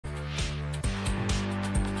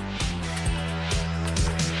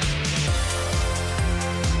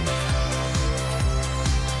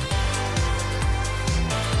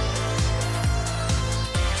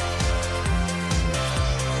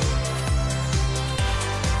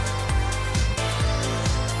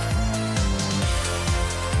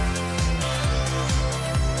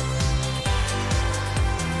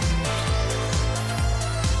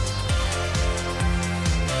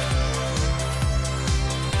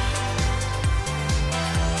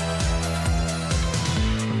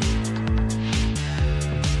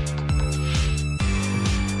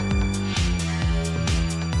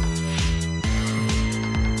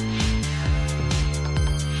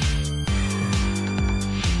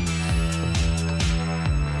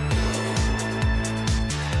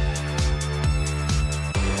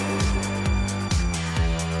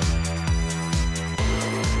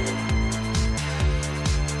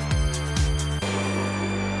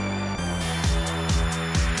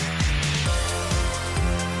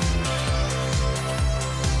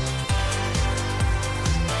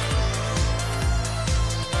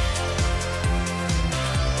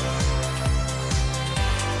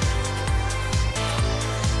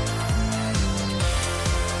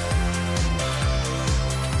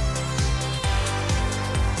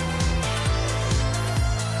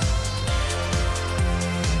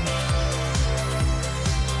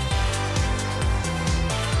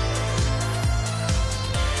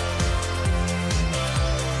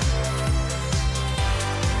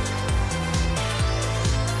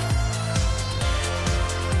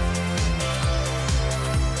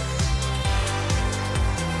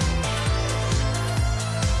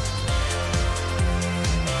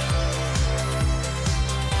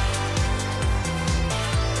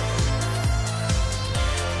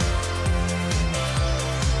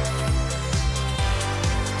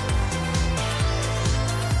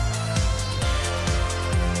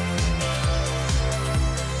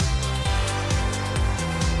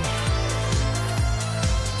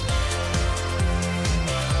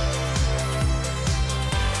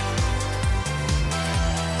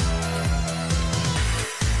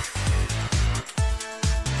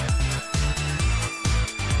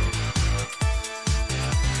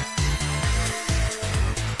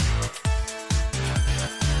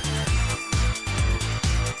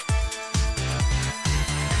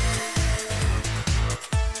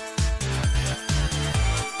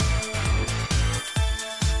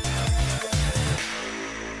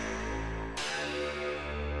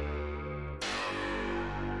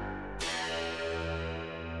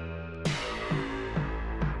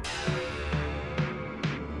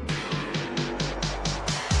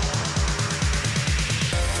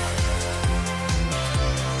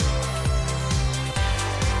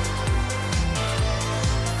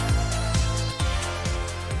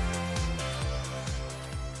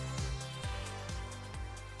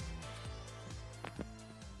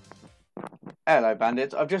Hello,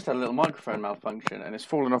 bandits. I've just had a little microphone malfunction and it's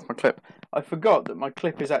fallen off my clip. I forgot that my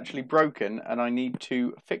clip is actually broken and I need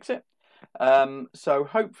to fix it. So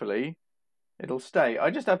hopefully it'll stay.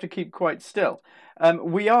 I just have to keep quite still.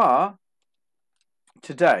 We are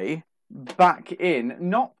today back in,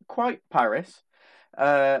 not quite Paris,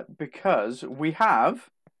 because we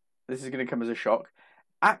have, this is going to come as a shock,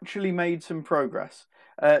 actually made some progress.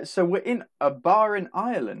 So we're in a bar in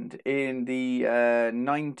Ireland in the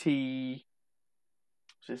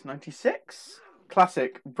 96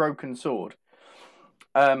 classic Broken Sword.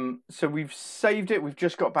 So we've saved it. We've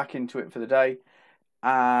just got back into it for the day.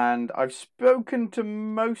 And I've spoken to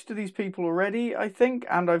most of these people already, I think,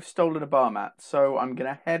 and I've stolen a bar mat. So I'm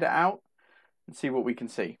going to head out and see what we can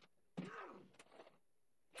see.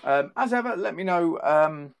 As ever, let me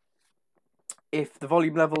know if the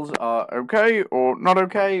volume levels are okay or not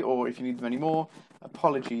okay, or if you need them anymore.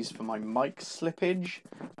 Apologies for my mic slippage.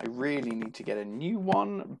 I really need to get a new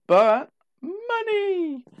one, but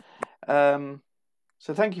money!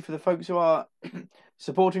 So thank you for the folks who are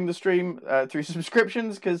supporting the stream through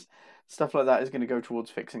subscriptions, because stuff like that is going to go towards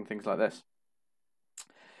fixing things like this.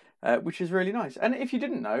 Which is really nice. And if you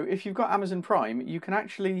didn't know, if you've got Amazon Prime, you can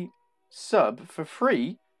actually sub for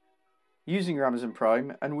free using your Amazon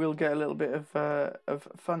Prime, and we'll get a little bit of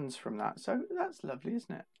funds from that. So that's lovely,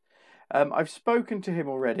 isn't it? I've spoken to him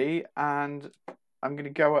already, and I'm going to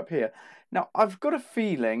go up here. Now, I've got a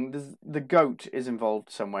feeling the goat is involved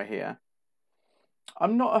somewhere here.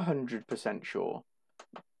 I'm not 100% sure,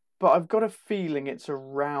 but I've got a feeling it's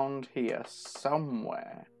around here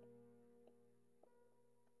somewhere.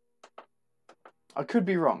 I could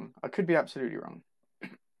be wrong. I could be absolutely wrong.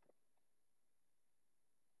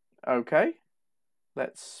 Okay,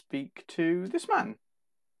 let's speak to this man.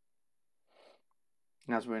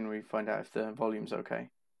 And that's when we find out if the volume's okay.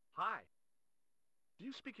 Hi. Do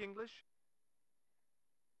you speak English?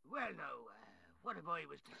 Well, no. What if I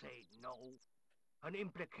was to say no? An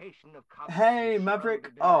implication of Hey,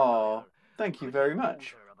 Maverick. Oh, thank you very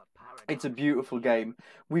much. It's a beautiful game.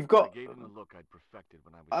 We've got. I gave him the look I'd perfected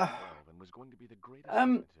when I was 12 and was going to be the greatest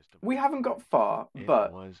hypnotist of we all haven't time. got far,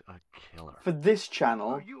 but It was a killer. for this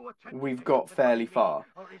channel, we've got fairly far,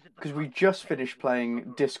 because we just finished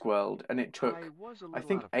playing Discworld, and it took, I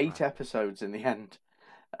think, 8 episodes in the end,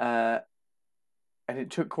 and it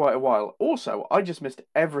took quite a while. Also, I just missed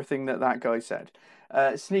everything that guy said.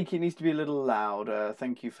 Sneaky, needs to be a little louder.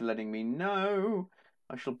 Thank you for letting me know.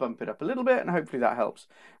 I shall bump it up a little bit, and hopefully that helps.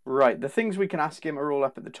 Right, the things we can ask him are all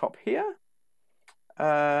up at the top here.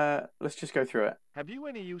 Let's just go through it. Have you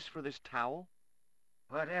any use for this towel?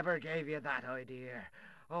 Whatever gave you that idea?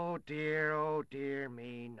 Oh dear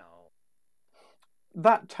me, no.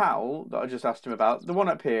 That towel that I just asked him about, the one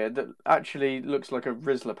up here that actually looks like a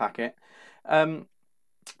Rizzler packet,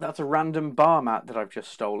 that's a random bar mat that I've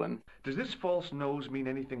just stolen. Does this false nose mean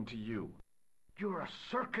anything to you? You're a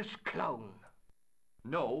circus clown.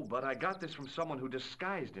 No, but I got this from someone who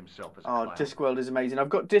disguised himself as a Oh, clown. Discworld is amazing. I've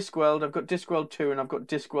got Discworld 2, and I've got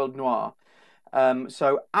Discworld Noir.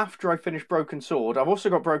 So after I finish Broken Sword, I've also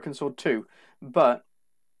got Broken Sword 2, but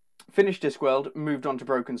finished Discworld, moved on to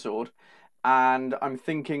Broken Sword, and I'm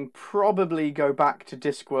thinking probably go back to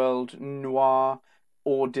Discworld Noir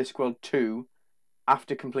or Discworld 2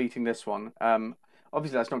 after completing this one.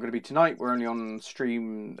 Obviously that's not going to be tonight. We're only on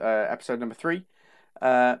stream episode number 3.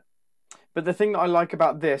 But the thing that I like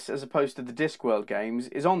about this, as opposed to the Discworld games,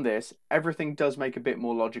 is on this, everything does make a bit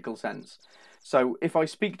more logical sense. So if I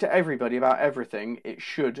speak to everybody about everything, it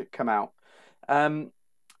should come out.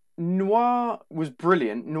 Noir was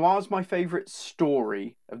brilliant. Noir's my favourite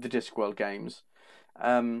story of the Discworld games.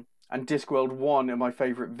 And Discworld 1 are my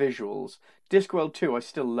favourite visuals. Discworld 2 I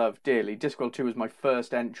still love dearly. Discworld 2 was my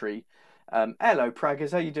first entry. Hello,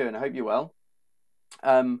 Praggers, how you doing? I hope you're well.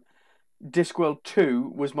 Discworld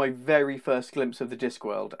 2 was my very first glimpse of the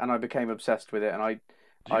Discworld, and I became obsessed with it, and I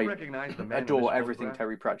recognize the man adore in this everything photograph?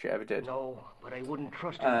 Terry Pratchett ever did. No, but I wouldn't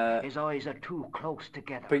trust him. His eyes are too close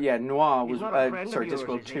together. But yeah, Noir was, He's not a friend of sorry, yours,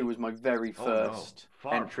 Discworld is he? 2 was my very Oh, no. first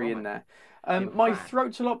Far entry from in it. there. In My fact,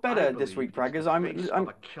 throat's a lot I better this believe week, it's Braggers. the face of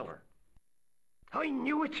a killer. I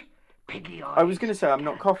knew it. Piggy eyes. I was going to say I'm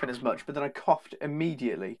not coughing as much, but then I coughed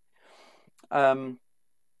immediately.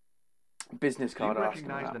 Business Do you card asked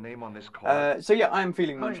recognize about. the name on this card? So yeah, I am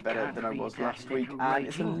feeling much I better can't than I read was that last week, little and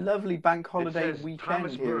it's a writing. lovely bank holiday says weekend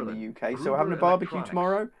Thomas here in Merlin, the UK. So Gruber having a barbecue Electronics.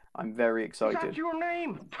 tomorrow, I'm very Is that excited. your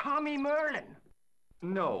name? Tommy Merlin.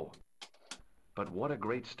 No. But what a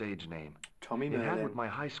great stage name. Tommy It had Merlin. what my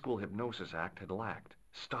high school hypnosis act had lacked.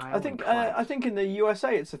 Style I think and class. in the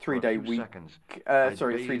USA it's a For a 3-day few week. seconds, I'd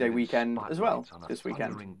Sorry, a bathed 3-day in weekend as well spotlights on a this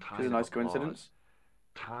weekend, thundering which is tide a of nice applause. coincidence.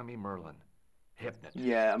 Tommy Merlin. hypnotist.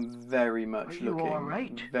 Yeah, I'm very much Are you all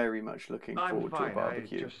right? very much looking I'm forward to a fine.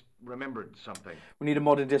 barbecue. I just remembered something. We need a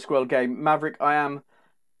modern Discworld game. Maverick, I am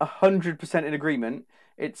 100% in agreement.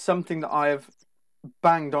 It's something that I have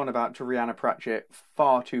banged on about to Rhianna Pratchett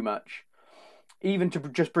far too much. Even to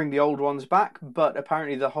just bring the old ones back, but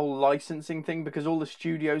apparently the whole licensing thing, because all the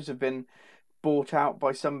studios have been bought out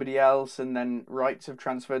by somebody else and then rights have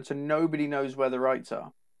transferred, so nobody knows where the rights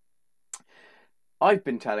are. I've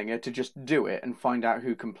been telling her to just do it and find out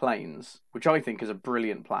who complains, which I think is a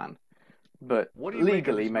brilliant plan. But What do you make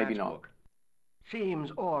of legally, this maybe matchbook? not.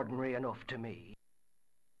 Seems ordinary enough to me.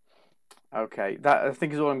 Okay, that I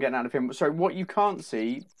think is all I'm getting out of him. So what you can't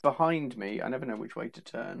see behind me, I never know which way to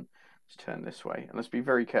turn. Let's turn this way. And let's be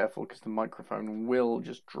very careful because the microphone will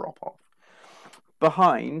just drop off.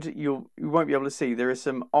 Behind, you won't be able to see, there are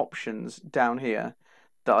some options down here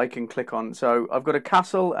that I can click on. So I've got a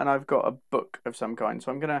castle and I've got a book of some kind.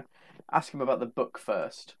 So I'm going to ask him about the book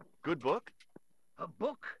first. Good book? A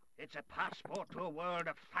book? It's a passport to a world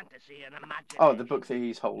of fantasy and imagination. Oh, the book that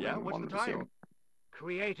he's holding. Yeah, what's the title?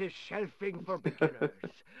 Creative Shelving for Beginners,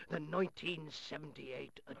 the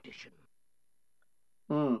 1978 edition.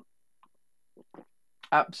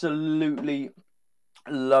 Absolutely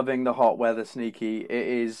loving the hot weather, Sneaky. It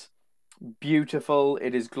is beautiful.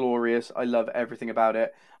 It is glorious. I love everything about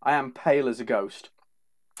it. I am pale as a ghost.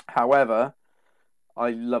 However, I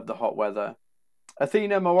love the hot weather.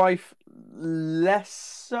 Athena, my wife, less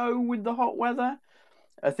so with the hot weather.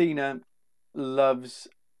 Athena loves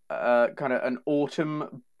kind of an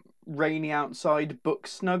autumn, rainy outside, book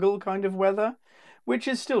snuggle kind of weather, which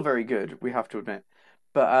is still very good, we have to admit.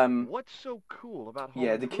 But what's so cool about home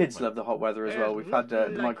yeah, the kids improvement? love the hot weather as well. We've had the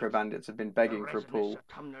micro bandits have been begging for a pool,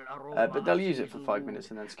 but they'll use it for 5 minutes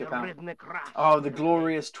and then skip out. Oh, the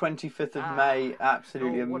glorious 25th of May,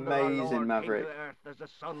 absolutely amazing, Maverick.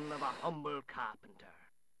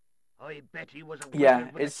 Yeah,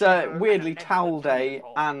 it's weirdly Towel Day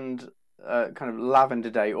and kind of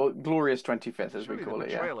Lavender Day, or Glorious 25th as we call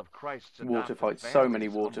it. Yeah, water fights, so many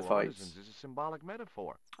water fights. Is a symbolic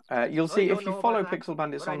metaphor. You'll see if you follow Pixel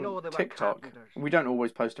Bandits on TikTok. We don't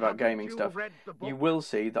always post about gaming stuff. You will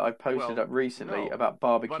see that I posted up recently about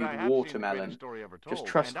barbecued watermelon. Just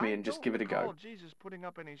trust me and just give it a go. Jesus putting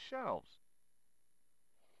up any shelves.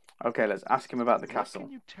 Okay, let's ask him about the castle. What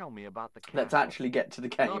can you tell me about the castle? Let's actually get to the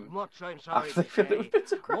game. Not much, I'm sorry to say.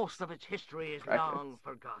 Most of its history is long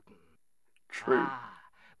forgotten. True.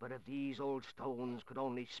 But if these old stones could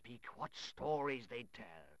only speak, what stories they'd tell.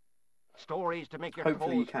 Stories to make your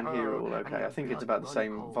Hopefully you can hear all okay. I think it's about the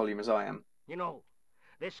same volume as I am. You know,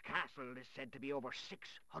 this castle is said to be over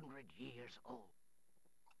 600 years old.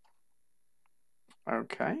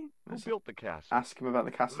 Okay. Who built the castle? Ask him about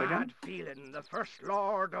the castle again. Mad Phelan, the first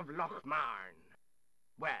lord of Lochmarn.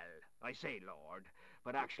 Well, I say lord,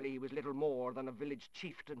 but actually he was little more than a village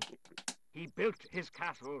chieftain. He built his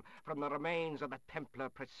castle from the remains of the Templar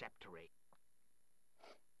Preceptory.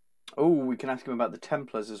 Oh, we can ask him about the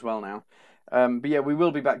Templars as well now. But yeah, we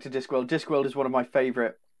will be back to Discworld. Discworld is one of my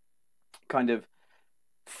favourite kind of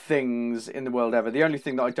things in the world ever. The only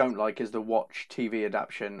thing that I don't like is the Watch TV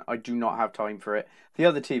adaptation. I do not have time for it. The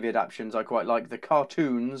other TV adaptations I quite like. The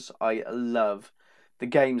cartoons I love. The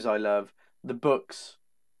games I love. The books.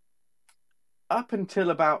 Up until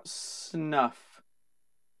about Snuff-ish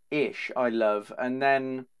I love. And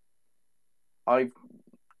then I've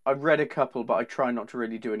read a couple, but I try not to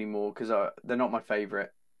really do any more because they're not my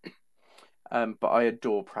favourite. But I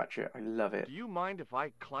adore Pratchett. I love it. Do you mind if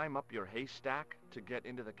I climb up your haystack to get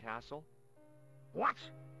into the castle? What?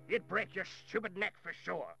 You'd break your stupid neck for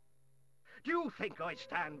sure. Do you think I'd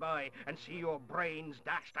stand by and see your brains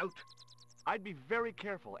dashed out? I'd be very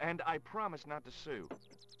careful, and I promise not to sue.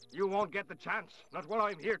 You won't get the chance. Not while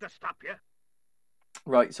I'm here to stop you.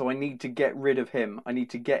 Right, so I need to get rid of him. I need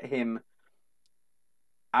to get him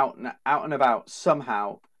out and about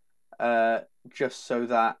somehow, just so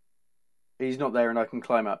that he's not there and I can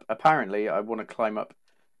climb up. Apparently, I want to climb up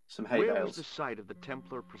some hay Where bales. was the site of the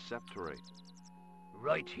Templar Preceptory?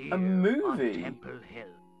 Right here A movie? on Temple Hill.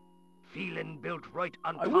 Phelan built right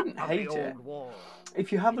on I top wouldn't of hate the it. old wall.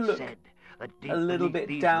 If you have a It's look said that deep a little beneath bit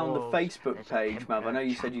these down the walls, Facebook there's a page, Mav, I Templar know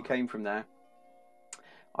you said you chapel. came from there.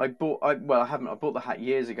 I bought the hat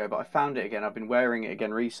years ago, but I found it again. I've been wearing it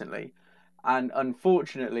again recently. And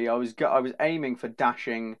unfortunately, I was aiming for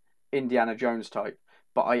dashing Indiana Jones type,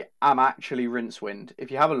 but I am actually Rincewind.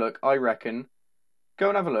 If you have a look, I reckon, go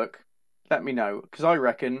and have a look. Let me know, because I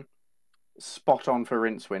reckon spot on for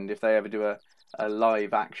Rincewind if they ever do a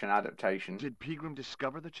live action adaptation. Did Pegram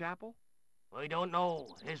discover the chapel? I don't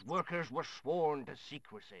know. His workers were sworn to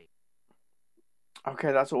secrecy.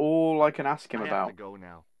 Okay, that's all I can ask him I have about. to go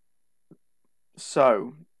now.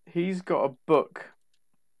 So, he's got a book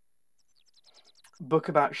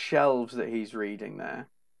about shelves that he's reading there.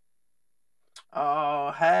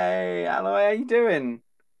 Oh, hey, Aloy, how you doing?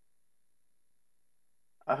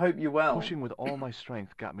 I hope you're well. Pushing with all my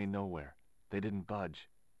strength got me nowhere. They didn't budge.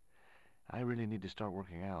 I really need to start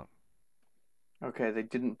working out. Okay, they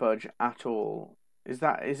didn't budge at all. Is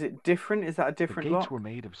it different? Is that a The different gates lock? were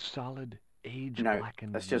made of solid, No,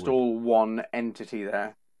 age-blackened that's just wood. all one entity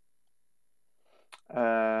there.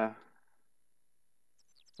 Right,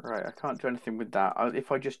 I can't do anything with that.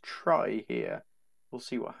 If I just try here, we'll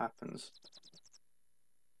see what happens.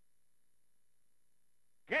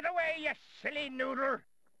 Get away, you silly noodle!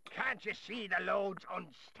 Can't you see the load's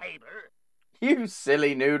unstable? You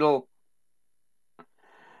silly noodle.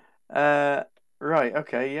 Right,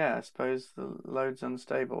 okay, yeah, I suppose the load's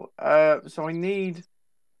unstable. So I need...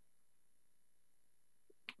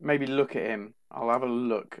 Maybe look at him. I'll have a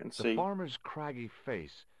look and see. The farmer's craggy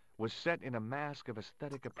face was set in a mask of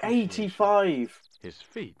aesthetic appreciation. 85! His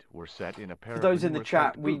feet were set in a pair For of those in the manure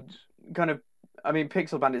chat, clogged we boots. kind of... I mean,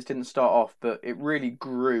 Pixel Bandits didn't start off, but it really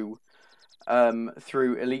grew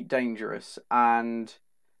through Elite Dangerous, and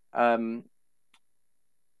I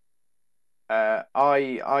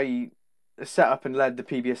set up and led the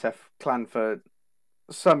PBSF clan for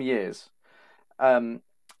some years, and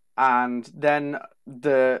then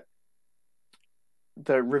the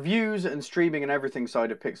reviews and streaming and everything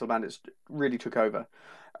side of Pixel Bandits really took over.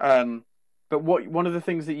 But one of the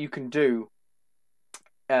things that you can do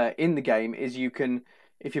in the game is you can,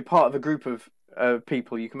 if you're part of a group of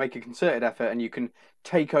people, you can make a concerted effort and you can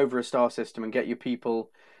take over a star system and get your people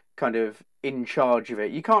kind of in charge of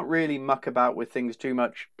it. You can't really muck about with things too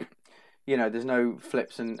much. You know, there's no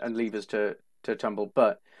flips and levers to tumble,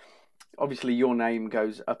 but obviously your name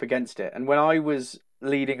goes up against it. And when I was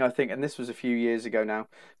leading, I think, and this was a few years ago now,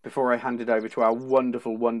 before I handed over to our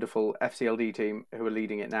wonderful, wonderful FCLD team who are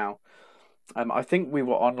leading it now, I think we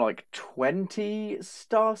were on like 20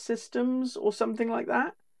 star systems or something like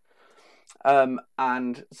that.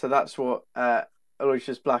 And so that's what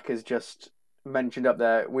Aloysius Black has just mentioned up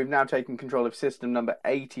there. We've now taken control of system number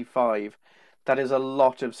 85. That is a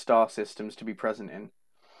lot of star systems to be present in.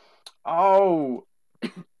 Oh,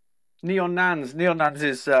 Neon Nans. Neon Nans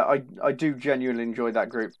is, I do genuinely enjoy that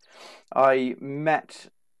group. I met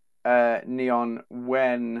Neon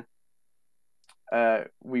when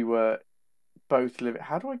we were both living...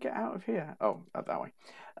 How do I get out of here? Oh, up that way.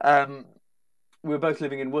 We were both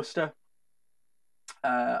living in Worcester.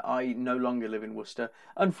 I no longer live in Worcester,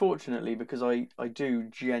 unfortunately, because I do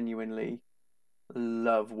genuinely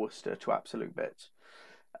love Worcester to absolute bits.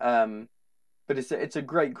 But it's a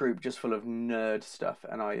great group just full of nerd stuff,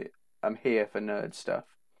 and I am here for nerd stuff.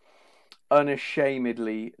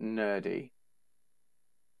 Unashamedly nerdy.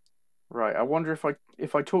 Right, I wonder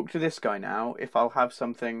if I talk to this guy now, if I'll have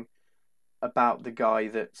something about the guy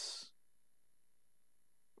that's...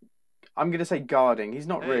 I'm going to say guarding. He's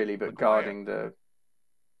not really, but guarding the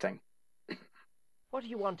thing. What do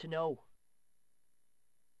you want to know?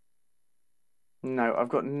 No, I've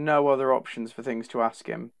got no other options for things to ask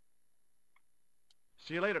him.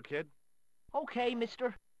 See you later, kid. Okay,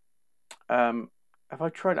 mister. Have I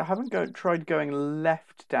tried? I haven't tried going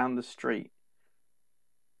left down the street.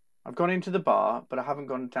 I've gone into the bar, but I haven't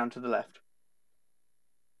gone down to the left.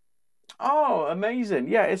 Oh, amazing!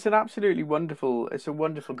 Yeah, it's an absolutely wonderful. It's a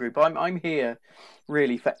wonderful group. I'm here,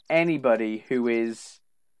 really, for anybody who is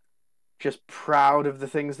just proud of the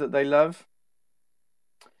things that they love.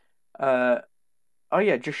 Oh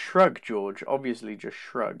yeah, just shrug, George. Obviously, just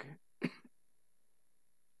shrug.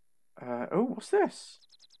 Oh, what's this?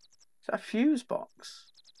 Is that a fuse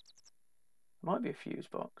box? Might be a fuse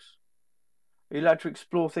box. Are you allowed to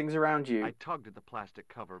explore things around you? I tugged at the plastic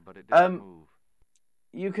cover, but it didn't move.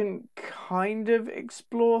 You can kind of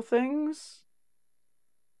explore things.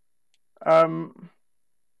 So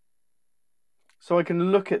I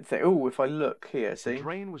can look at things. Oh, if I look here, see? The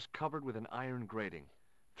drain was covered with an iron grating,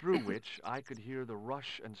 through which I could hear the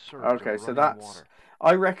rush and surge okay, of so running that's... water.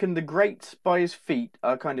 I reckon the grates by his feet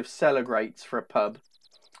are kind of cellar grates for a pub,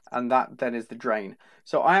 and that then is the drain.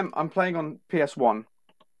 So I'm playing on PS1.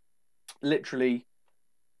 Literally,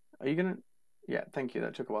 are you gonna? Yeah, thank you.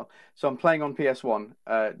 That took a while. So I'm playing on PS1,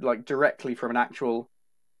 like directly from an actual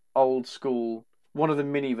old school, one of the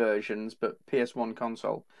mini versions, but PS1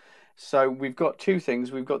 console. So we've got two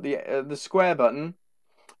things. We've got the square button,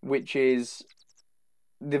 which is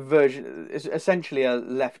the version, is essentially a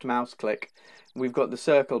left mouse click. We've got the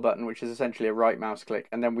circle button, which is essentially a right mouse click,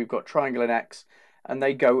 and then we've got triangle and X, and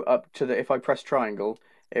they go up to the... If I press triangle,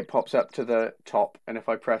 it pops up to the top, and if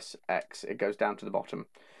I press X, it goes down to the bottom.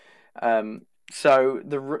 So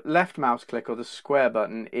the left mouse click or the square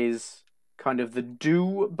button is kind of the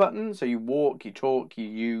do button. So you walk, you talk, you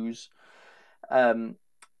use. And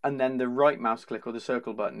then the right mouse click or the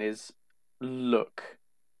circle button is look.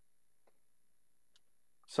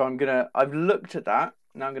 So I've looked at that.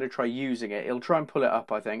 Now I'm going to try using it. It'll try and pull it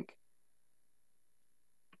up, I think.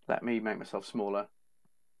 Let me make myself smaller.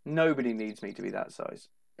 Nobody needs me to be that size.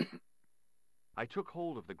 I took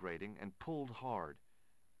hold of the grating and pulled hard,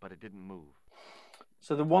 but it didn't move.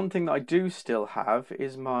 So the one thing that I do still have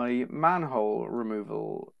is my manhole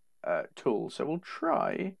removal tool. So we'll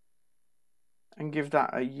try and give that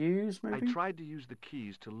a use, maybe? I tried to use the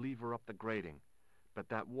keys to lever up the grating, but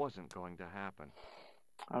that wasn't going to happen.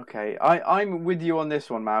 Okay, I'm with you on this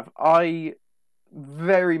one, Mav. I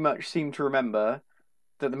very much seem to remember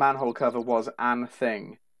that the manhole cover was an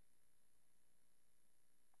thing.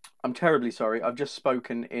 I'm terribly sorry. I've just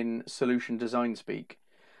spoken in solution design speak.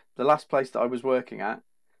 The last place that I was working at,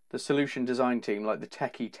 the solution design team, like the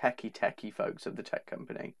techie folks of the tech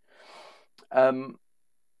company. I'm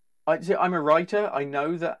a writer. I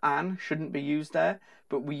know that an shouldn't be used there,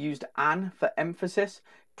 but we used an for emphasis.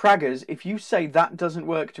 Praggers, if you say that doesn't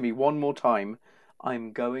work to me one more time,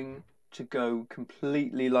 I'm going to go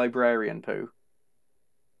completely librarian poo.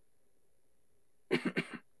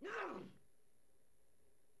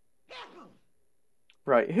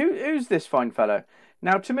 Right, who's this fine fellow?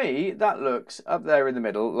 Now, to me, that looks, up there in the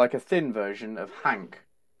middle, like a thin version of Hank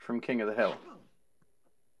from King of the Hill.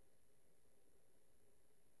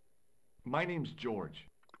 My name's George.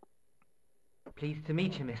 Pleased to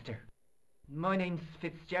meet you, mister. My name's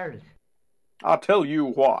Fitzgerald. I'll tell you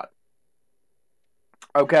what.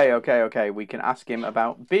 Okay. We can ask him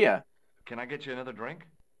about beer. Can I get you another drink?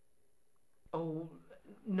 Oh,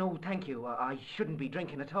 no, thank you. I shouldn't be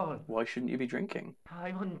drinking at all. Why shouldn't you be drinking?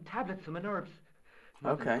 I'm on tablets for my nerves.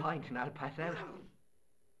 Nothing Okay. a pint and I'll pass out.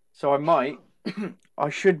 So I might. I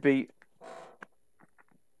should be.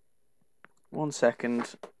 1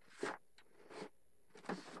 second.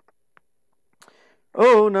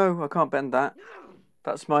 Oh no, I can't bend that.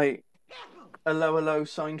 That's my hello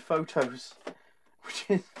signed photos. Which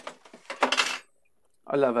is.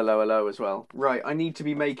 I love hello as well. Right, I need to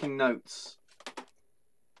be making notes.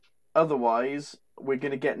 Otherwise, we're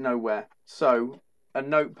going to get nowhere. So, a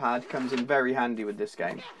notepad comes in very handy with this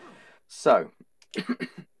game. So,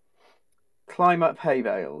 climb up hay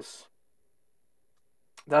bales.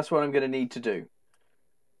 That's what I'm going to need to do.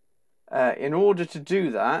 In order to do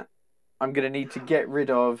that, I'm going to need to get rid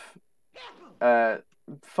of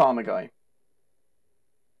Farmer Guy.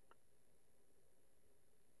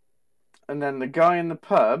 And then the guy in the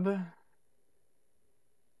pub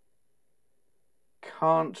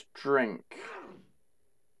can't drink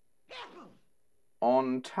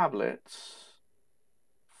on tablets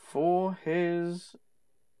for his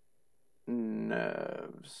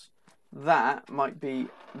nerves. That might be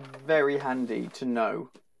very handy to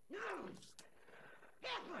know.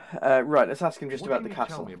 Right, let's ask him just about the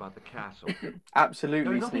castle. Tell me about the castle.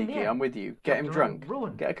 Absolutely, There's nothing Sneaky. there. I'm with you. Get him Jumped drunk. around,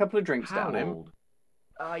 ruined. Get a couple of drinks How down him. old?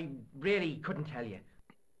 I really couldn't tell you.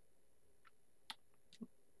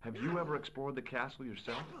 Have you ever explored the castle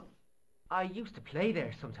yourself? I used to play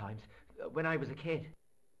there sometimes, when I was a kid.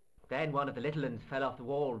 Then one of the little uns fell off the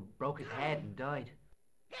wall, broke his head and died.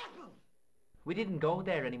 We didn't go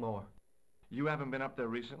there anymore. You haven't been up there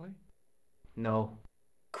recently? No.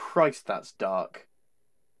 Christ, that's dark.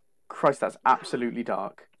 Christ, that's absolutely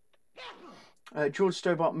dark. George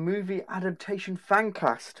Stobart movie adaptation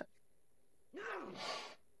fancast.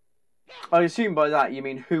 I assume by that you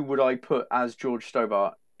mean who would I put as George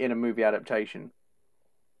Stobart in a movie adaptation?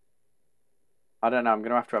 I don't know. I'm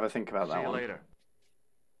going to have a think about that See you one. later.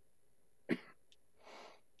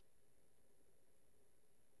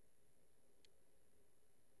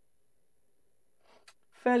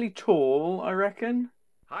 Fairly tall, I reckon.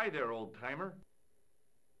 Hi there, old-timer.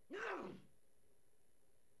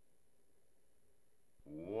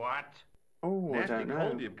 What? Oh, I Nasty don't know.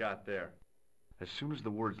 cold you've got there. As soon as the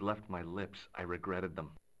words left my lips, I regretted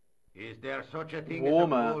them. Is there such a thing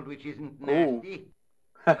Warmer. as a cold which isn't Ooh. nasty?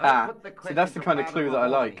 Haha. Put the See, that's the question kind to of clue Father that I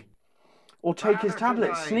Mahoney. like. Or take his Father tablet.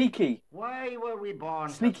 tonight. Sneaky. Why were we born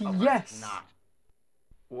to Sneaky, suffer? yes. Not.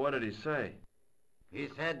 What did he say? He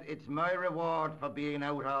said it's my reward for being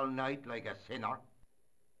out all night like a sinner.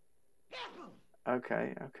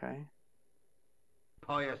 Okay.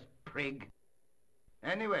 Pious prig.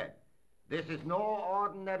 Anyway, this is no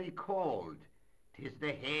ordinary cold. 'Tis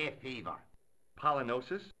the hay fever.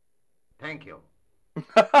 Pollinosis? Thank you.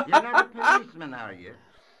 You're not a policeman, are you?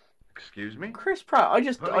 Excuse me? Chris Pratt. I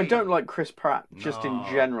Police. don't like Chris Pratt just in No,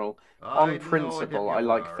 general. I'd On know it if principle, you I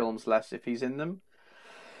like were. films less if he's in them.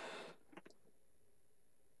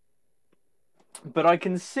 But I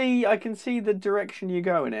can see the direction you're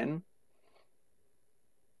going in.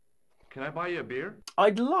 Can I buy you a beer?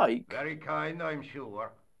 I'd like Very kind, I'm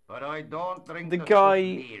sure. But I don't drink the stuff guy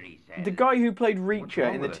Leary says. the guy who played What's Reacher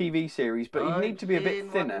wrong in the with it? TV series, but he'd need to be a bit I've seen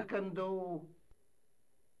thinner. what he can do.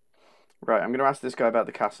 Right, I'm going to ask this guy about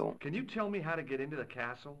the castle. Can you tell me how to get into the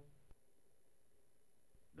castle?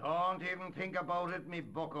 Don't even think about it, me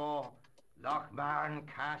bucko. Lochmarn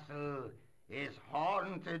Castle is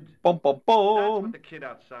haunted. Bum bum That's bum. what the kid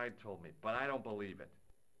outside told me, but I don't believe it.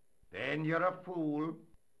 Then you're a fool.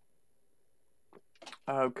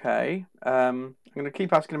 Okay. I'm going to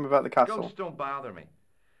keep asking him about the castle. Ghosts don't bother me.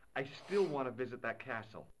 I still want to visit that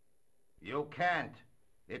castle. You can't.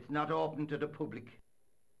 It's not open to the public.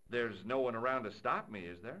 There's no one around to stop me,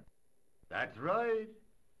 is there? That's right.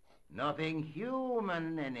 Nothing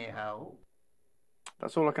human, anyhow.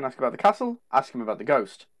 That's all I can ask about the castle. Ask him about the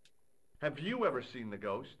ghost. Have you ever seen the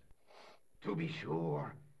ghost? To be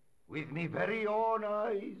sure. With me very own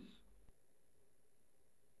eyes.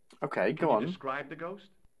 Okay, Can go you on. describe the ghost?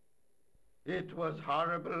 It was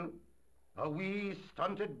horrible. A wee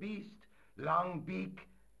stunted beast, long beak,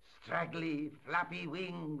 straggly, flappy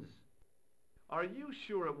wings. Are you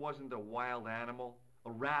sure it wasn't a wild animal?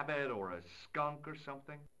 A rabbit or a skunk or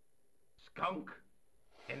something? Skunk?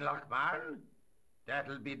 In Lochmarn?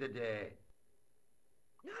 That'll be the day.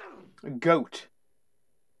 A goat.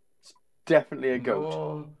 It's definitely a goat.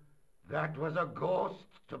 No, that was a ghost,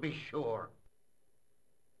 to be sure.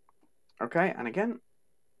 Okay, and again.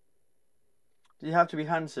 You have to be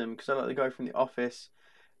handsome, because I like the guy from The Office.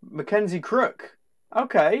 Mackenzie Crook.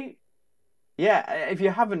 Okay. Yeah, if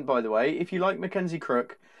you haven't, by the way, if you like Mackenzie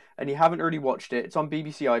Crook and you haven't already watched it, it's on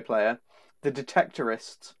BBC iPlayer. The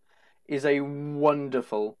Detectorists is a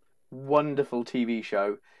wonderful, wonderful TV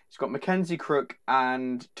show. It's got Mackenzie Crook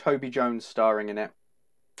and Toby Jones starring in it.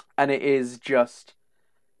 And it is just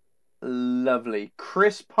lovely.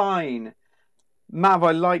 Chris Pine. Mav,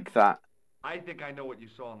 I like that. I think I know what you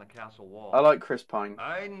saw on the castle wall. I like Chris Pine.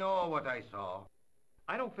 I know what I saw.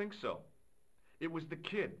 I don't think so. It was the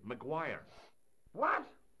kid, McGuire. What?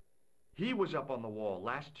 He was up on the wall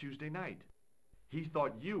last Tuesday night. He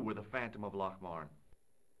thought you were the Phantom of Lochmarn.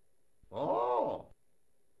 Oh.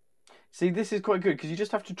 See, this is quite good because you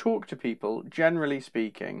just have to talk to people, generally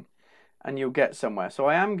speaking, and you'll get somewhere. So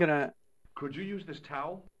I am gonna. Could you use this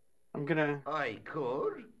towel? I'm gonna. I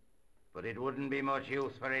could, but it wouldn't be much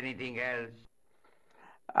use for anything else.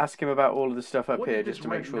 Ask him about all of the stuff up What here did just this to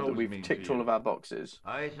make red sure that nose we've mean to ticked you? all of our boxes.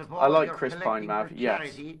 I suppose I like you're Chris Pine, collecting Mav, for yes.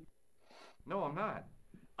 charity. No, I'm not.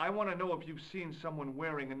 I want to know if you've seen someone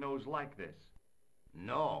wearing a nose like this.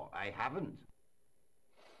 No, I haven't.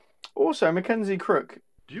 Also, Mackenzie Crook,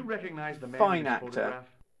 Do you recognize the man Fine in this actor. photograph?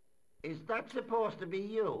 Is that supposed to be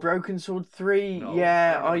you? Broken Sword 3. No,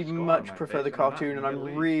 yeah, I I have a scar on much my prefer face the and I'm not cartoon, and I'm Middle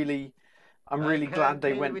East. really I glad can't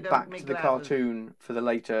they tell went without back me to the glasses. cartoon for the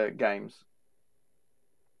later games.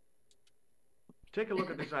 Take a look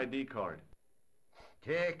at this ID card.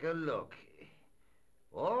 Take a look.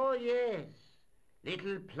 Oh, yes.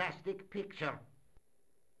 Little plastic picture.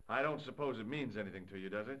 I don't suppose it means anything to you,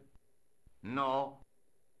 does it? No.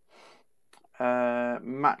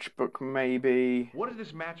 Matchbook, maybe. What does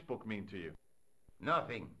this matchbook mean to you?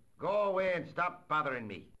 Nothing. Go away and stop bothering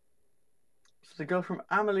me. So the girl from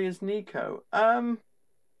Amelie is Nico.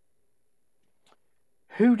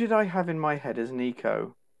 Who did I have in my head as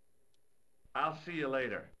Nico? I'll see you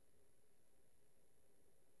later.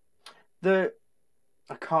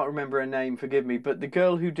 I can't remember her name, forgive me, but the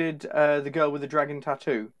girl who did the girl with the dragon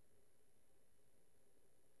tattoo.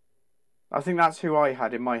 I think that's who I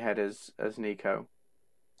had in my head as Nico.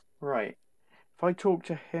 Right. If I talk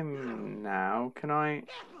to him now, can I...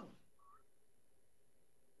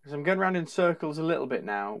 Because I'm going around in circles a little bit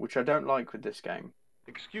now, which I don't like with this game.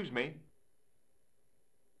 Excuse me.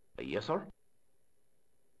 Yes, sir?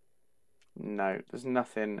 No, there's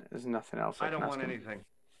nothing else I I can don't ask want him. anything.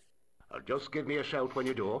 Just give me a shout when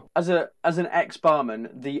you do. As an ex-barman,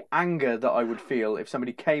 the anger that I would feel if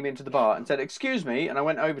somebody came into the bar and said, "Excuse me," and I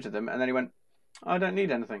went over to them, and then he went, "I don't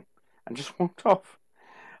need anything," and just walked off.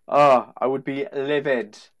 I would be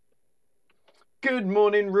livid. Good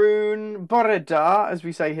morning, Rune. Bore da, as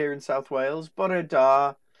we say here in South Wales. Bore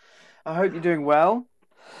da. I hope you're doing well.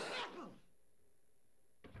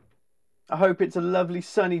 I hope it's a lovely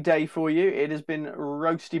sunny day for you. It has been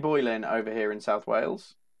roasty boiling over here in South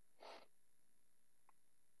Wales.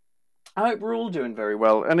 I hope we're all doing very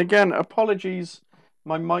well. And again, apologies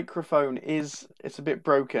my microphone it's a bit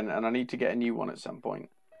broken and I need to get a new one at some point.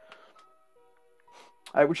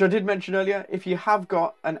 Which I did mention earlier, if you have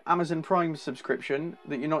got an Amazon Prime subscription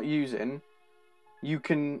that you're not using, you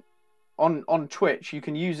can, on Twitch, you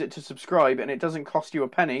can use it to subscribe and it doesn't cost you a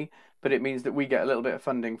penny, but it means that we get a little bit of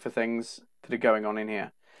funding for things that are going on in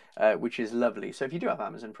here, which is lovely. So if you do have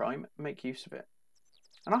Amazon Prime, make use of it.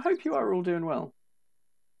 And I hope you are all doing well.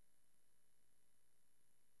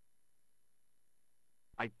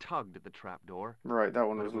 I tugged at the trapdoor. Right, that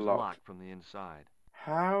one But was it was locked. locked from the inside.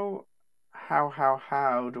 How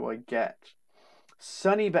do I get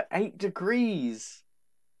sunny but 8 degrees?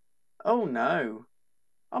 Oh no.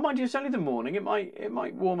 Oh, mind you, it's only the morning. It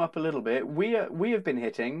might warm up a little bit. We have been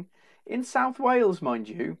hitting, in South Wales, mind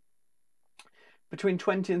you, between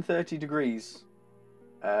 20 and 30 degrees.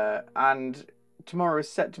 And tomorrow is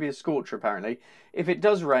set to be a scorcher, apparently. If it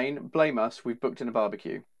does rain, blame us. We've booked in a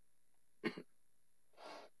barbecue.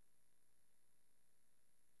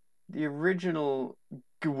 The original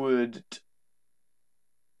Gwyd.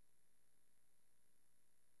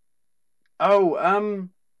 Oh,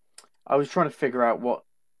 I was trying to figure out what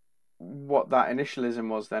that initialism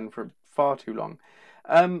was then for far too long.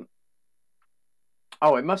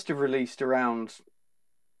 Oh, it must have released around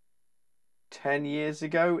 10 years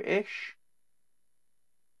ago-ish.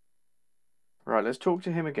 Right, let's talk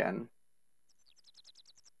to him again.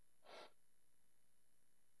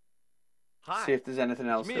 Hi. See if there's anything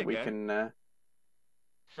else me that we again. can...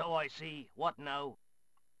 So I see. What now?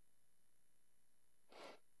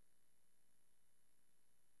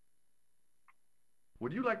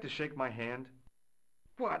 Would you like to shake my hand?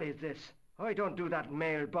 What is this? I don't do that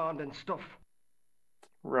mail bonding stuff.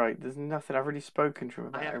 Right, there's nothing. I've already spoken to him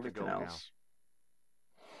about I have to everything go now. else.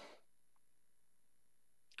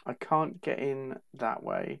 I can't get in that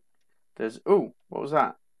way. There's... Ooh, what was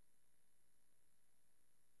that?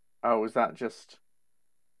 Oh, was that just...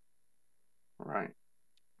 Right.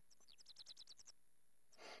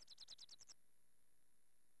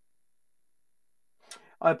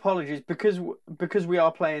 I apologize, because we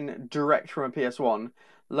are playing direct from a PS1,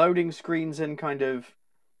 loading screens and kind of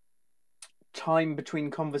time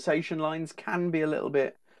between conversation lines can be a little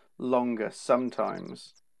bit longer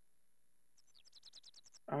sometimes.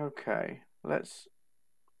 Okay, let's...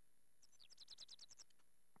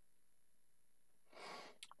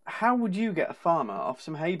 How would you get a farmer off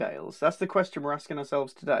some hay bales? That's the question we're asking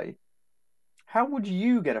ourselves today. How would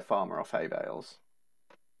you get a farmer off hay bales?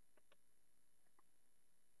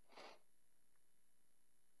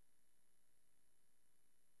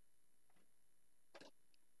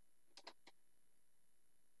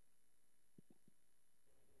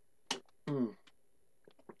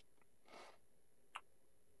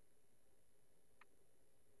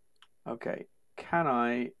 Okay, can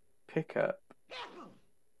I pick up...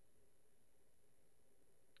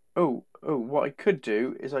 Oh, what I could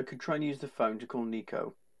do is I could try and use the phone to call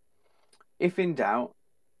Nico. If in doubt,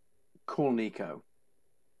 call Nico.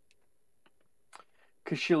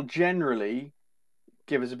 Because she'll generally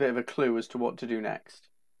give us a bit of a clue as to what to do next.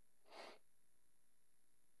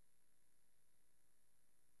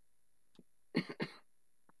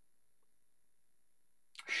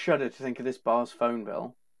 Shudder to think of this bar's phone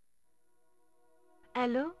bill.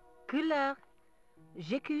 Allô, couleur.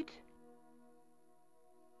 J'écoute.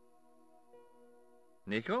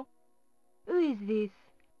 Nico? Who is this?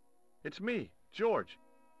 It's me, George.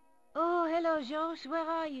 Oh, hello, George. Where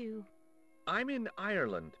are you? I'm in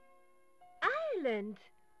Ireland. Ireland?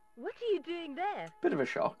 What are you doing there? Bit of a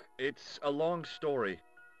shock. It's a long story.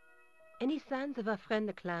 Any signs of our friend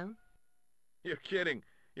the clown? You're kidding.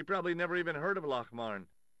 You probably never even heard of Loch Marn.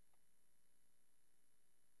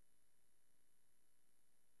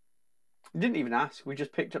 Didn't even ask. We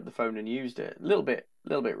just picked up the phone and used it. A little bit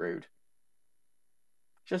rude.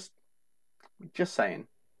 Just saying.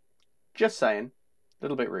 Just saying. A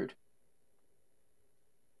little bit rude.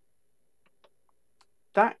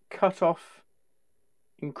 That cut off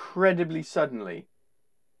incredibly suddenly.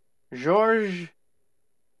 Georges.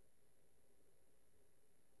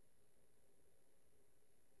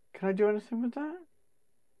 Can I do anything with that?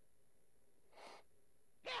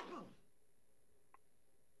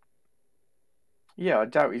 Yeah, I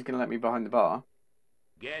doubt he's going to let me behind the bar.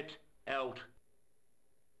 Get out.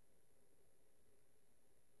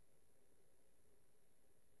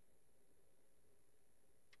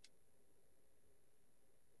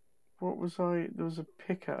 What was I... There was a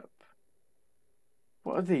pickup.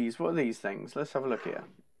 What are these? What are these things? Let's have a look here.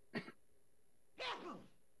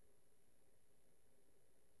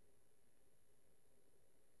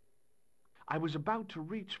 I was about to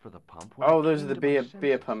reach for the pump when Oh, I those are came the to my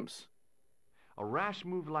beer senses. pumps. A rash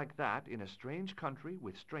move like that in a strange country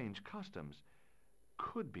with strange customs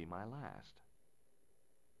could be my last.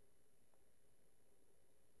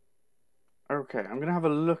 Okay, I'm going to have a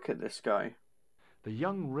look at this guy. The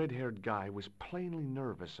young red-haired guy was plainly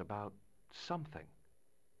nervous about something.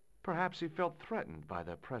 Perhaps he felt threatened by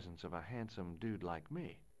the presence of a handsome dude like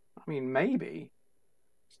me. I mean, maybe.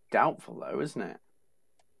 It's doubtful, though, isn't it?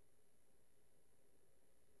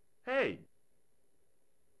 Hey!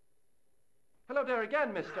 Hello there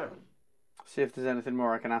again, mister. See if there's anything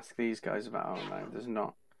more I can ask these guys about. Oh, no, there's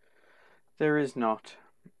not. There is not.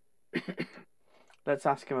 Let's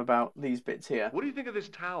ask him about these bits here. What do you think of this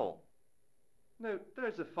towel? Now,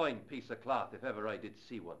 there's a fine piece of cloth if ever I did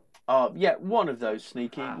see one. Yeah, one of those,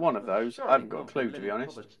 Sneaky. One of those. I haven't got a clue, to be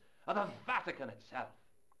honest. Of the Vatican itself.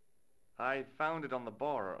 I found it on the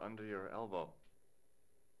bar under your elbow.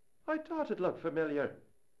 I thought it looked familiar.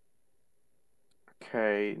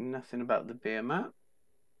 Okay, nothing about the beer mat.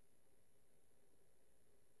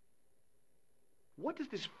 What does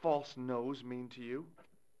this false nose mean to you?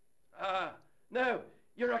 No,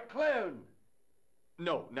 you're a clown.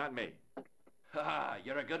 No, not me.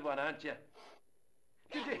 You're a good one, aren't you?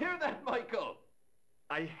 Did you hear that, Michael?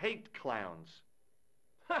 I hate clowns.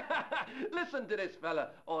 Listen to this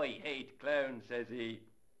fella. I hate clowns, says he.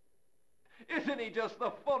 Isn't he just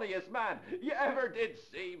the funniest man you ever did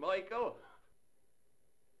see, Michael?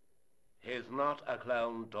 He's not a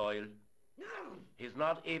clown, Doyle. He's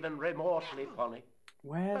not even remotely funny.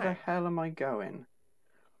 Where the hell am I going?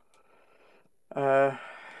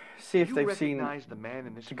 See if they've seen the man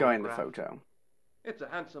in this the guy in the photograph? photo. It's a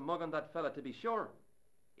handsome mug on that fella, to be sure.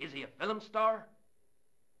 Is he a film star?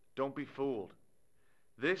 Don't be fooled.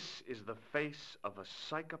 This is the face of a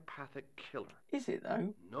psychopathic killer. Is it,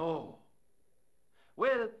 though? No.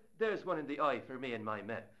 Well, there's one in the eye for me and my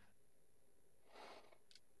mouth.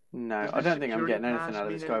 No, Does I the don't think I'm security getting anything pass out of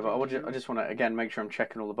mean this guy, but anything to I you? just want to, again, make sure I'm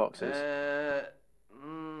checking all the boxes.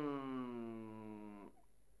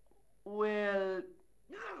 Well,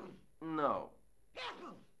 no.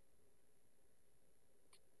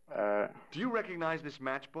 Do you recognize this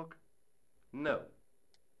matchbook? No.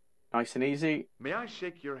 Nice and easy. May I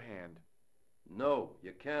shake your hand? No,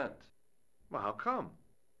 you can't. Well, how come?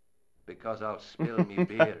 Because I'll spill me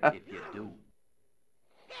beer if you do.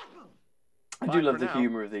 I Bye do for love the now.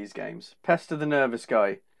 humour of these games. Pester the nervous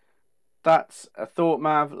guy. That's a thought,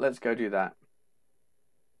 Mav. Let's go do that.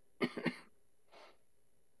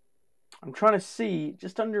 I'm trying to see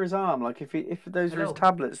just under his arm, like if those are his Hello.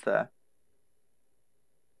 tablets there.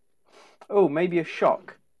 Oh, maybe a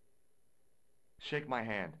shock. Shake my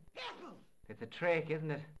hand. It's a trick,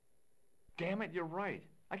 isn't it? Damn it, you're right.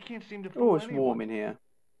 I can't seem to fool Oh, it's anyone. warm in here.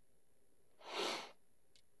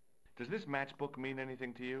 Does this matchbook mean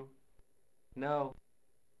anything to you? No.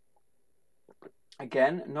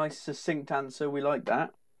 Again, nice succinct answer. We like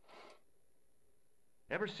that.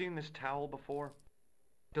 Ever seen this towel before?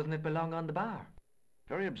 Doesn't it belong on the bar?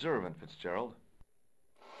 Very observant, Fitzgerald.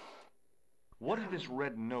 What did this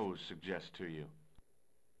red nose suggest to you?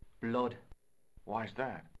 Blood. Why's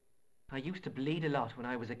that? I used to bleed a lot when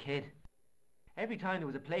I was a kid. Every time there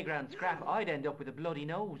was a playground scrap, I'd end up with a bloody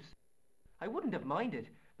nose. I wouldn't have minded,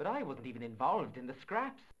 but I wasn't even involved in the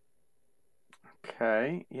scraps.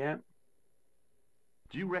 Okay, yeah.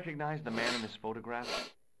 Do you recognize the man in this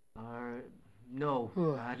photograph? No.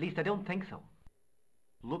 At least I don't think so.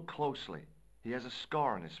 Look closely. He has a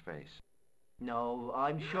scar on his face. No,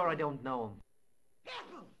 I'm sure I don't know him.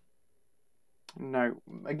 No,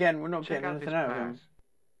 again, we're not Check getting out anything this out of him. pass.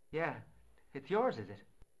 Yeah. It's yours, is it?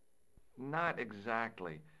 Not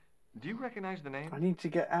exactly. Do you recognize the name? I need to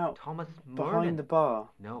get out Thomas behind Merlin? the bar.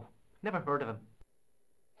 No. Never heard of him.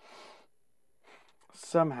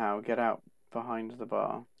 Somehow get out behind the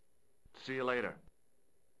bar. See you later.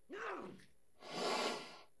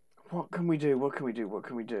 What can we do? What can we do? What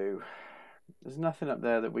can we do? There's nothing up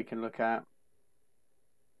there that we can look at.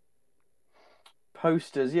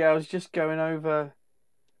 Posters. Yeah, I was just going over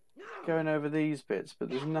these bits, but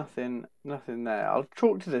there's nothing there. I'll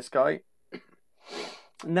talk to this guy.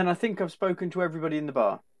 And then I think I've spoken to everybody in the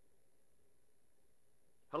bar.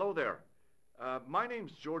 Hello there. My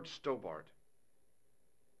name's George Stobart.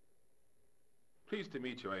 Pleased to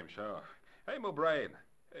meet you, I'm sure. I'm O'Brien.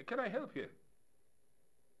 Can I help you?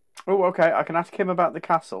 Oh, okay. I can ask him about the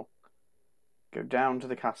castle. Go down to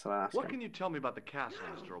the castle and ask What him. can you tell me about the castle,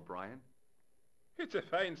 Mr. O'Brien? It's a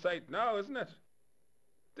fine site now, isn't it?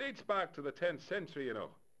 Dates back to the 10th century, you know.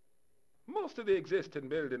 Most of the existing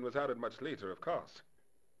building was added much later, of course.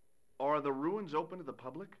 Are the ruins open to the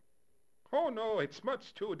public? Oh no, it's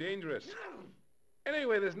much too dangerous.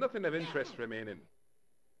 Anyway, there's nothing of interest remaining.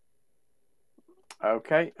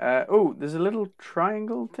 Okay. Oh, there's a little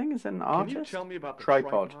triangle thing. Is that an artist? Can you tell me about the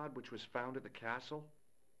tripod which was found at the castle?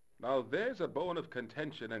 Now there's a bone of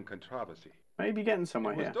contention and controversy. Maybe getting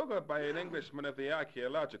somewhere It was here. dug up by an Englishman of the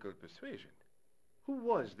archaeological persuasion. Who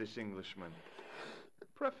was this Englishman?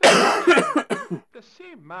 Professor, the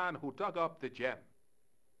same man who dug up the gem.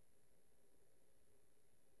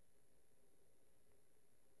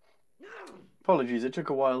 Apologies, it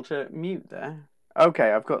took a while to mute there.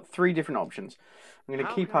 Okay, I've got 3 different options. I'm going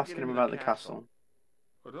to keep asking him about the castle.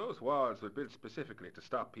 Well, those walls were built specifically to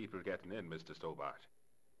stop people getting in, Mr. Stobart.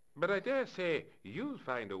 But I dare say you'll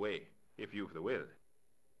find a way, if you've the will.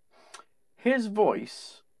 His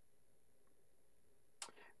voice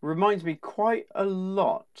reminds me quite a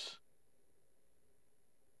lot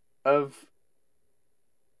of...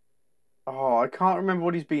 Oh, I can't remember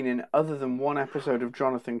what he's been in other than one episode of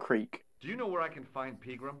Jonathan Creek. Do you know where I can find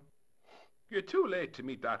Pegram? You're too late to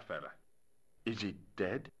meet that fella. Is he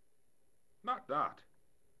dead? Not that,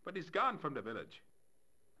 but he's gone from the village.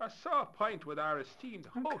 A sore point with our esteemed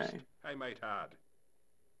host, I might add.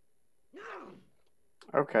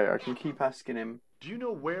 Okay, I can keep asking him. Do you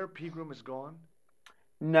know where Pegram has gone?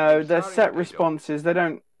 No, they're set responses. They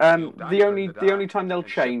don't. The only time they'll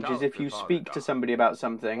change is if you speak to somebody about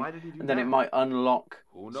something, and then it might unlock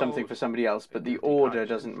something for somebody else. But the order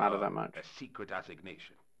doesn't matter that much. A secret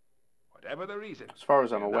assignation. Whatever the reason. As far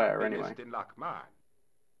as I'm aware, anyway. In Lochmarn.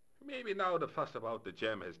 Maybe now the fuss about the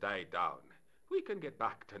gem has died down, we can get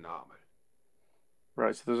back to normal.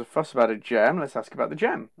 Right, so there's a fuss about a gem. Let's ask about the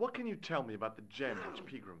gem. What can you tell me about the gem which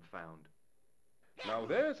Pegram found? Now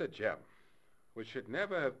there's a gem which should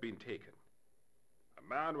never have been taken. A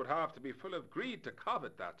man would have to be full of greed to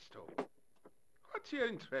covet that stone. What's your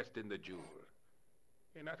interest in the jewel?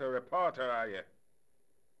 You're not a reporter, are you?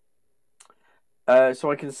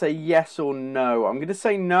 So I can say yes or no. I'm going to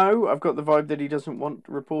say no. I've got the vibe that he doesn't want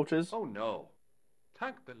reporters. Oh, no.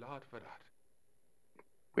 Thank the Lord for that.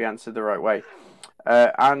 We answered the right way.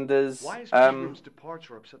 And there's... Why is Pegram's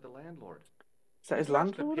departure upset the landlord? Is that his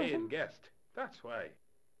landlord? The paying guest. That's why.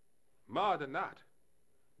 More than that,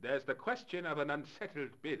 there's the question of an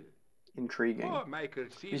unsettled bill. Intriguing. Oh, Michael,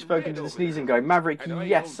 You've spoken to the sneezing guy. Maverick,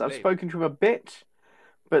 yes, I've spoken to him a bit.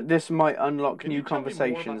 But this might unlock new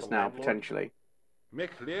conversations now, potentially. Mick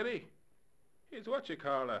Leary? He's what you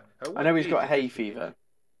call a I know he's got hay fever.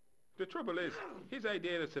 The trouble is, his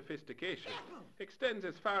idea of sophistication extends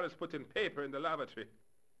as far as putting paper in the lavatory.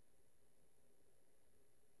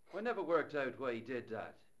 I never worked out why he did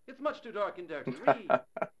that. It's much too dark in there to read.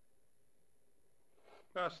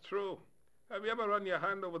 That's true. Have you ever run your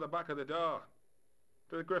hand over the back of the door?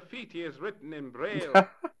 The graffiti is written in Braille.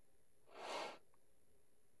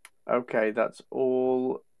 Okay, that's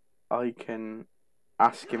all I can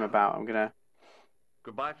ask him about. I'm gonna...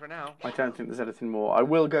 Goodbye for now. I don't think there's anything more. I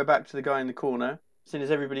will go back to the guy in the corner, seeing as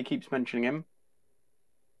everybody keeps mentioning him.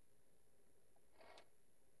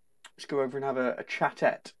 Let's go over and have a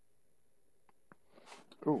chatette.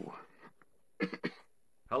 Ooh.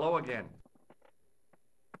 Hello again.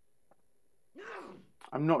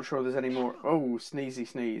 I'm not sure there's any more... Oh, sneezy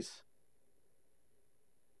sneeze.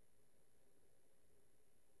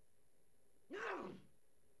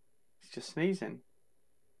 He's just sneezing.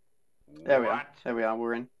 There we are. There we are.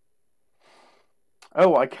 We're in.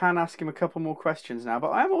 Oh, I can ask him a couple more questions now, but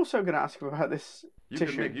I am also going to ask him about this tissue.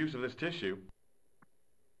 You can make use of this tissue.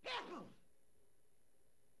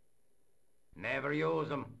 Never use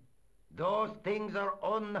them. Those things are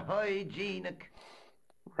unhygienic.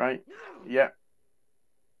 Right. Yeah.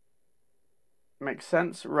 Makes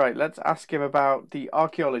sense. Right, let's ask him about the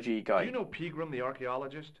archaeology guy. Do you know Pegram, the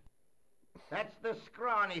archaeologist? That's the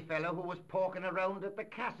scrawny fellow who was poking around at the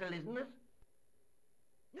castle, isn't it?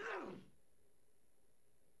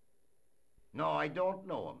 No, I don't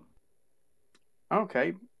know him.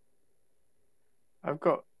 Okay. I've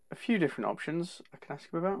got a few different options I can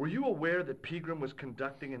ask him about. Were you aware that Pegram was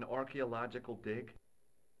conducting an archaeological dig?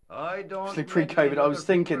 I don't... Actually, pre-COVID, I was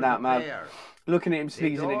thinking that, man. Looking at him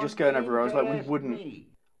sneezing and just going everywhere, I was like, we wouldn't...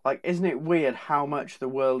 Like, isn't it weird how much the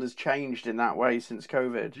world has changed in that way since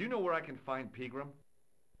COVID? Do you know where I can find Pegram?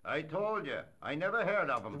 I told you. I never heard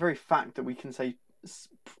of him. The very fact that we can say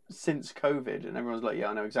since COVID and everyone's like, yeah,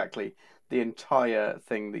 I know exactly the entire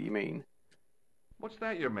thing that you mean. What's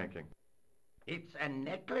that you're making? It's a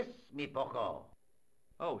necklace, me bucko.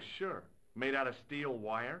 Oh, sure. Made out of steel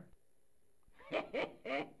wire?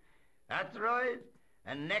 That's right.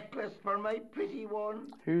 A necklace for my pretty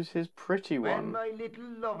one. Who's his pretty one? When my little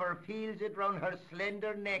lover feels it round her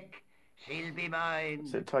slender neck, she'll be mine.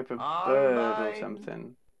 Is it a type of All bird mine. or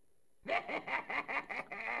something?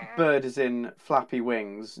 Bird as in flappy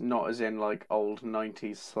wings, not as in like old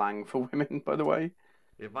 90s slang for women, by the way.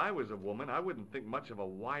 If I was a woman, I wouldn't think much of a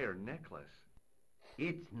wire necklace.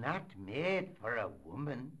 It's not made for a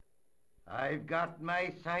woman. I've got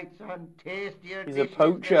my sights on tastier He's a dishes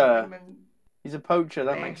poacher. than women. He's a poacher,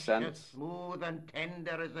 that Flesh makes as sense. smooth and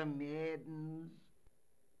tender as a maiden's.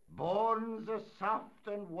 Bones as soft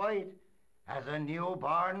and white as a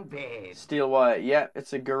newborn babe. Steel wire, yeah,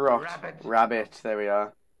 it's a garrote. Rabbit. Rabbit, there we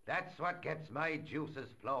are. That's what gets my juices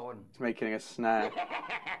flowing. He's making a snare.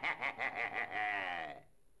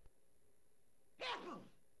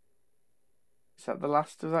 Is that the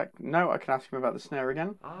last of that? No, I can ask him about the snare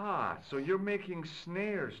again. Ah, so you're making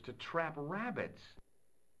snares to trap rabbits.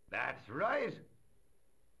 That's right.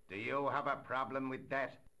 Do you have a problem with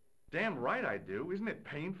that? Damn right I do. Isn't it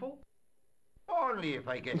painful? Only if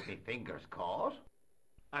I get my fingers caught.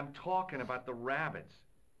 I'm talking about the rabbits.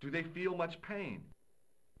 Do they feel much pain?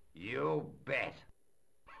 You bet.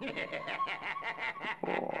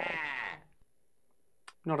 Oh.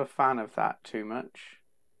 Not a fan of that too much.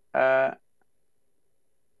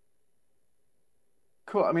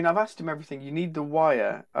 Cool. I mean, I've asked him everything. You need the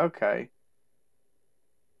wire. Okay.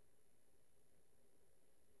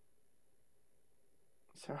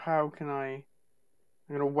 So how can I'm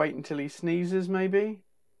going to wait until he sneezes, maybe?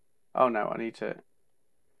 Oh, no, I need to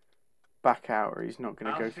back out or he's not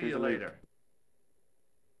going to go through the loop. I'll see you later.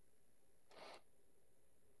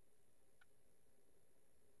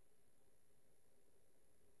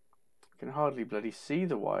 I can hardly bloody see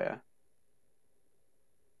the wire.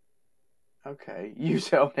 Okay, use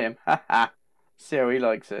it on him. Haha. See how he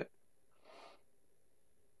likes it.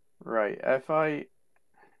 Right, if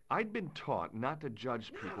I'd been taught not to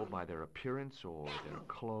judge people by their appearance or their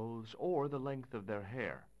clothes or the length of their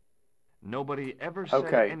hair. Nobody ever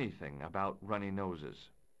said anything about runny noses.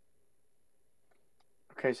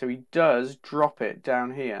 Okay, so he does drop it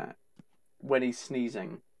down here when he's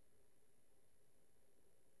sneezing.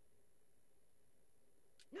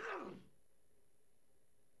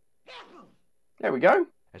 There we go.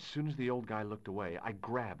 As soon as the old guy looked away, I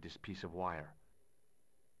grabbed his piece of wire.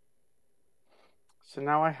 So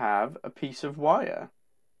now I have a piece of wire.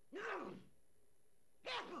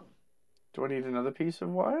 Do I need another piece of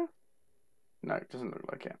wire? No, it doesn't look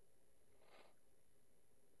like it.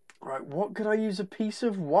 Right, what could I use a piece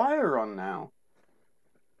of wire on now?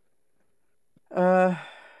 I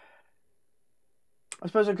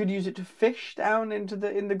suppose I could use it to fish down into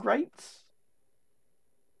in the grates.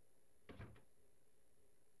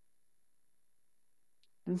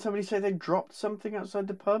 Didn't somebody say they dropped something outside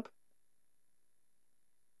the pub?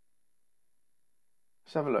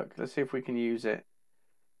 Let's have a look. Let's see if we can use it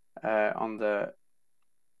on the...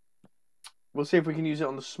 We'll see if we can use it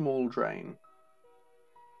on the small drain.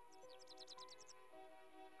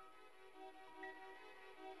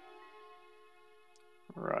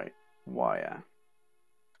 Right, wire.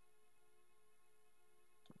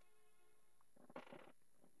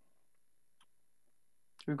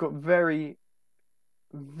 We've got very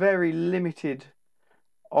limited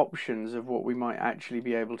options of what we might actually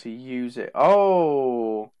be able to use it.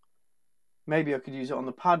 Oh! Maybe I could use it on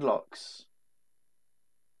the padlocks.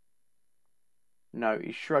 No,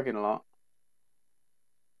 he's shrugging a lot.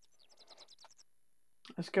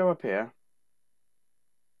 Let's go up here.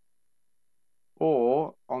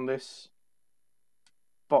 Or on this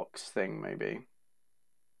box thing, maybe.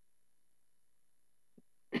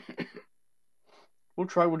 We'll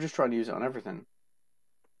just try and use it on everything.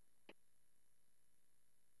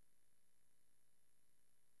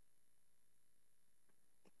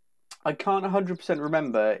 I can't 100%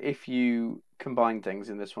 remember if you combine things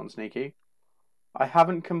in this one, Sneaky. I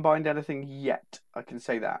haven't combined anything yet, I can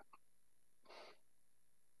say that.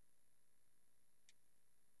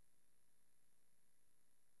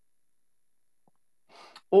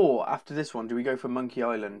 Or, after this one, do we go for Monkey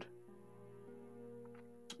Island?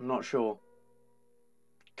 I'm not sure.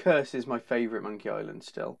 Curse is my favourite Monkey Island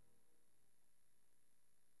still.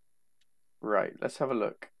 Right, let's have a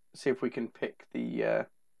look. See if we can pick the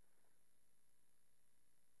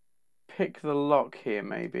lock here,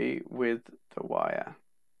 maybe, with the wire.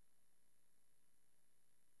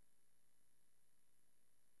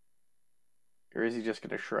 Or is he just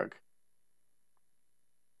going to shrug?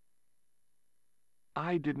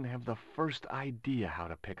 I didn't have the first idea how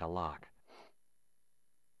to pick a lock.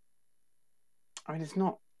 I mean, it's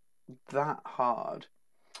not that hard.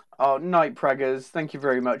 Oh, Night Praggers, thank you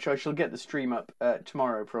very much. I shall get the stream up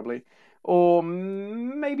tomorrow, probably. Or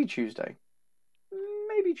maybe Tuesday.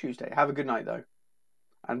 Maybe Tuesday. Have a good night, though.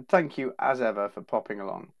 And thank you, as ever, for popping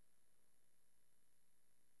along.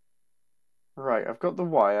 Right, I've got the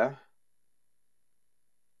wire.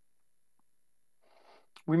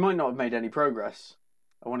 We might not have made any progress.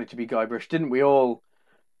 I wanted to be Guybrush. Didn't we all?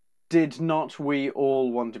 Did not we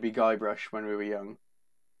all want to be Guybrush when we were young?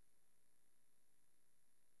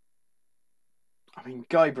 I mean,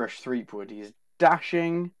 Guybrush Threepwood, he is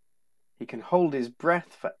dashing. He can hold his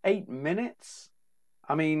breath for 8 minutes.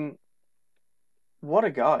 I mean, what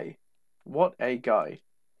a guy. What a guy.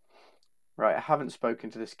 Right, I haven't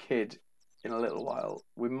spoken to this kid in a little while.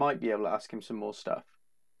 We might be able to ask him some more stuff.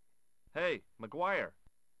 Hey, McGuire.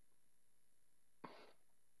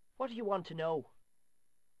 What do you want to know?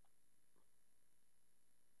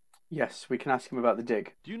 Yes, we can ask him about the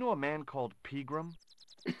dig. Do you know a man called Pegram?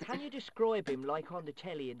 Can you describe him like on the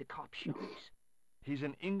telly in the cop shows? He's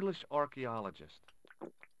an English archaeologist.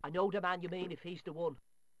 I know the man you mean if he's the one.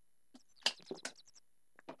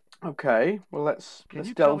 Okay, well let's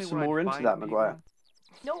delve some more into that, McGuire.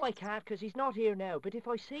 No, I can't, because he's not here now, but if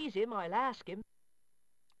I sees him, I'll ask him.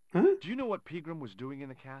 Huh? Do you know what Pegram was doing in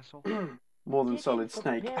the castle? More than Solid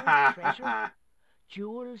Snake. Treasure,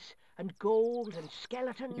 jewels and gold and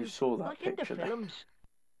skeletons. You saw that like picture in the films.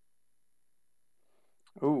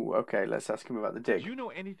 Oh, okay, let's ask him about the dig. Do you know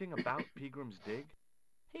anything about Pegram's dig?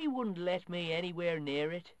 He wouldn't let me anywhere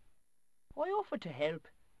near it. I offered to help,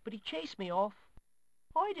 but he chased me off.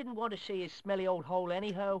 I didn't want to see his smelly old hole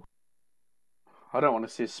anyhow. I don't want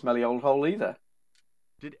to see a smelly old hole either.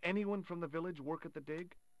 Did anyone from the village work at the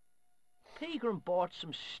dig? Pegram brought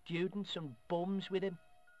some students and bums with him.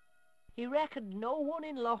 He reckoned no one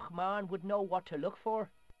in Lochmarn would know what to look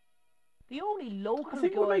for. The only local I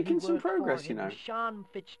think guy we're making who some worked progress, for him you know. was Sean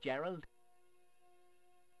Fitzgerald.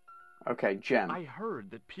 Okay, gem. I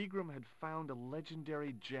heard that Pegram had found a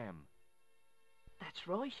legendary gem. That's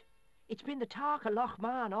right. It's been the talk of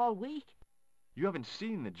Lochmarn all week. You haven't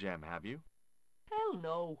seen the gem, have you? Hell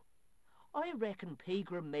no. I reckon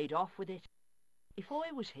Pegram made off with it. If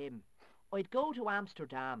I was him, I'd go to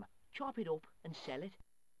Amsterdam, chop it up and sell it.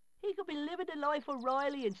 He could be living the life of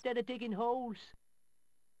Riley instead of digging holes.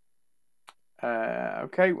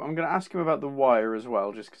 Okay, I'm going to ask him about the wire as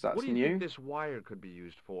well, just because that's What do you new. think this wire could be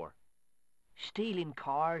used for? Stealing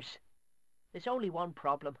cars. There's only one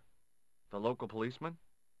problem. The local policeman?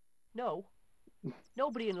 No.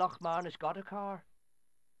 Nobody in Lochmarn has got a car.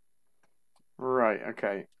 Right,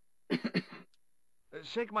 okay.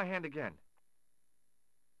 Shake my hand again.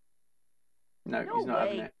 No, No he's not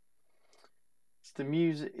having way. it. It's the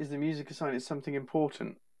music. Is the music assigned as something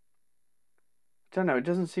important? I don't know. It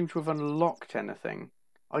doesn't seem to have unlocked anything.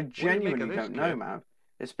 I genuinely don't know, man.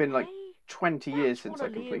 It's been like 20 years since I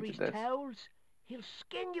completed this. Towels. He'll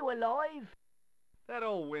skin you alive. That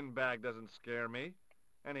old windbag doesn't scare me.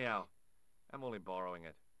 Anyhow, I'm only borrowing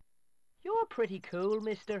it. You're pretty cool,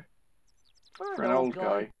 mister. For an old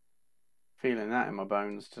guy. Feeling that in my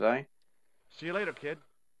bones today. See you later, kid.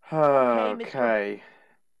 Okay.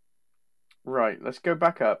 Right, let's go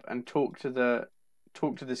back up and talk to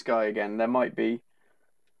this guy again. There might be.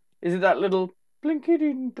 Is it that little blinky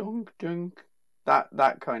ding donk dunk?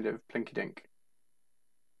 That kind of blinky dink.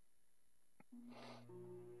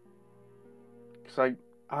 Because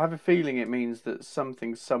I have a feeling it means that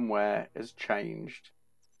something somewhere has changed.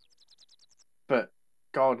 But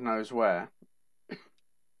God knows where.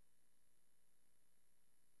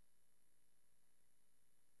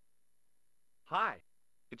 Hi,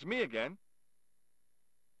 it's me again.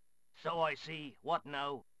 So I see. What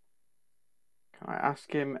now? Can I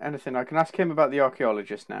ask him anything? I can ask him about the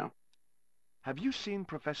archaeologist now. Have you seen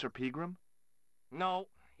Professor Pegram? No,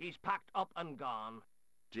 he's packed up and gone.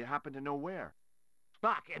 Do you happen to know where?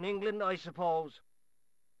 Back in England, I suppose.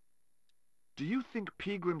 Do you think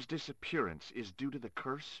Pegram's disappearance is due to the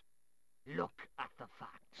curse? Look at the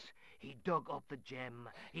facts. He dug up the gem.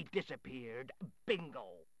 He disappeared. Bingo.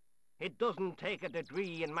 It doesn't take a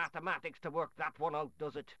degree in mathematics to work that one out,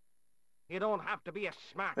 does it? You don't have to be a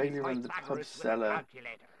smarty Failure in the pub Pythagoras with a cellar.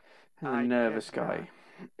 calculator. And the nervous guy.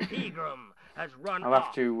 Pegram has run I'll have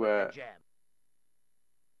off to, with the gem.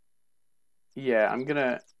 Yeah, I'm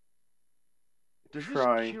gonna Does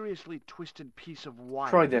try this curiously twisted piece of wire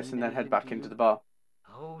try this mean and then head anything back to into you? the bar.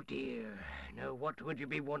 Oh dear. Now what would you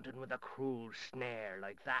be wanting with a cruel snare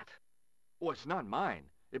like that? Oh, it's not mine.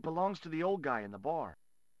 It belongs to the old guy in the bar.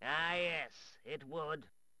 Ah yes, it would.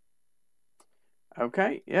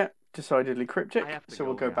 Okay, yeah, decidedly cryptic. I have to So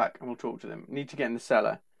we'll go go now. back and we'll talk to them. Need to get in the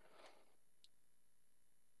cellar.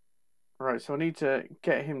 Right, so I need to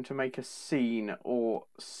get him to make a scene or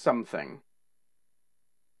something.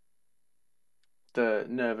 The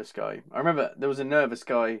nervous guy. I remember there was a nervous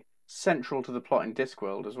guy central to the plot in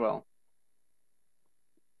Discworld as well.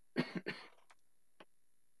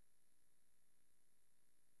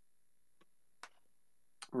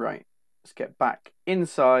 Right. Let's get back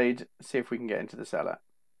inside, see if we can get into the cellar.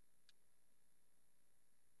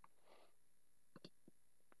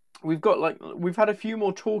 We've had a few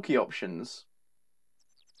more talkie options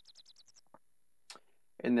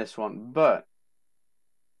in this one, but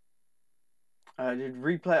I did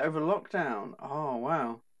replay it over lockdown. Oh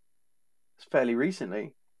wow, it's fairly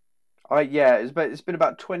recently. Yeah, it's been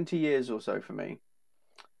about 20 years or so for me,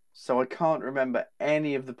 so I can't remember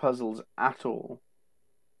any of the puzzles at all.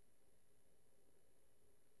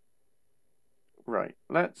 Right,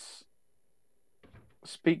 let's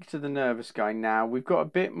speak to the nervous guy now. We've got a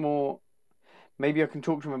bit more. Maybe I can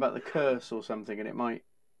talk to him about the curse or something, and it might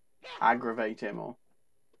aggravate him. Or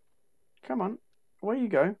come on, away you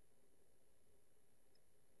go.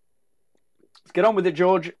 Let's get on with it,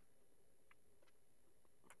 George.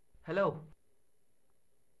 Hello.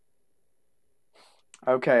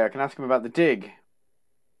 Okay, I can ask him about the dig.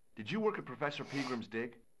 Did you work at Professor Peagram's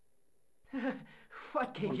dig?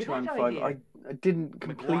 What gave you 1, 2, that and 5. idea? I didn't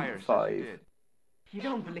complete McGuire says 5. you did. You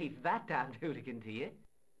don't believe that damned hooligan, do you?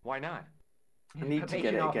 Why not? I need to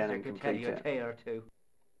get it again and could complete tell you it. a tale or two.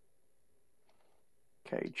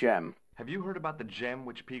 Okay, gem. Have you heard about the gem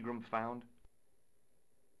which Peagram found?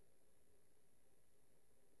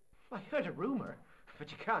 I heard a rumour, but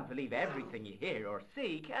you can't believe everything you hear or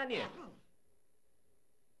see, can you?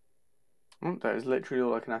 Oh, that is literally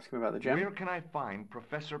all I can ask him about the gem. Where can I find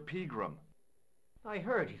Professor Peagram? I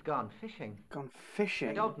heard he's gone fishing. Gone fishing?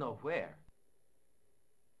 I don't know where.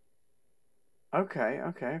 Okay.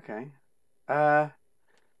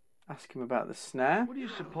 Ask him about the snare. What do you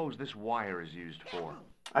suppose this wire is used for?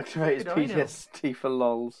 Activate his PTSD for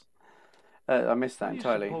lols. I missed that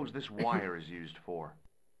entirely. What do you suppose this wire is used for?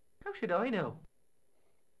 How should I know?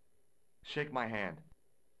 Shake my hand.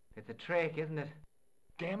 It's a trick, isn't it?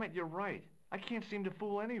 Damn it, you're right. I can't seem to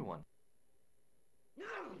fool anyone.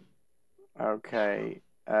 Okay.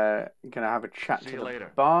 Can I have a chat See to you the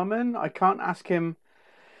later. barman? I can't ask him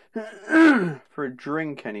for a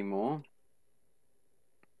drink anymore.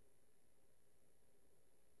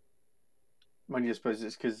 Mind you, I suppose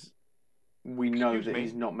it's because we know Excuse that me?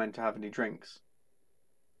 he's not meant to have any drinks.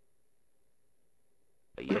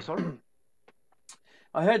 Yes, sir.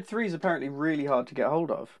 I heard 3 is apparently really hard to get hold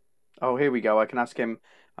of. Oh, here we go. I can ask him.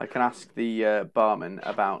 I can ask the barman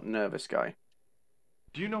about Nervous Guy.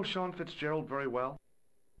 Do you know Sean Fitzgerald very well?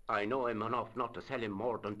 I know him enough not to sell him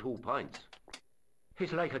more than 2 pints.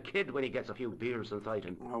 He's like a kid when he gets a few beers inside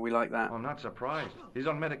him. Oh, we like that. I'm not surprised. He's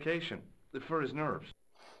on medication for his nerves.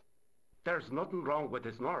 There's nothing wrong with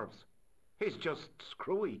his nerves. He's just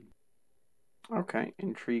screwy. Okay,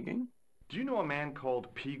 intriguing. Do you know a man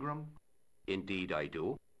called Peagram? Indeed I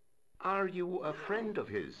do. Are you a friend of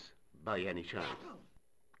his, by any chance?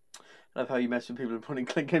 I love how you mess with people and put in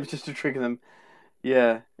click games just to trigger them.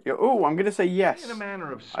 Yeah. Oh, I'm going to say yes. In a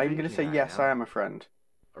manner of I'm going to say speaking, yes, I am a friend.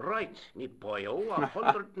 Right, me boyo,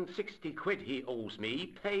 160 quid he owes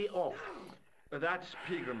me, pay off. That's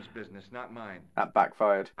Peagram's business, not mine. That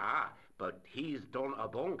backfired. Ah, but he's done a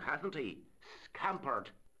bunk, hasn't he?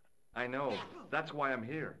 Scampered. I know. That's why I'm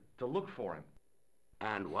here, to look for him.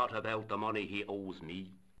 And what about the money he owes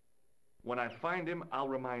me? When I find him, I'll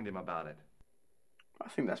remind him about it. I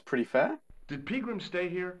think that's pretty fair. Did Peagram stay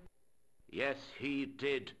here? Yes, he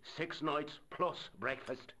did. 6 nights plus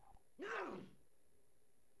breakfast.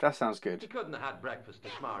 That sounds He good. couldn't have had breakfast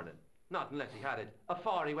this morning. Not unless he had it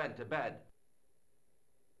afore he went to bed.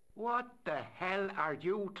 What the hell are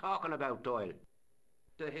you talking about, Doyle?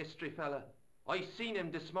 The history fella. I seen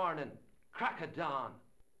him this morning. Crack of dawn.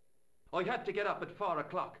 I had to get up at 4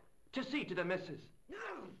 o'clock to see to the missus.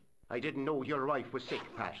 I didn't know your wife was sick,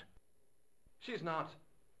 Pat. She's not.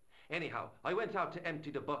 Anyhow, I went out to empty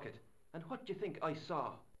the bucket. And what do you think I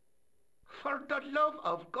saw? For the love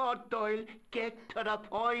of God, Doyle, get to the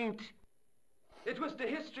point. It was the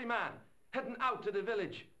history man heading out to the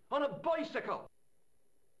village on a bicycle.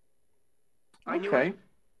 I knew Okay. it.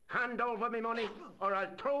 Hand over me money, or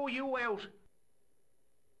I'll throw you out.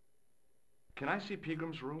 Can I see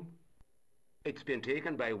Peagram's room? It's been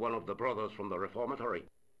taken by one of the brothers from the reformatory.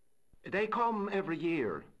 They come every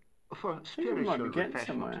year for I think we spiritual might be getting refreshment.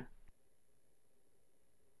 somewhere.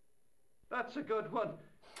 That's a good one.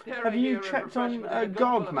 There Have I you hear a checked on refreshment and a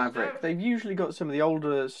gunful GOG of Maverick? stout. They've usually got some of the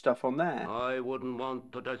older stuff on there. I wouldn't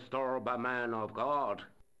want to disturb a man of God,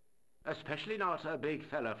 especially not a big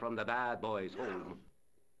fella from the bad boys' home.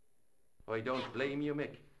 I don't blame you,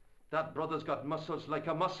 Mick. That brother's got muscles like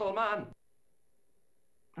a muscle man.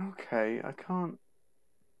 Okay, I can't...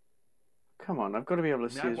 Come on, I've got to be able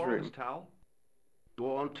to see May I his borrow room. his towel?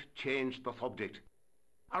 Don't change the subject.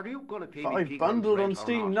 Are you going to pay me 5 Peagram's bundled on rent or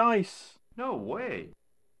Steam, not? nice. No way.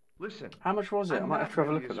 Listen. How much was it? I might have to have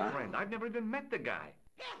a look at his that. friend. I've never even met the guy.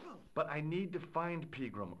 But I need to find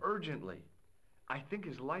Pegram urgently. I think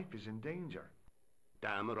his life is in danger.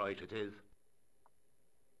 Damn right it is.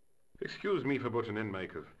 Excuse me for butting in,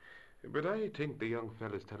 Michael, but I think the young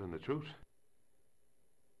fella's telling the truth.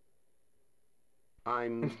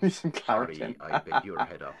 I'm Some clarity. sorry I bit your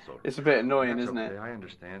head off, sir. It's a bit annoying, That's isn't okay, it? I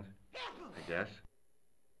understand. I guess.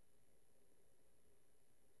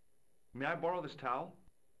 May I borrow this towel?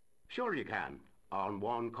 Sure you can, on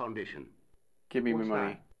one condition. Give me my What's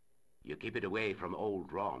money. that? You keep it away from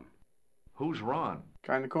old Ron. Who's Ron?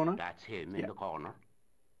 Guy in the corner? That's him in the corner,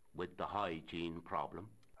 with the hygiene problem.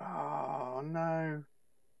 Oh, no.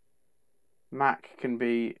 Mac can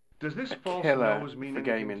be Does this a false killer nose mean for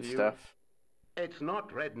anything gaming to you? stuff. It's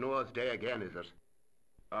not Red Nose Day again, is it?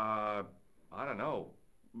 I don't know.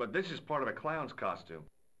 But this is part of a clown's costume.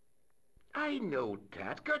 I know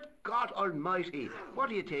that. Good God Almighty. What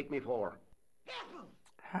do you take me for?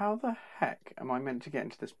 How the heck am I meant to get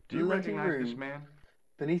into this Do you bloody recognize room this man?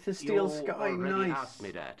 beneath a steel You sky? already Nice. asked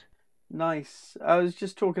me that. Nice. I was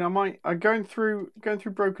just talking. I'm going through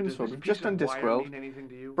Broken Does Sword. this We've piece just done of wire Discworld. mean anything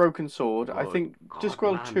to you? Broken Sword. I Good think God,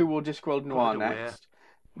 Discworld man. 2 or Discworld Noir Put it away. next.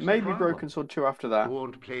 What's the Maybe problem? Broken Sword 2 after that.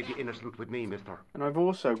 Don't play the innocent with me, mister. And I've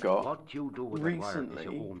also got What you do with that wire is recently,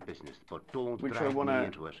 your own business, but don't which I drag wanna me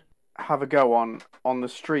into it. have a go on the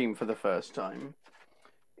stream for the first time,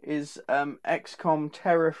 is XCOM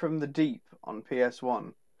Terror from the Deep on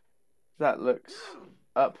PS1. That looks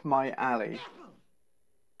up my alley.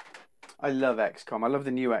 I love XCOM. I love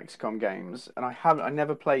the new XCOM games, and I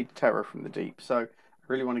never played Terror from the Deep, so I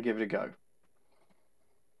really want to give it a go.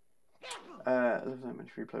 There's no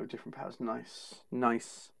mention replay with different powers.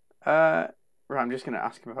 Nice. Right, I'm just going to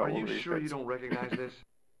ask him about Are all you of these sure you bits. don't recognize this?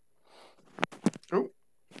 Oh,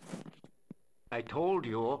 I told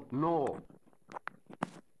you, no.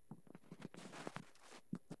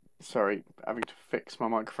 sorry, having to fix my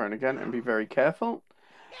microphone again and be very careful.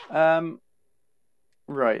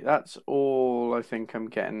 Right, that's all I think I'm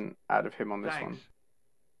getting out of him on this one. Thanks.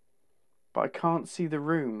 But I can't see the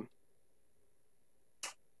room.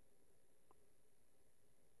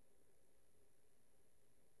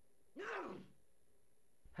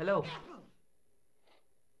 Hello.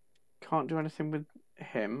 Can't do anything with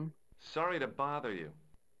him. Sorry to bother you.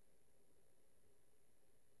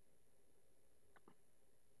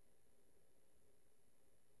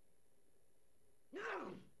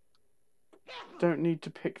 Don't need to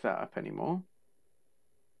pick that up anymore.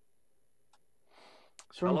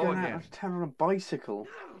 So I'm Hello going again. out of town on a bicycle.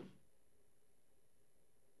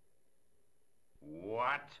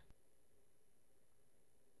 What?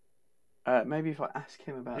 Maybe if I ask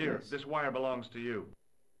him about Here, this. this wire belongs to you.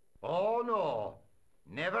 Oh, no.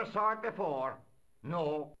 Never saw it before.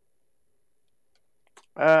 No.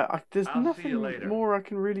 There's I'll see you nothing later. more I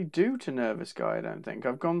can really do to Nervous Guy, I don't think.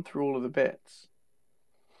 I've gone through all of the bits.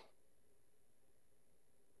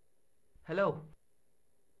 Hello.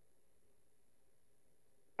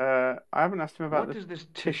 I haven't asked him about What the does this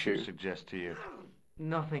tissue. tissue suggest to you?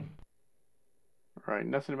 Nothing. Right,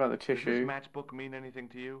 nothing about the Does this tissue. matchbook mean anything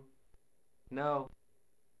to you? No.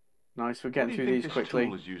 Nice, we're What getting do you through think these this quickly.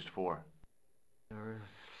 tool is used for?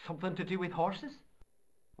 Something to do with horses?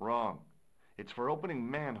 Wrong. It's for opening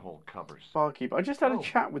manhole covers. Barkeep. I just had a Oh,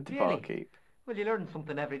 chat with the really? barkeep. Well, you learn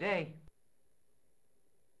something every day.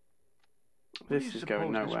 What do This you is going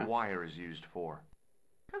suppose nowhere. this wire is used for?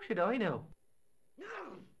 How should I know?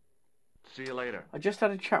 See you later. I just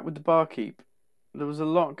had a chat with the barkeep. There was a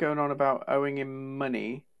lot going on about owing him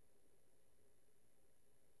money.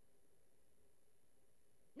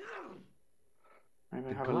 Maybe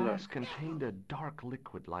The have a glass look. contained a dark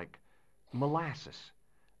liquid like molasses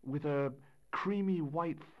with a creamy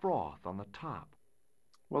white froth on the top.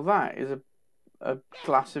 Well, that is a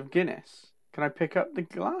glass of Guinness. Can I pick up the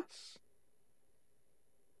glass?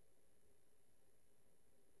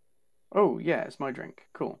 Oh, yeah, it's my drink.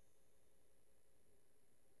 Cool.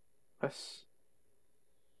 Let's...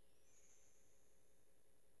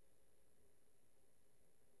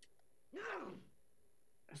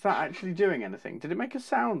 Is that actually doing anything? Did it make a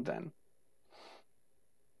sound then?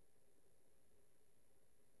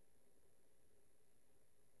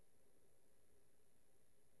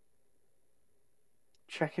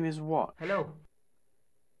 Checking his watch. Hello.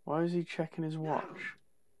 Why is he checking his watch?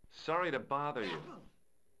 Sorry to bother you.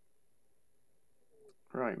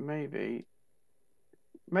 Right, maybe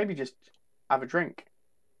just have a drink.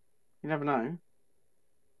 You never know.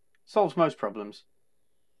 Solves most problems.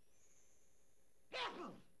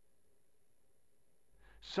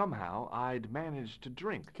 Somehow I'd managed to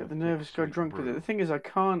drink. Get the thick, nervous guy sweet drunk with it. brew. The thing is, I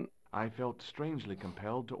can't I felt strangely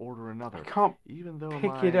compelled to order another, I can't even though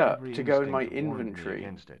pick it up every to go in my instinct warned me inventory.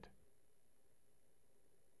 against it.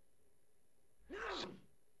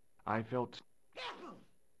 I felt...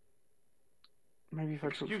 Maybe if I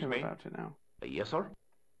talk to him about it now. Yes, sir?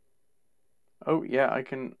 Oh, yeah, I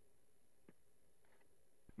can...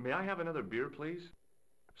 May I have another beer, please?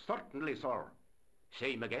 Certainly, sir.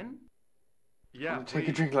 Same again? Yeah, take a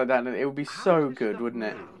please. drink like that, and it would be so good, wouldn't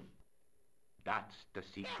it? That's the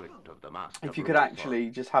secret of the master. If you could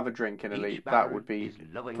actually just have a drink in Elite, that would be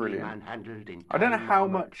brilliant. I don't know how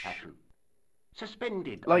much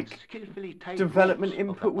suspended, like development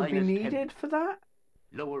input would be needed for that.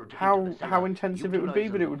 How intensive it would be,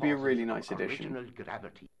 but it would be a really nice addition.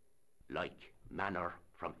 Gravity, like manna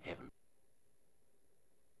from heaven.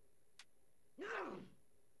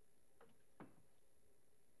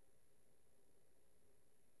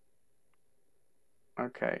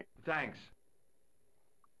 Okay. Thanks.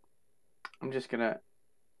 I'm gonna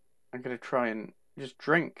try and just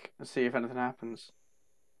drink and see if anything happens.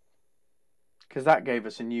 Because that gave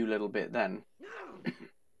us a new little bit then.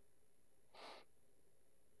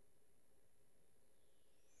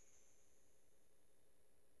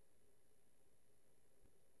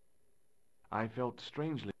 I felt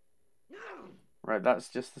strangely... Right, that's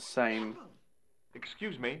just the same.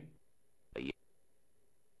 Excuse me. I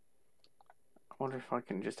wonder if I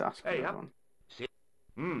can just ask for that one.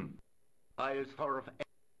 I'll serve.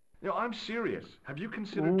 No, I'm serious. Have you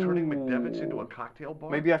considered turning McDevitt's into a cocktail bar?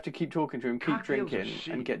 Maybe you have to keep talking to him, keep Cocktails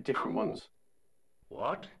drinking, and get different ones.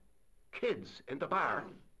 What? Kids in the bar?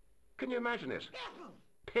 Can you imagine it?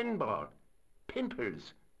 Pinball,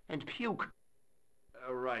 pimples, and puke.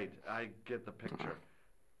 Right, I get the picture.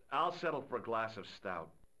 I'll settle for a glass of stout.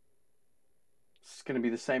 It's going to be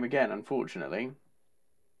the same again, unfortunately.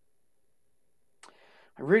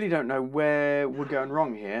 I really don't know where we're going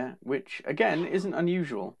wrong here, which, again, isn't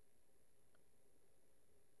unusual.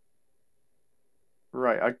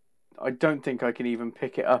 Right, I don't think I can even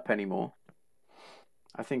pick it up anymore.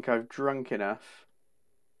 I think I've drunk enough.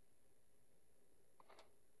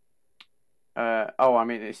 Oh, I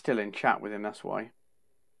mean, it's still in chat with him, that's why.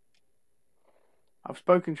 I've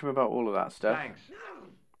spoken to him about all of that stuff. Thanks.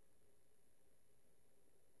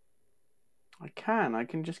 I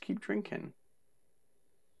can just keep drinking.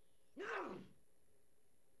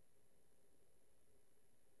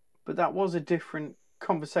 But that was a different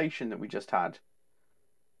conversation that we just had.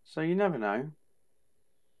 So you never know.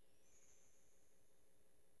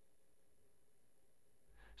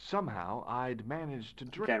 Somehow I'd managed to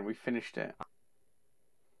drink... Again, we finished it.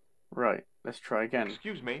 Right, let's try again.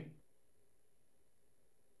 Excuse me.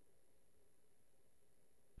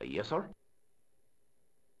 Yes, sir?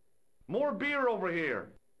 More beer over here.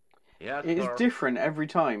 Yes, It is sir. different every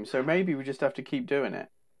time, so maybe we just have to keep doing it.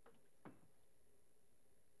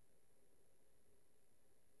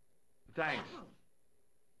 Thanks.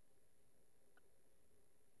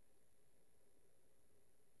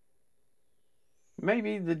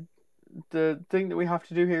 Maybe the thing that we have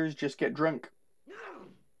to do here is just get drunk.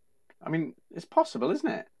 I mean, it's possible, isn't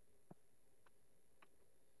it?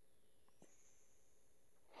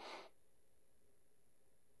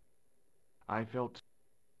 I felt...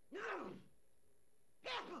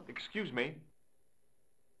 Excuse me.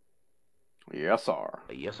 Yes, sir.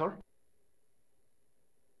 Yes, sir?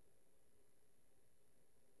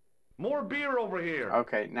 More beer over here.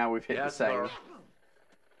 Okay, now we've hit Yes, the same. sir.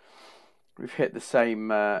 We've hit the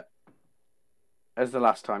same as the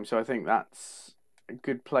last time, so I think that's a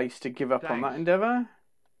good place to give up on that Thanks. endeavour.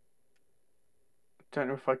 Don't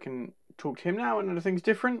know if I can talk to him now and anything's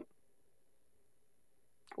different.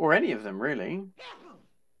 Or any of them, really.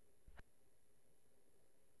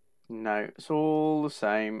 No, it's all the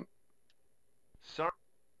same. Sorry.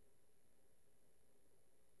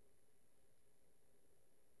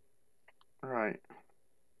 Right.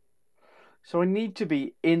 So I need to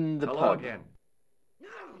be in the Hello pub. again.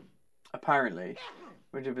 Apparently.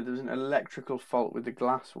 But there was an electrical fault with the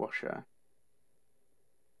glass washer.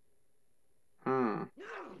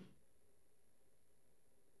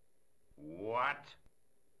 What?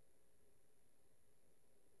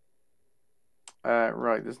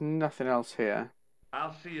 Right, there's nothing else here.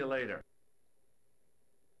 I'll see you later.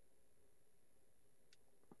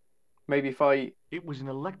 Maybe if I It was an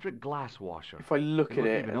electric glass washer. look It at looked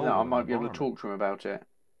it, even and older I than might the be able to barn. talk to him about it.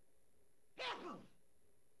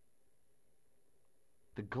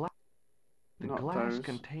 The glass Not glass those.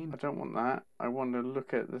 contained I don't want that. I want to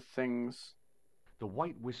look at the things the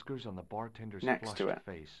white whiskers on the bartender's next flushed to it.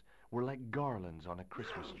 face were like garlands on a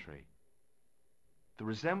Christmas tree. The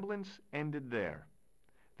resemblance ended there.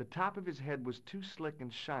 The top of his head was too slick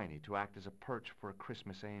and shiny to act as a perch for a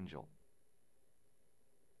Christmas angel.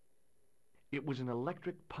 It was an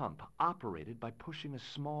electric pump operated by pushing a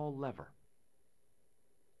small lever.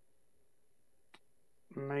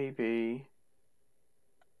 Maybe...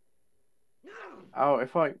 Oh,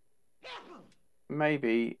 if I...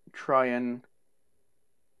 Maybe try and...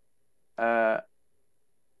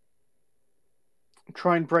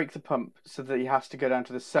 try and break the pump so that he has to go down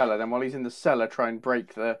to the cellar. Then while he's in the cellar, try and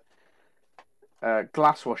break the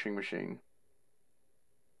glass washing machine.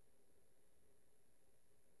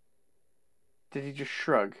 Did he just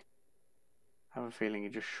shrug? I have a feeling he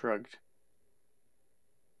just shrugged.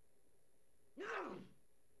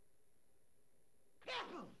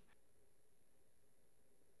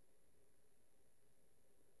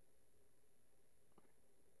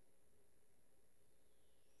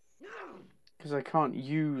 Because I can't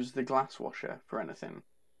use the glass washer for anything.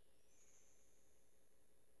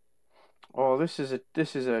 Oh, this is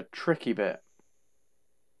a tricky bit.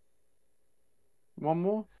 One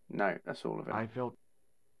more? No, that's all of it. I felt...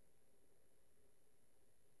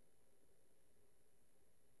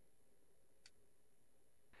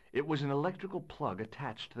 It was an electrical plug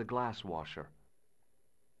attached to the glass washer.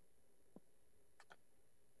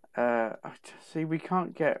 See, we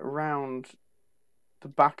can't get around the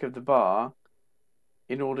back of the bar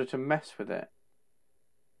in order to mess with it,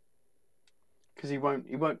 because he won't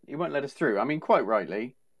let us through. I mean, quite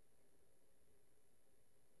rightly.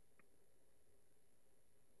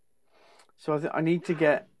 So I need to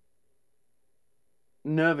get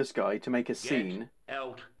Nervous Guy to make a scene. Get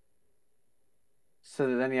out. So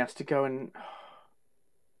that then he has to go and...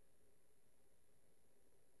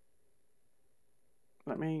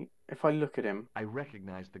 Let me... If I look at him... I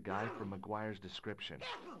recognized the guy from McGuire's description.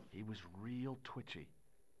 He was real twitchy.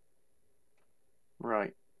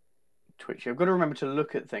 Right. Twitchy. I've got to remember to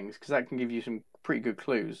look at things, because that can give you some pretty good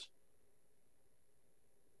clues.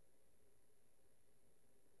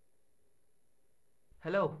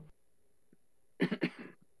 Hello.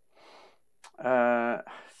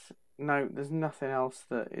 No, there's nothing else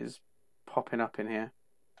that is popping up in here.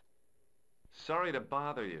 Sorry to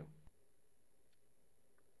bother you.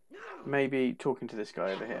 Maybe talking to this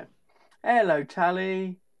guy over here. Hello,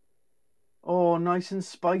 Tally. Oh, nice and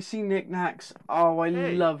spicy knickknacks. Oh, I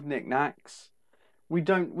love knickknacks. We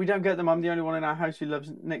don't get them. I'm the only one in our house who loves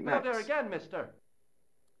knickknacks. Well, there again, mister.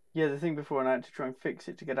 Yeah, the thing before, and I had to try and fix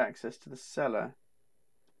it to get access to the cellar.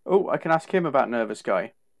 Oh, I can ask him about Nervous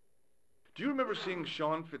Guy. Do you remember seeing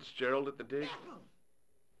Sean Fitzgerald at the dig?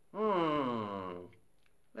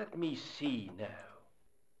 Let me see now.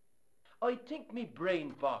 I think me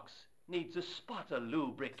brain box needs a spot of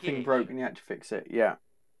lubrication. Thing broke and you had to fix it, yeah.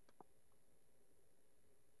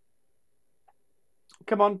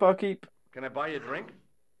 Come on, barkeep. Can I buy you a drink?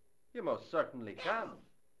 You most certainly can.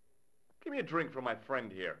 Give me a drink for my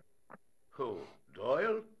friend here. Who,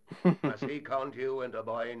 Doyle? Has he conned you into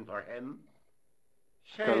buying for him?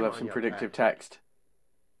 Gotta love some predictive text.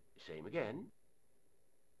 Same again.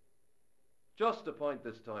 Just a point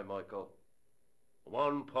this time, Michael.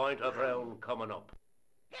 1 point of round coming up.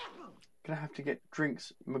 Gonna have to get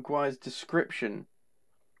drinks. McGuire's description.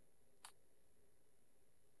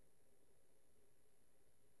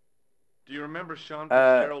 Do you remember Sean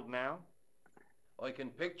Fitzgerald now? I can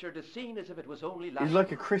picture the scene as if it was only last He's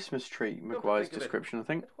like a Christmas tree, McGuire's description, I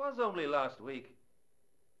think. It was only last week.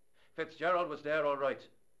 Fitzgerald was there all right.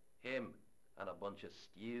 Him and a bunch of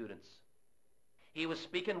students. He was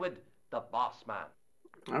speaking with the boss man.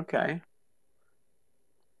 Okay.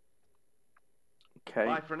 Okay.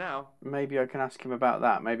 Bye for now. Maybe I can ask him about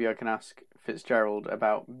that. Maybe I can ask Fitzgerald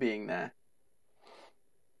about being there.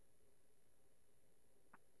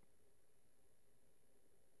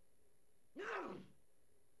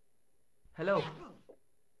 Hello.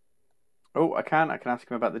 Oh, I can ask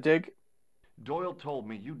him about the dig. Doyle told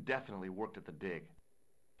me you definitely worked at the dig.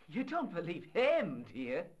 You don't believe him, do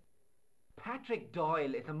you? Patrick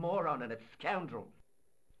Doyle is a moron and a scoundrel.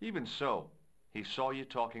 Even so, he saw you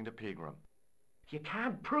talking to Pegram. You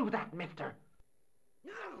can't prove that, mister.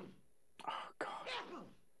 Oh, God.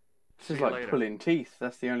 This See is you like later. pulling teeth.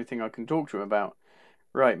 That's the only thing I can talk to him about.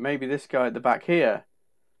 Right, maybe this guy at the back here.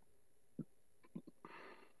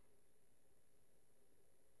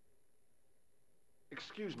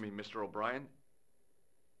 Excuse me, Mr. O'Brien.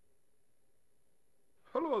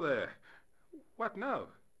 Hello there. What now?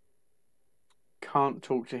 Can't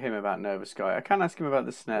talk to him about Nervous Guy. I can ask him about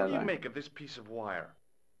the snare, What do you though. make of this piece of wire?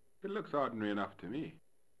 It looks ordinary enough to me.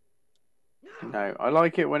 No, I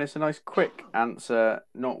like it when it's a nice quick answer,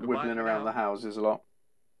 not Goodbye wibbling for around now. the houses a lot.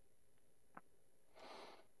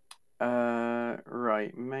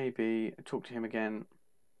 Right, maybe talk to him again.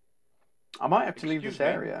 I might have to leave this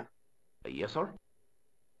area. Yes, sir?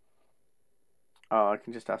 Oh, I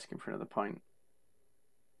can just ask him for another pint.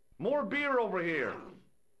 More beer over here.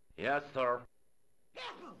 Yes, sir.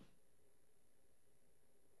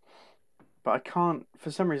 But I can't,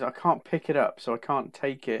 for some reason, I can't pick it up, so I can't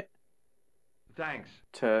take it. Thanks.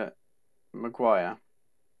 To Maguire.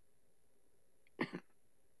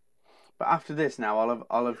 But after this now,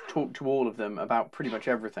 I'll have talked to all of them about pretty much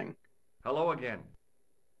everything. Hello again.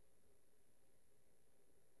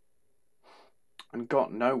 And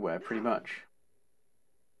got nowhere, pretty much.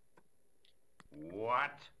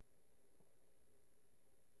 What?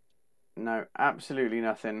 No, absolutely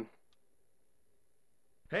nothing.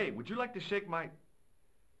 Hey, would you like to shake my...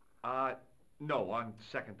 no, on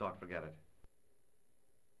second thought, forget it.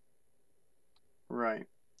 Right.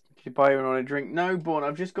 Did you buy anyone a drink? No, Born,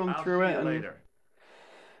 I've just gone through it. I'll see you later.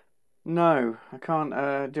 No, I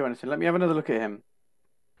can't do anything. Let me have another look at him.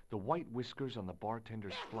 The white whiskers on the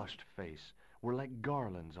bartender's flushed face were like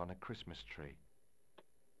garlands on a Christmas tree.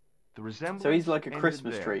 The resemblance So he's like a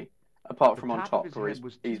Christmas tree, apart from on top, where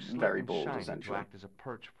he's very bald, essentially. To act as a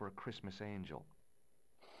perch for a Christmas angel.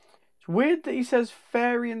 It's weird that he says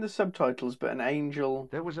fairy in the subtitles, but an angel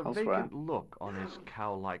There was a elsewhere. vacant look on his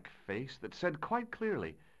cow-like face that said quite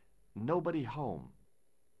clearly, nobody home.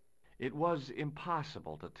 It was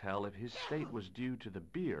impossible to tell if his state was due to the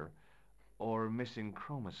beer or missing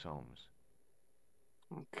chromosomes.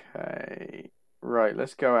 Okay. Right,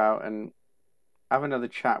 let's go out and have another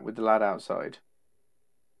chat with the lad outside.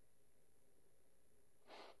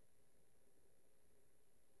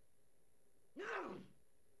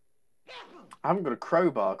 I haven't got a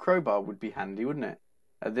crowbar. Crowbar would be handy, wouldn't it?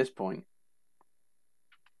 At this point.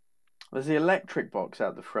 There's the electric box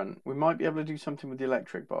out the front. We might be able to do something with the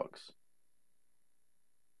electric box.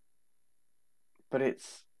 But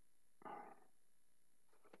it's...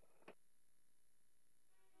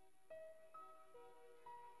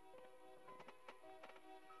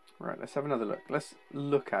 Right, let's have another look. Let's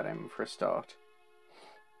look at him for a start.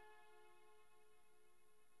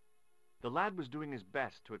 The lad was doing his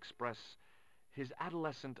best to express his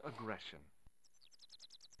adolescent aggression.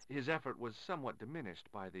 His effort was somewhat diminished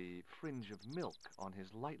by the fringe of milk on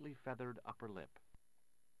his lightly feathered upper lip.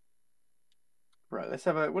 Right,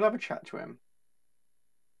 we'll have a chat to him.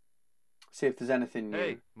 See if there's anything new.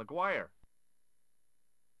 Hey, Maguire.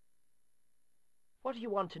 What do you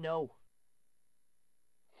want to know?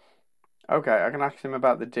 Okay, I can ask him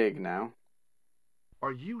about the dig now.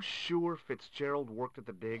 Are you sure Fitzgerald worked at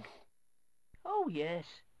the dig? Oh, yes.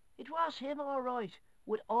 It was him, all right.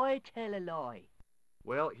 Would I tell a lie?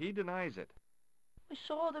 Well, he denies it. I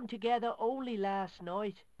saw them together only last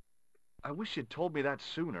night. I wish you'd told me that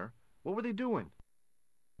sooner. What were they doing?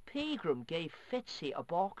 Pegram gave Fitzy a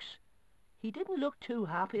box. He didn't look too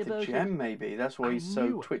happy It's about a gem, it. maybe. That's why he's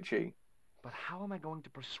so twitchy. But how am I going to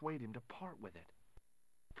persuade him to part with it?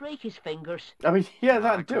 Break his fingers. I mean, yeah,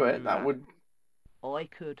 that'd do it. That would... I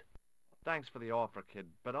could. Thanks for the offer, kid,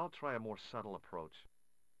 but I'll try a more subtle approach.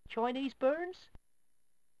 Chinese burns?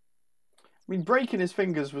 I mean, breaking his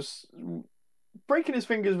fingers would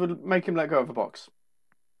make him let go of the box.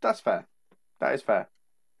 That's fair. That is fair.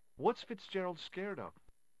 What's Fitzgerald scared of?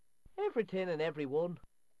 Everything and everyone.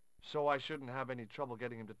 So I shouldn't have any trouble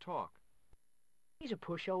getting him to talk. He's a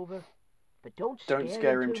pushover. But don't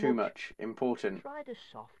scare him too much. Important. Try the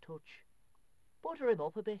soft touch. Butter him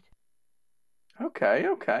up a bit. Okay,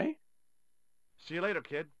 okay. See you later,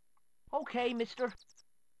 kid. Okay, mister.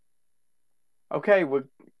 Okay, we're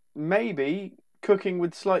maybe cooking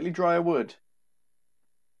with slightly drier wood.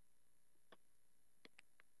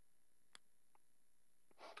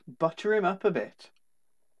 Butter him up a bit.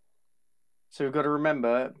 So we've got to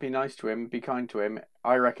remember, be nice to him, be kind to him.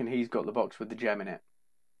 I reckon he's got the box with the gem in it.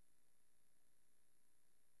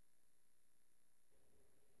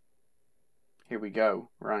 Here we go.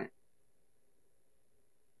 Right.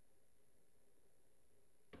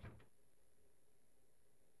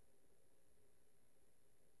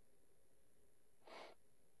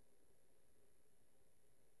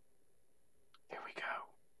 Here we go.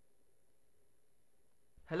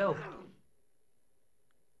 Hello.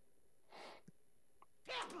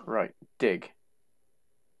 Right. Dig.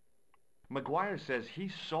 Maguire says he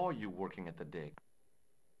saw you working at the dig.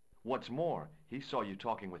 What's more, he saw you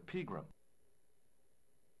talking with Pegram.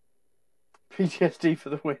 PTSD for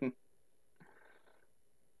the win.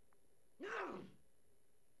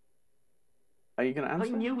 Are you going to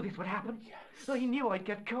answer? I knew this would happen. Yes. I knew I'd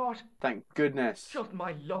get caught. Thank goodness. Just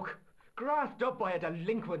my luck. Grasped up by a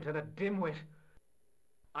delinquent and a dimwit.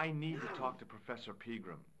 I need to talk to Professor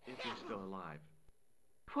Pegram. if he's still alive.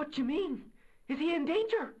 What do you mean? Is he in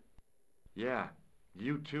danger? Yeah,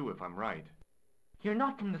 you too, if I'm right. You're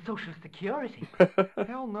not from the Social Security.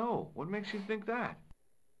 Hell no. What makes you think that?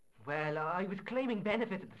 Well, I was claiming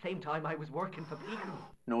benefits at the same time I was working for Pegram.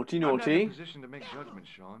 Naughty, I'm not in naughty. a position to make judgments,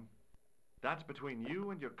 Sean. That's between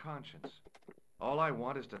you and your conscience. All I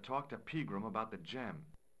want is to talk to Pegram about the gem.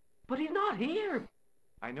 But he's not here.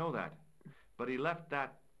 I know that. But he left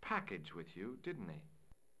that package with you, didn't he?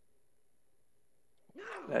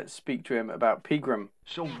 Let's speak to him about Pegram.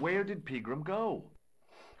 So where did Pegram go?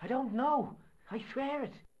 I don't know. I swear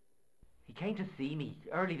it. He came to see me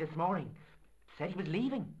early this morning. Said he was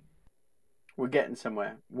leaving. We're getting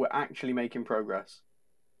somewhere. We're actually making progress.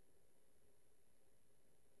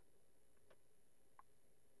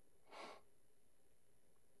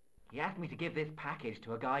 He asked me to give this package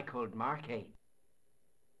to a guy called Marquet.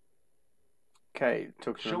 Okay,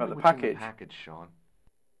 talk to him Show about me the what's in package. the package, Sean.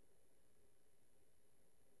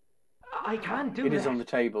 I can't do It that. is on the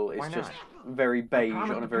table. It's Why just not? very beige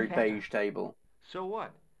promised on a the very professor. beige table. So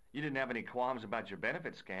what? You didn't have any qualms about your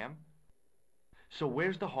benefit scam. So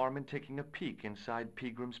where's the harm in taking a peek inside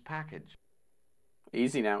Pegram's package?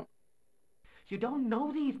 Easy now. You don't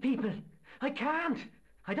know these people. I can't.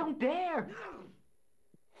 I don't dare.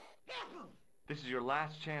 This is your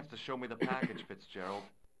last chance to show me the package, Fitzgerald.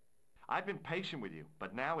 I've been patient with you,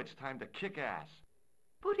 but now it's time to kick ass.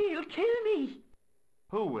 But he'll kill me.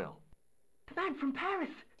 Who will? The man from Paris.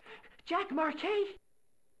 Jack Marquet.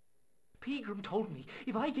 Pegram told me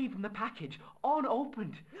if I gave him the package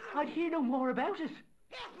unopened, I'd hear no more about it.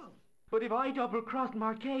 But if I double-crossed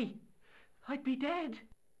Marquet, I'd be dead.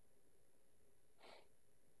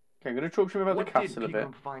 Okay, I'm going to talk to him about What the castle a did bit.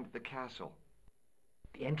 Pegram find at the castle?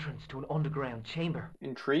 The entrance to an underground chamber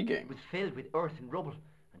Intriguing. was filled with earth and rubble,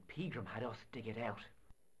 and Pegram had us dig it out.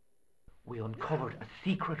 We uncovered a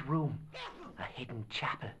secret room, a hidden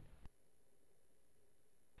chapel.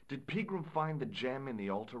 Did Pegram find the gem in the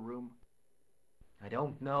altar room? I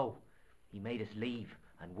don't know. He made us leave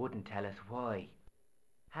and wouldn't tell us why.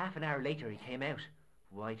 Half an hour later he came out,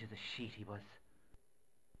 white as a sheet he was.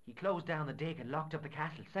 He closed down the dig and locked up the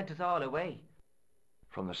castle, sent us all away.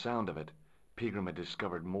 From the sound of it, Pegram had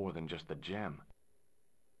discovered more than just the gem.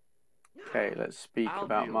 Okay, let's speak I'll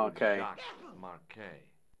about deal with Marquet. Jacques Marquet.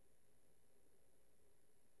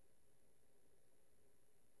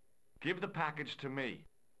 Give the package to me.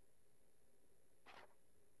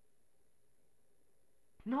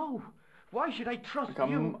 No! Why should I trust Like,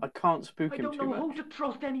 you? I can't spook I him don't too know who much. to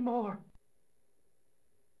trust anymore.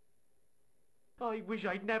 I wish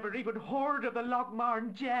I'd never even heard of the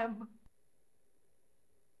Lochmarn gem.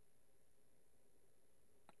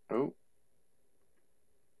 Oh.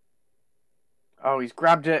 Oh, he's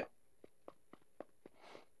grabbed it.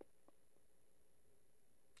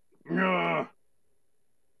 Ugh.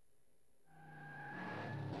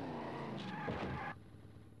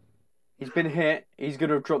 He's been hit. He's going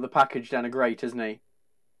to have dropped the package down a grate, isn't he?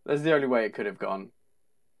 That's the only way it could have gone.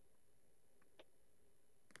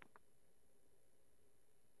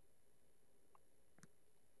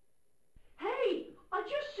 Hey, I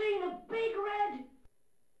just seen a big red.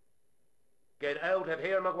 Get out of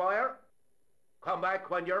here, Maguire. Come back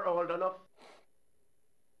when you're old enough.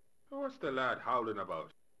 What's the lad howling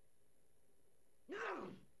about?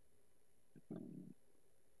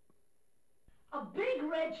 A big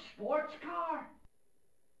red sports car.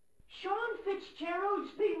 Sean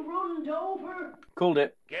Fitzgerald's been runned over. Called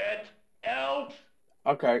it. Get out!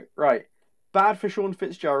 Okay, right. Bad for Sean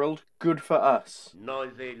Fitzgerald, good for us.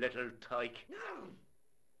 Noisy little tyke.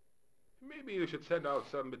 Maybe you should send out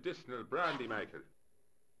some medicinal brandy, Michael.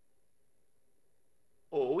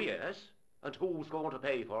 Oh, yes. And who's going to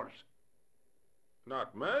pay for it?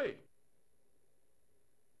 Not me.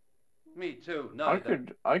 Me too, neither.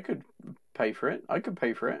 I could pay for it. I could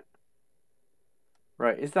pay for it.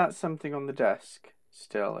 Right, is that something on the desk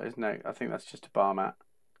still? No, I think that's just a bar mat.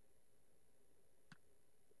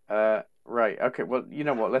 Right, okay, well, you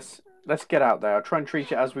know what, let's get out there. I'll try and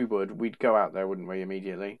treat it as we would. We'd go out there, wouldn't we,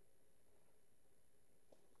 immediately?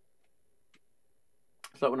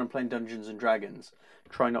 It's like when I'm playing Dungeons and Dragons.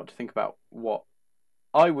 Try not to think about what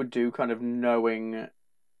I would do, kind of knowing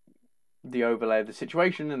the overlay of the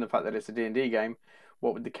situation and the fact that it's a D&D game.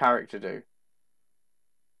 What would the character do?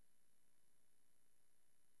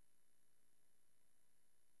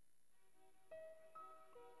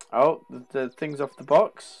 Oh, the thing's off the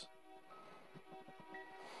box.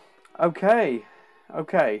 Okay.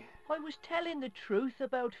 Okay. I was telling the truth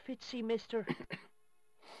about Fitzy, mister.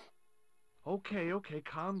 Okay,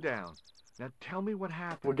 calm down. Now tell me what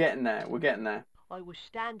happened. We're getting there. We're getting there. I was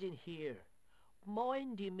standing here,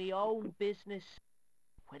 minding me own business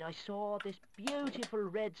when I saw this beautiful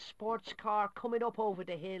red sports car coming up over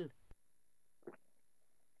the hill.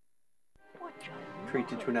 What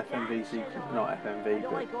Treated to an FMV sequence, not FMV,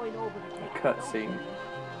 but a cutscene. Next thing,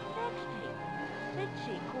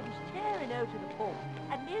 Fitzy comes tearing out of the pub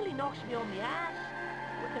and nearly knocks me on the ass.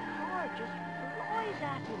 But the car just flies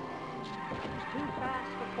at him. It was too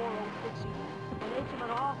fast for poor old Fitzy. And into an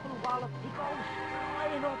awful wallop, he goes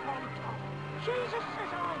flying up on top. Jesus,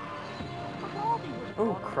 says I. I thought he was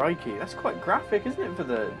Oh, gone. crikey. That's quite graphic, isn't it, for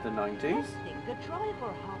the 90s? Next thing, the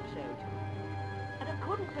driver hops out. And I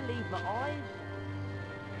couldn't believe my eyes.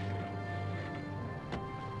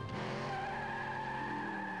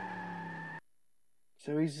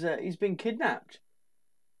 So he's been kidnapped.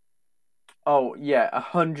 Oh yeah,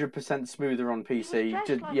 100% smoother on PC.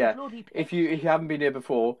 Just, yeah, if you haven't been here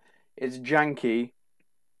before, it's janky,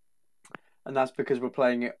 and that's because we're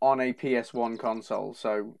playing it on a PS1 console.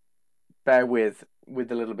 So bear with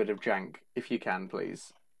a little bit of jank, if you can,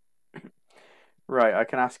 please. Right, I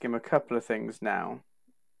can ask him a couple of things now.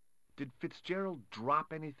 Did Fitzgerald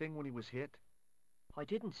drop anything when he was hit? I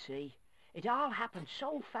didn't see. It all happened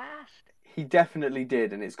so fast. He definitely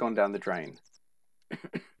did, and it's gone down the drain.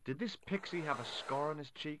 Did this pixie have a scar on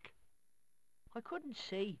his cheek? I couldn't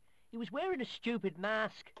see. He was wearing a stupid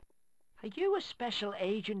mask. Are you a special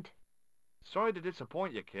agent? Sorry to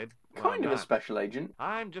disappoint you, kid. Well, Kind I'm of a not. special agent.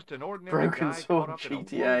 I'm just an ordinary Broken guy Sword caught up in a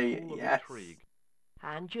GTA, whirlpool of yes. intrigue.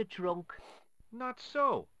 And you're drunk. Not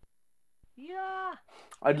so. Yeah.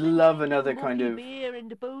 I'd You've been love drinking another kind monkey of beer in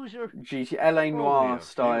the boozer. GTA LA Only Noir a few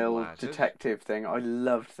style glasses. detective thing. I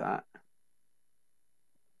loved that.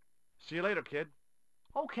 See you later, kid.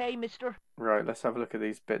 Okay, mister. Right, let's have a look at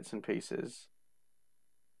these bits and pieces.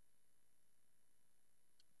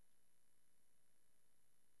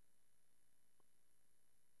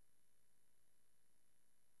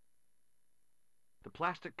 The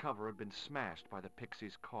plastic cover had been smashed by the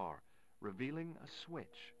pixie's car, revealing a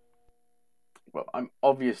switch. Well, I'm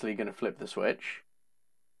obviously going to flip the switch.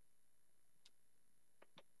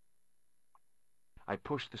 I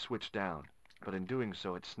pushed the switch down, but in doing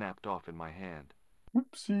so it snapped off in my hand.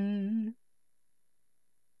 Whoopsie.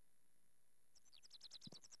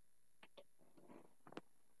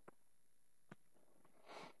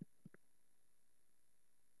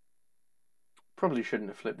 Probably shouldn't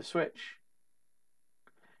have flipped the switch.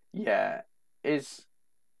 Yeah, it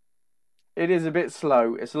is a bit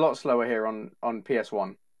slow. It's a lot slower here on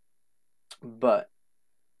PS1. But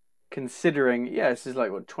considering, yeah, this is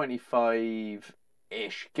like, what,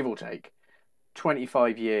 25-ish, give or take.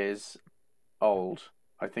 25 years old.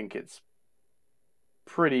 I think it's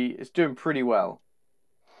doing pretty well.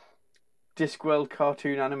 Discworld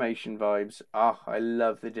cartoon animation vibes. Ah, I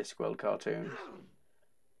love the Discworld cartoons.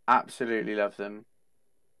 Absolutely love them.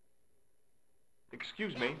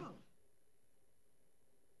 Excuse me.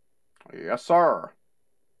 Yes, sir.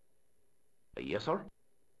 Yes, sir?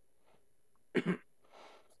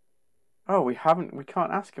 Oh, we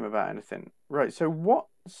can't ask him about anything. Right, so what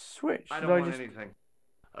switch I did don't I want just... anything.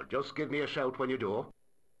 Just give me a shout when you do.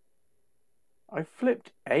 I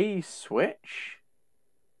flipped a switch?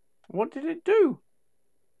 What did it do?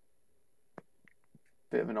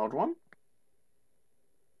 Bit of an odd one.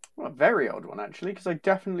 Well, a very odd one, actually, because I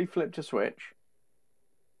definitely flipped a switch.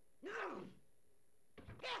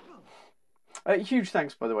 Huge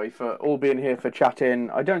thanks, by the way, for all being here, for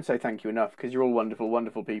chatting. I don't say thank you enough, because you're all wonderful,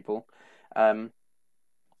 wonderful people. And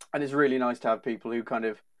it's really nice to have people who kind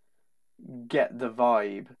of get the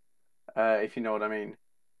vibe, if you know what I mean.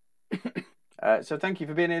 So thank you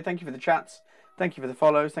for being here. Thank you for the chats. Thank you for the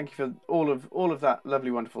follows. Thank you for all of that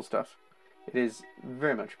lovely, wonderful stuff. It is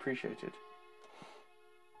very much appreciated.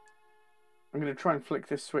 I'm going to try and flick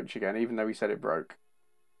this switch again, even though he said it broke.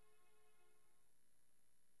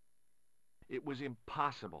 It was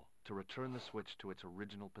impossible to return the switch to its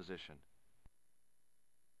original position.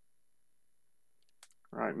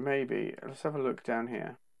 Right, maybe. Let's have a look down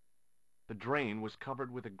here. The drain was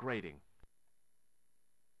covered with a grating.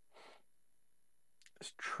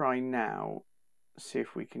 Let's try now. See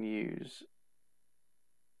if we can use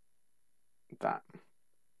that.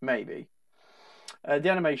 Maybe. The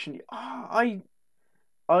animation. I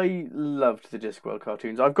loved the Discworld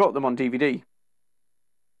cartoons. I've got them on DVD.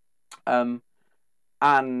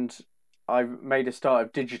 And I've made a start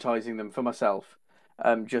of digitizing them for myself.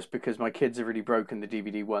 Just because my kids have already broken the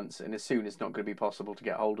DVD once, and as soon it's not going to be possible to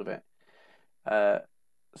get hold of it.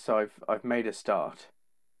 So I've made a start.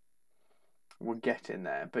 We're getting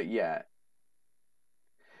there, but yeah,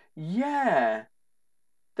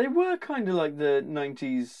 they were kind of like the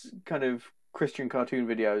 90s kind of Christian cartoon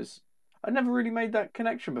videos. I never really made that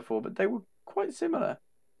connection before, but they were quite similar.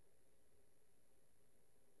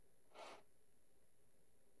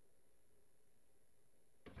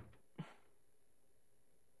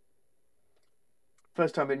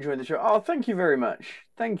 First time enjoying the show. Oh, thank you very much.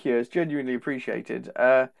 Thank you. It's genuinely appreciated.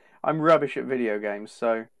 I'm rubbish at video games,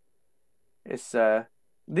 so it's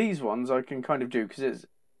these ones I can kind of do because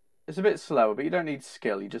it's a bit slower, but you don't need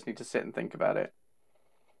skill. You just need to sit and think about it.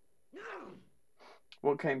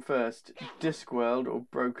 What came first, Discworld or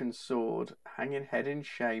Broken Sword? Hanging head in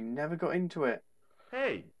shame. Never got into it.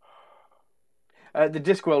 Hey. The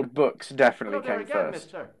Discworld books definitely came again, first.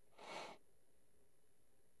 mister.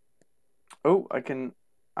 Oh, I can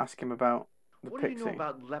ask him about the What pixie. do you know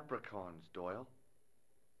about leprechauns, Doyle?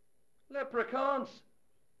 Leprechauns.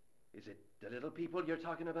 Is it the little people you're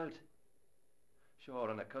talking about? Sure,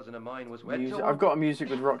 and a cousin of mine was wed to one. I've got a Music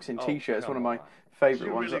with Rocks in Oh, t-shirt. It's one of come my on. favourite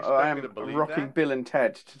You ones. really I expect me am to believe rocking that? Bill and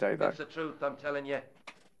Ted today, though. It's the truth, I'm telling you.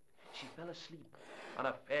 She fell asleep on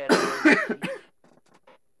a fairy tree.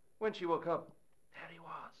 When she woke up, there he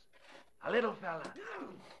was. A little fella.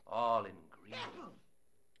 All in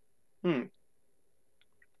green.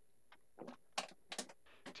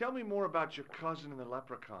 Tell me more about your cousin and the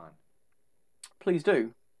leprechaun. Please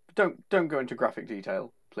do. Don't go into graphic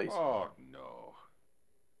detail, please. Oh, no.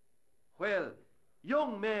 Well,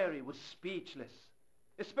 young Mary was speechless,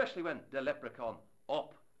 especially when the leprechaun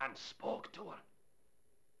up and spoke to her.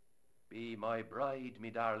 Be my bride, me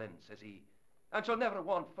darling, says he, and she'll never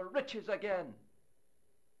want for riches again.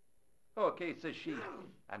 Okay, says she,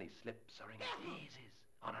 and he slips a ring of daisies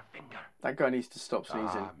on her finger. That guy needs to stop sneezing.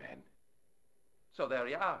 Amen. So there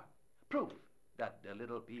you are, proof that the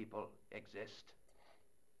little people exist.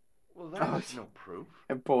 Well, that's no proof.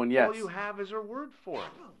 And porn, yes. All you have is her word for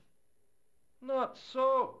it. Not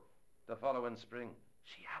so. The following spring,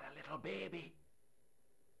 she had a little baby.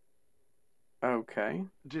 Okay.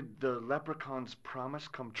 Did the leprechaun's promise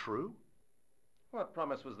come true? What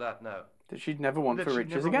promise was that now? That she'd never want That for she'd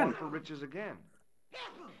riches never again. want for riches again.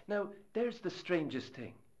 Now, there's the strangest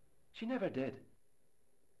thing. She never did.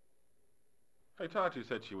 I thought you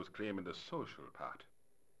said she was claiming the social part.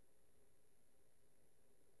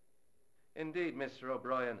 Indeed, Mr.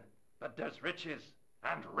 O'Brien, but there's riches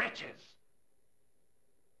and riches.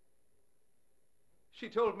 She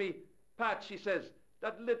told me, Pat, she says,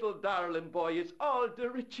 that little darling boy is all the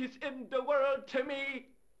riches in the world to me.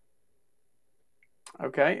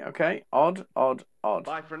 Okay, okay. Odd.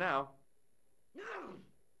 Bye for now.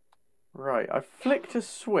 Right, I flicked a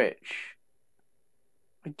switch.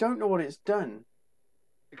 I don't know what it's done.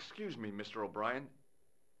 Excuse me, Mr. O'Brien.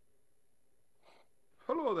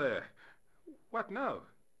 Hello there. What now?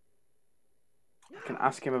 I can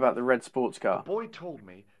ask him about the red sports car. The boy told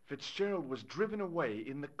me Fitzgerald was driven away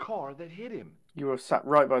in the car that hit him. You were sat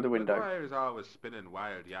right by the window. McGuire's always spinning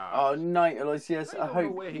wild yards. Oh, night, Aloysius. I I don't know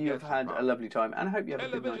hope where he you have gets had it a from. lovely time, and I hope you have a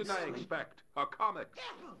good Television, night's I sleep. expect, or comics.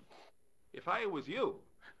 If I was you,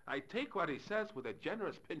 I'd take what he says with a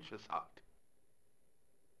generous pinch of salt.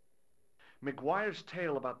 McGuire's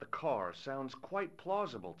tale about the car sounds quite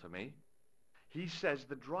plausible to me. He says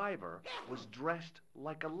the driver was dressed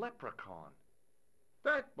like a leprechaun.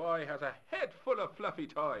 That boy has a head full of fluffy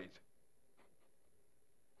toys.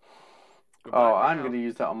 Oh, Goodbye I'm now. going to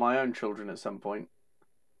use that on my own children at some point.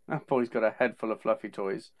 That boy's got a head full of fluffy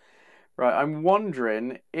toys. Right, I'm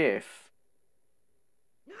wondering if...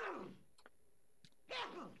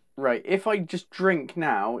 Right, if I just drink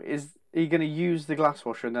now, is he going to use the glass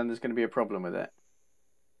washer and then there's going to be a problem with it?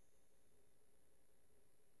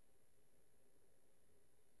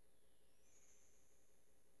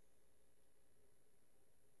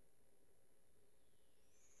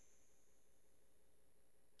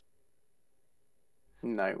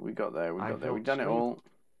 No, we got there, we I got there. We've fell done it asleep. all.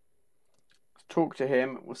 Let's talk to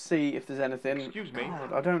him. We'll see if there's anything. Excuse me.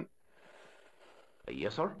 God, I don't...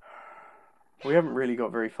 Yes, sir? We haven't really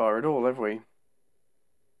got very far at all, have we?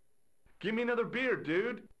 Give me another beer,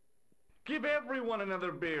 dude. Give everyone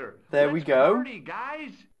another beer. There Let's we go. Party,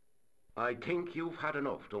 guys. I think you've had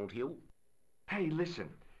enough, don't you? Hey, listen.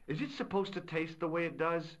 Is it supposed to taste the way it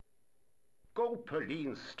does?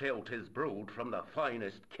 Gopelin stout is brewed from the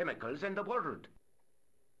finest chemicals in the world.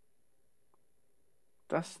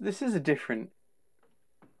 This is a different...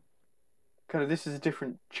 This is a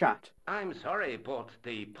different chat. I'm sorry, but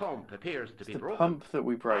the pump appears to It's be the broken. pump that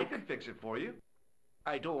we I broke. can fix it for you.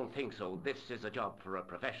 I don't think so. This is a job for a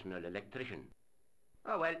professional electrician.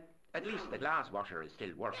 Oh, well, at least the glass washer is still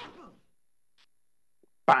working.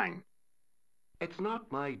 Bang! It's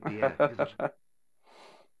not my idea, is it?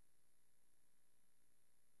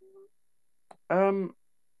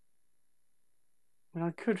 I mean,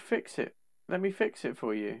 I could fix it. Let me fix it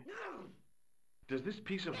for you. Does this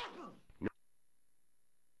piece of...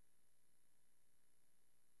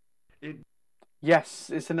 Yes,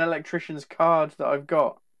 it's an electrician's card that I've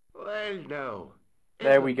got. Well, no.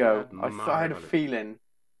 There we Isn't go. that I had a marvellous? feeling.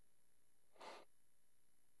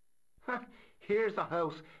 Here's a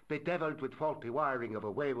house bedevilled with faulty wiring of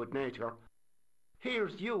a wayward nature.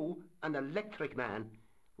 Here's you, an electric man,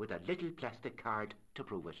 with a little plastic card to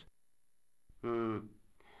prove it.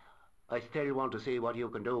 I still want to see what you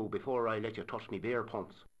can do before I let you touch me beer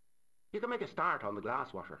pumps. You can make a start on the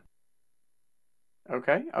glass washer.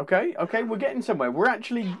 Okay. We're getting somewhere. We're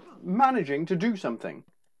actually managing to do something,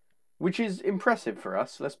 which is impressive for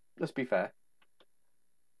us. Let's be fair.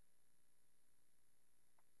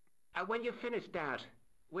 When you finish that,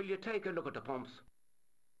 will you take a look at the pumps?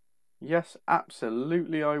 Yes,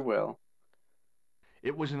 absolutely I will.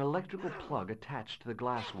 It was an electrical plug attached to the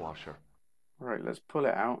glass washer. Right, let's pull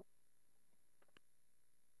it out.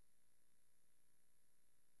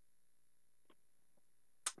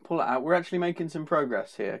 Pull it out. We're actually making some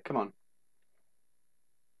progress here. Come on.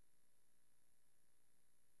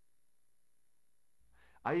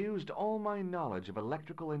 I used all my knowledge of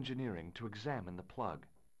electrical engineering to examine the plug.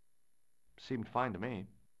 Seemed fine to me.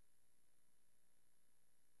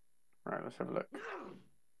 Right, let's have a look.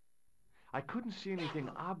 I couldn't see anything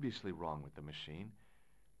obviously wrong with the machine.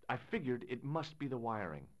 I figured it must be the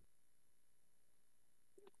wiring.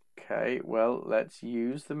 Okay, well, let's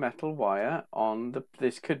use the metal wire on the...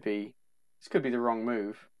 This could be the wrong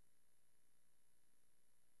move.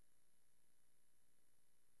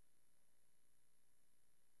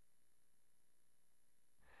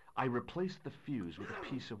 I replaced the fuse with a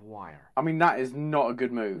piece of wire. I mean, that is not a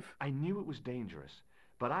good move. I knew it was dangerous,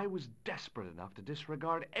 but I was desperate enough to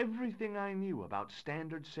disregard everything I knew about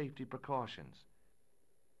standard safety precautions.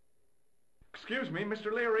 Excuse me,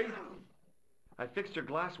 Mr. Leary. I fixed your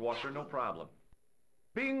glass washer, no problem.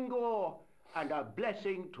 Bingo! And a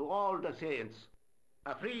blessing to all the saints.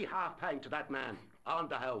 A free half-pint to that man, on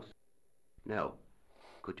the house. Now,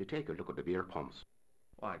 could you take a look at the beer pumps?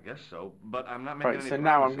 Well, I guess so, but I'm not making Right, any so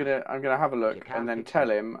now promises. I'm gonna have a You look can't and then fix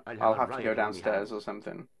tell it. him I'll have I'll it have to right go when we downstairs have. or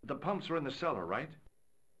something. The pumps are in the cellar, right?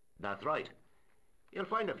 That's right. You'll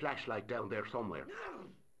find a flashlight down there somewhere.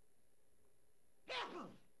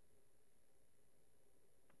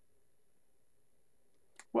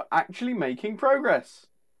 We're actually making progress.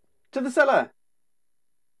 To the cellar.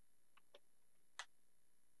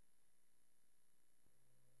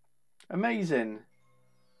 Amazing.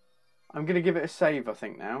 I'm going to give it a save, I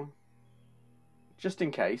think, now. Just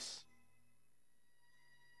in case.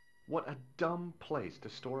 What a dumb place to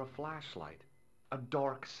store a flashlight. A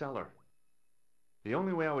dark cellar. The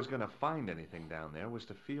only way I was going to find anything down there was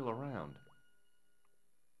to feel around.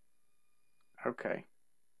 Okay.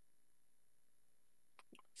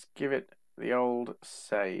 Let's give it the old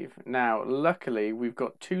save. Now, luckily, we've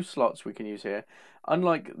got 2 slots we can use here.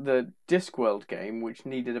 Unlike the Discworld game, which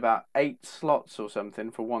needed about 8 slots or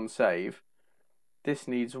something for 1 save, this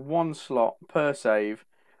needs 1 slot per save.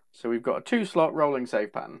 So we've got a 2-slot rolling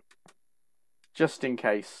save pattern, just in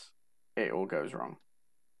case it all goes wrong.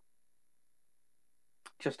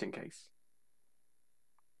 Just in case.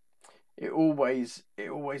 It always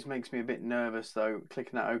makes me a bit nervous though,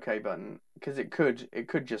 clicking that OK button, because it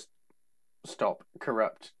could just stop,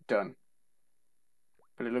 corrupt, done.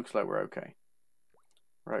 But it looks like we're okay.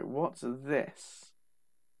 Right, what's this?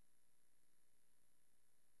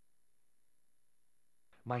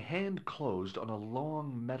 My hand closed on a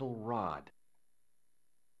long metal rod.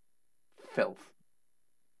 Filth.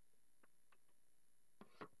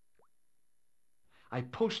 I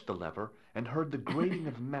pushed the lever and heard the grating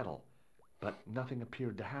of metal, but nothing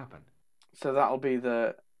appeared to happen. So that'll be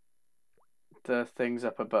the things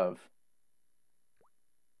up above.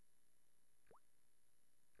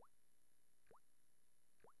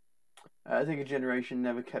 I think a generation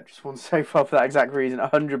never kept just one safe file for that exact reason.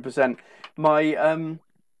 100%.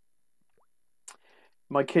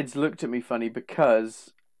 My kids looked at me funny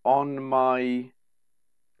because on my...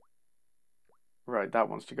 Right, that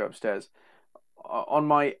wants to go upstairs. On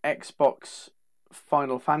my Xbox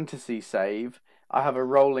Final Fantasy save, I have a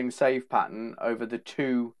rolling save pattern over the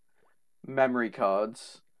 2 memory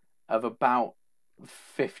cards of about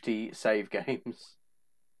 50 save games.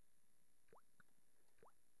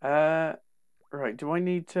 Right, do I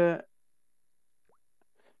need to...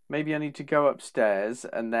 Maybe I need to go upstairs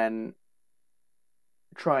and then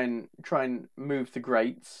try and move the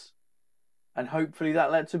grates. And hopefully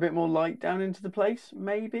that lets a bit more light down into the place,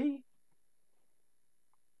 maybe?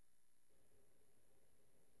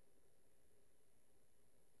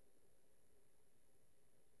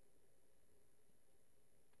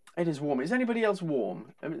 It is warm. Is anybody else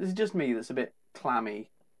warm? I mean, is it just me that's a bit clammy?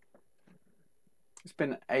 It's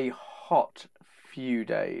been a hot few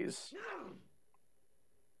days.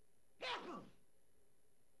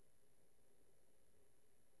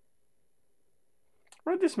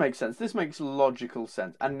 Right, this makes sense. This makes logical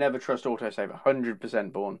sense. And never trust autosave.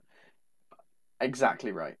 100% born.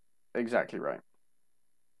 Exactly right. Exactly right.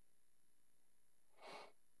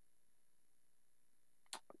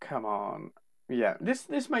 Come on. Yeah,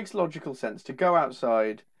 this makes logical sense. To go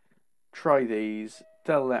outside, try these.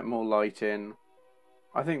 They'll let more light in.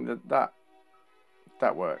 I think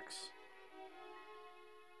that works.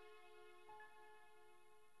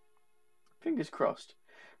 Fingers crossed.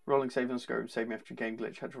 Rolling save on Skyrim saved me after a game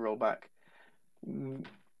glitch. Had to roll back.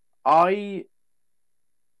 I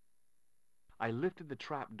lifted the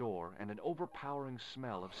trap door, and an overpowering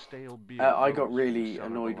smell of stale beer. I got rose from the really cellar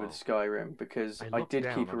annoyed below. with Skyrim because I looked did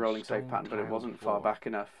down keep a on rolling save pattern, but it stone-tiled wasn't far floor, back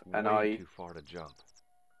enough, and way I too far to jump.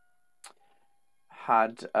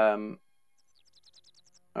 had oh,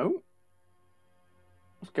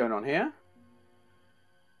 what's going on here?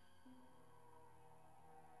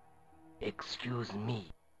 Excuse me.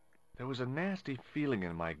 There was a nasty feeling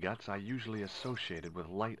in my guts I usually associated with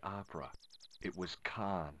light opera. It was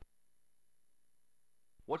Khan.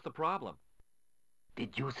 What's the problem?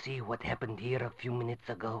 Did you see what happened here a few minutes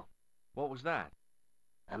ago? What was that?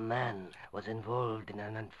 A man was involved in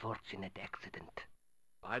an unfortunate accident.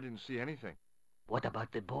 I didn't see anything. What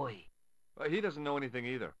about the boy? He doesn't know anything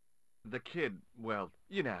either. The kid, well,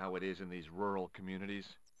 you know how it is in these rural communities.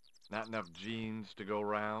 Not enough genes to go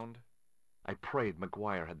round. I prayed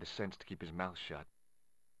McGuire had the sense to keep his mouth shut.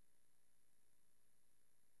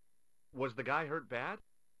 Was the guy hurt bad?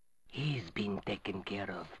 He's been taken care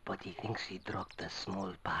of, but he thinks he dropped a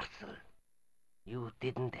small parcel. You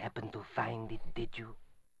didn't happen to find it, did you?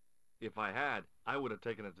 If I had, I would have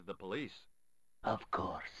taken it to the police. Of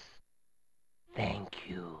course. Thank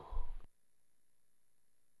you.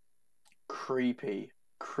 Creepy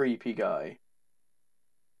guy.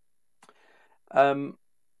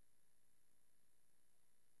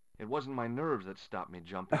 It wasn't my nerves that stopped me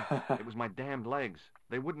jumping. It was my damned legs.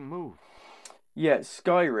 They wouldn't move. Yeah,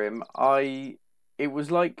 Skyrim, it was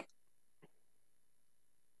like,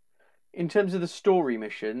 in terms of the story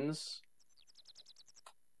missions,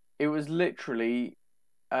 it was literally,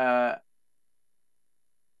 it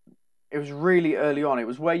was really early on. It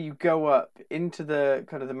was where you go up into the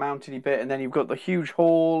kind of the mountainy bit, and then you've got the huge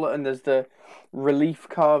hall, and there's the relief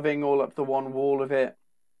carving all up the one wall of it.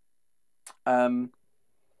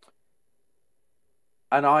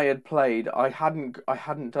 And I had played. I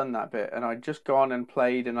hadn't done that bit, and I'd just gone and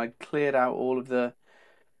played, and I'd cleared out all of the.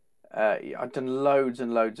 I'd done loads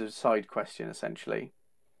and loads of side question essentially.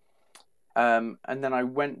 And then I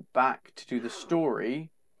went back to do the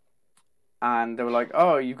story, and they were like,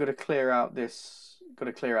 "Oh, you've got to clear out this. Got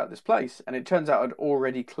to clear out this place." And it turns out I'd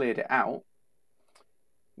already cleared it out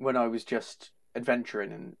when I was just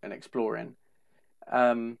adventuring and exploring.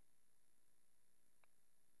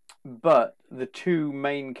 But the two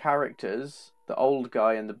main characters, the old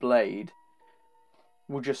guy and the blade,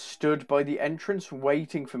 were just stood by the entrance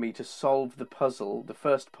waiting for me to solve the puzzle, the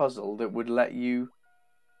first puzzle that would let you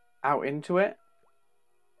out into it.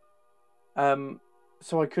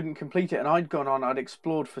 So I couldn't complete it, and I'd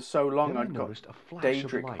explored for so long. Then I'd got noticed a flash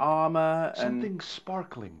Daedric of light, armor something and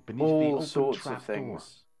sparkling beneath the all open sorts trap of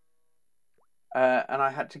things. door. And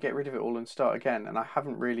I had to get rid of it all and start again, and I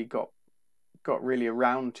haven't really got really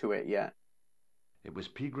around to it yet. It was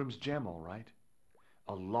Peagram's gem, all right.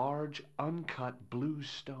 A large, uncut blue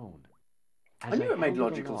stone. I knew it made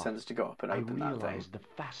logical sense to go up and I open that thing. realized the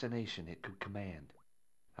fascination it could command.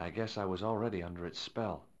 I guess I was already under its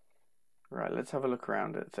spell. Right, let's have a look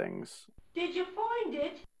around at things. Did you find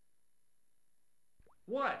it?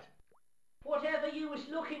 What? Whatever you was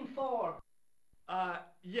looking for.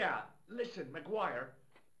 Yeah. Listen, McGuire,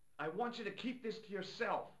 I want you to keep this to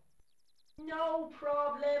yourself. No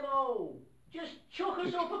problemo. Just chuck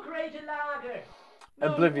us up a crate of lager.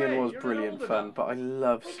 Oblivion was brilliant fun, but I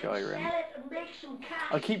love We can Skyrim. sell it and make some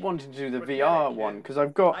cash. I keep wanting to do the Forget VR it, one kid. because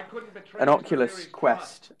I've got I couldn't betray an Mr. Oculus Leary's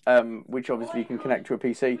Quest, which obviously you can connect to a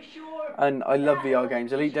PC, For sure. and I love VR That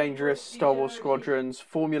games. old Elite piece of Dangerous, wood Star Wars deserves it. Squadrons,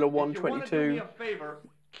 Formula One If you want to do me 22, a favor,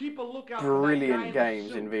 keep a lookout for that guy brilliant in the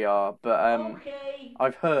games suit. in VR. But Okay.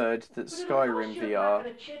 I've heard that But it'll Skyrim cost you a VR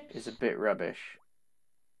packet of chips. is a bit rubbish.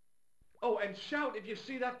 Oh, and shout if you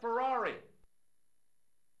see that Ferrari.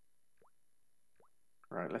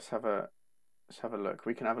 Right, let's have a look.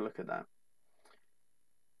 We can have a look at that.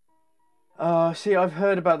 See, I've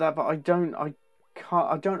heard about that, but I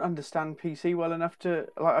I don't understand PC well enough to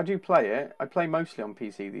like. I do play it. I play mostly on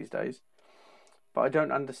PC these days, but I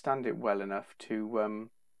don't understand it well enough to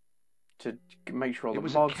make sure all the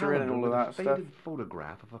mods are in and all of that stuff. It was a faded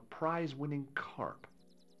photograph of a prize-winning carp.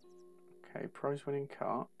 Okay, prize-winning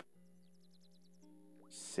carp.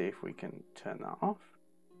 See if we can turn that off.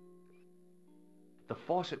 The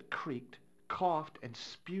faucet creaked, coughed, and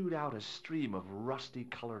spewed out a stream of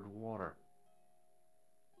rusty-colored water.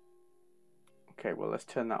 Okay, well, let's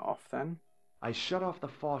turn that off then. I shut off the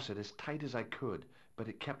faucet as tight as I could, but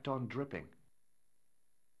it kept on dripping.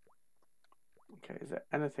 Okay, is there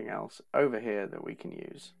anything else over here that we can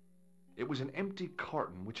use? It was an empty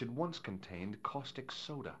carton which had once contained caustic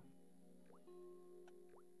soda.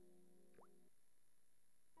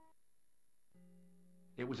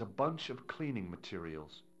 It was a bunch of cleaning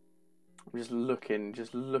materials. I'm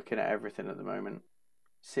just looking at everything at the moment,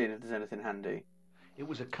 seeing if there's anything handy. It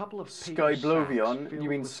was a couple of Sky Blovion. You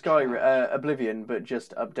mean Sky Oblivion, but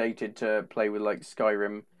just updated to play with like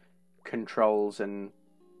Skyrim controls and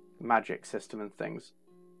magic system and things.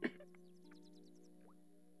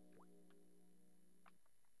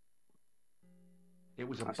 It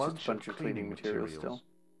was a That's bunch just a bunch of cleaning materials still.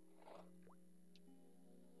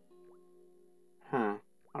 Huh.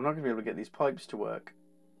 I'm not going to be able to get these pipes to work.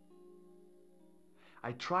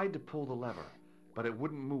 I tried to pull the lever, but it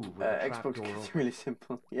wouldn't move with the Xbox trapdoor is open. really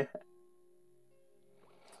simple, yeah.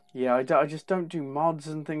 Yeah, I just don't do mods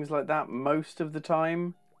and things like that most of the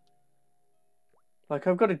time. Like,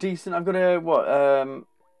 I've got a RTX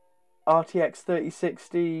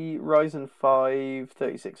 3060, Ryzen 5,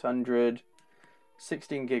 3600,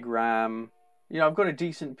 16 gig RAM. You know, I've got a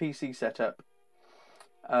decent PC setup.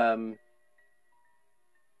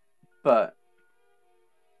 But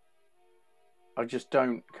I just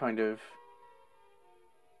don't kind of...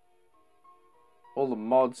 all the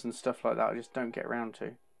mods and stuff like that, I just don't get around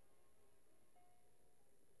to.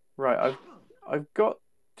 Right, I've got...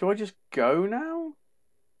 do I just go now?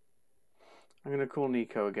 I'm going to call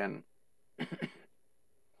Nico again.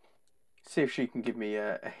 See if she can give me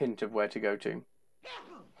a hint of where to go to.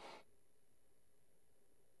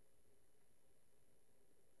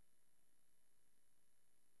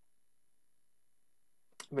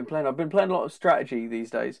 I've been playing a lot of strategy these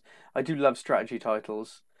days. I do love strategy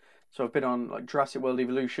titles. So I've been on like Jurassic World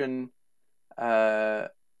Evolution, XCOM,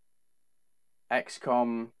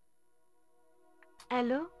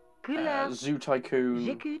 Allô? Couleur. Zoo Tycoon,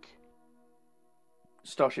 J'écoute.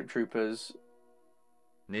 Starship Troopers,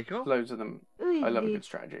 Nico? loads of them. Oui, I love a oui. good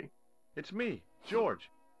strategy. It's me, George.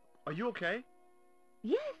 Are you okay?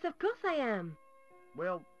 Yes, of course I am.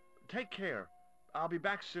 Well, take care. I'll be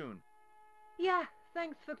back soon. Yeah,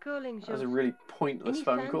 thanks for calling, That was a George. really pointless Any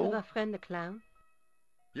phone signs call. of our friend the clown?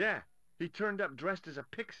 Yeah, he turned up dressed as a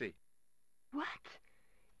pixie. What?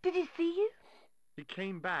 Did he see you? He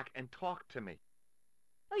came back and talked to me.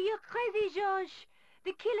 Oh, you're crazy, George.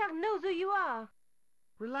 The killer knows who you are.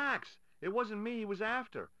 Relax. It wasn't me he was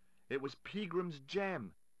after. It was Peagram's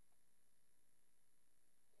gem.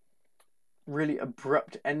 Really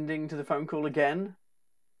abrupt ending to the phone call again.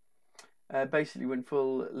 Basically went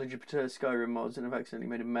full Legibiter Skyrim mods and I've accidentally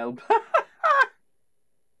made a mail.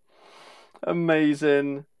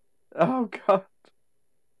 Amazing. Oh, God.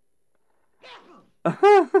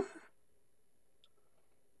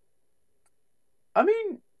 I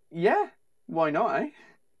mean, yeah. Why not, eh?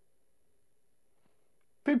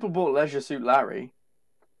 People bought Leisure Suit Larry.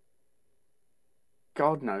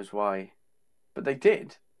 God knows why. But they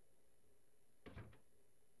did.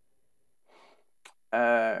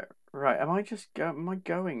 Right, am I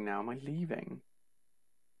going now? Am I leaving?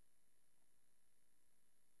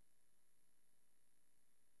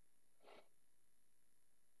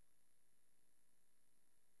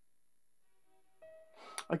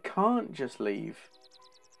 I can't just leave.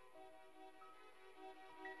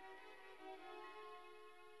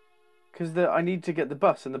 Because I need to get the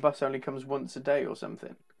bus, and the bus only comes once a day or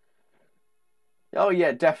something. Oh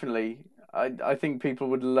yeah, definitely. I think people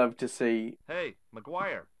would love to see Hey,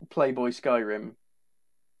 McGuire. Playboy Skyrim.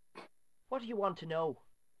 What do you want to know?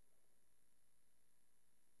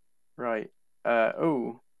 Right.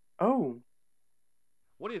 Oh.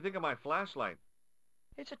 What do you think of my flashlight?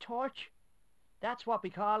 It's a torch. That's what we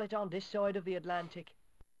call it on this side of the Atlantic.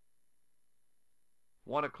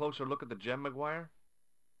 Want a closer look at the gem, McGuire?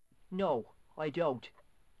 No, I don't.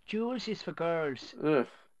 Jewels is for girls. Ugh.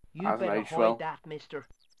 You Hasn't better aged hide well. that, mister.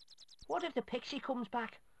 What if the pixie comes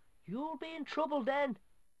back? You'll be in trouble then.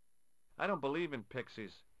 I don't believe in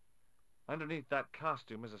pixies. Underneath that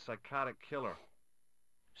costume is a psychotic killer.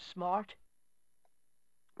 Smart.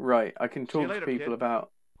 Right, I can See you talk later, to people kid.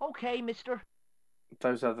 about... Okay, mister.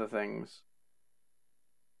 those other things.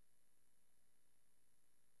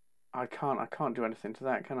 I can't do anything to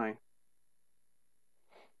that, can I?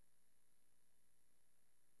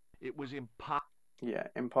 It was impossible. Yeah,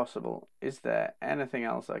 impossible. Is there anything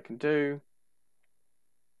else I can do?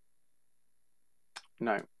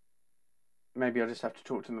 No. Maybe I'll just have to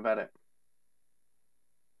talk to him about it.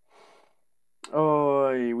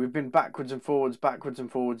 Oh, we've been backwards and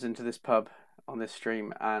forwards into this pub on this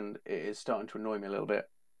stream, and it is starting to annoy me a little bit.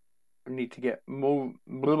 I need to get more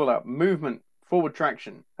movement, forward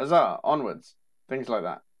traction, huzzah, onwards, things like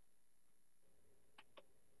that.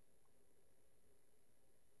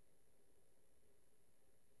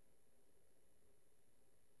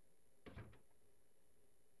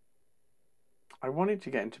 I wanted to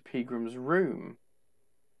get into Pegram's room,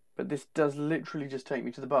 but this does literally just take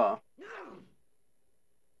me to the bar.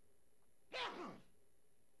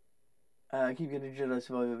 Keep getting Jedi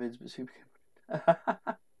Survivor vids, but super.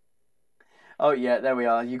 Oh yeah, there we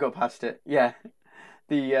are. You got past it. Yeah,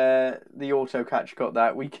 the auto catch got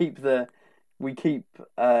that. We keep gay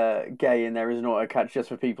in there as an auto catch just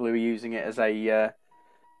for people who are using it as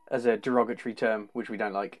a derogatory term, which we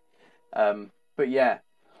don't like. But yeah,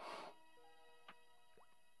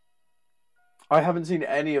 I haven't seen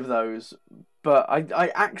any of those. But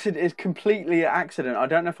it's completely an accident. I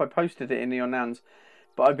don't know if I posted it in Neon Nans.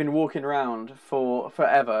 But I've been walking around for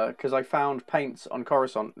forever because I found paints on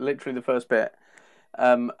Coruscant, literally the first bit,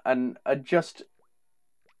 and I just,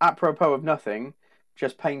 apropos of nothing,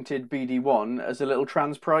 just painted BD1 as a little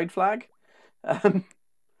trans pride flag.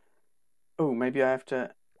 Oh, maybe I have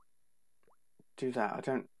to do that.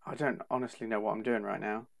 I don't honestly know what I'm doing right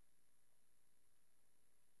now.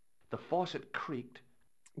 The faucet creaked.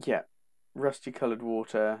 Yeah, rusty coloured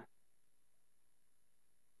water.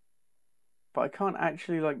 But I can't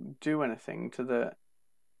actually, like, do anything to the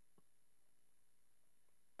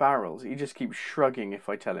barrels. He just keeps shrugging if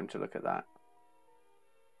I tell him to look at that.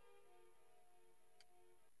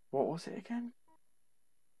 What was it again?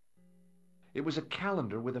 It was a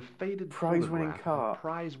calendar with a faded Prize-winning photograph of carp. a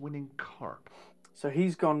prize-winning carp. So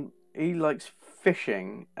he likes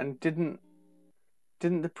fishing, and didn't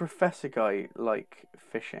the professor guy like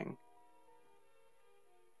fishing?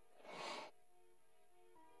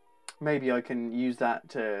 Maybe I can use that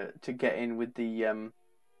to get in with the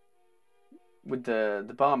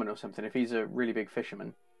barman or something if he's a really big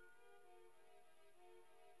fisherman.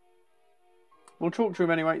 We'll talk to him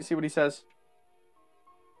anyway, see what he says.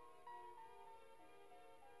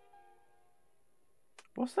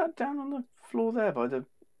 What's that down on the floor there by the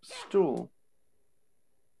stool?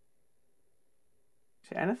 Is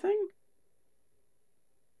it anything?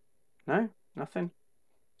 No, nothing.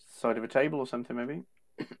 Side of a table or something maybe.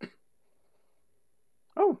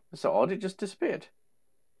 Oh, that's odd, it just disappeared.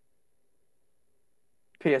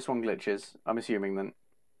 PS1 glitches, I'm assuming then.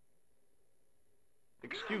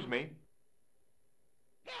 Excuse me.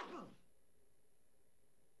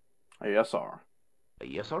 Yes, sir.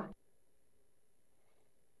 Yes, sir?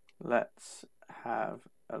 Let's have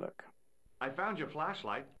a look. I found your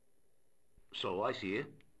flashlight. So I see.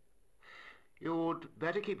 You'd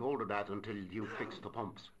better keep hold of that until you fix the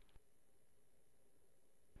pumps.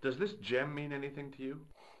 Does this gem mean anything to you?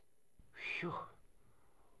 Phew.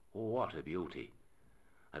 What a beauty.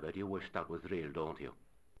 I bet you wish that was real, don't you?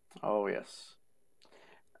 Oh, yes.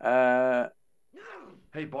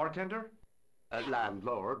 Hey, bartender?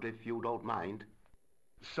 Landlord, if you don't mind.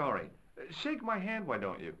 Sorry. Shake my hand, why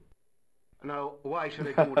don't you? Now, why should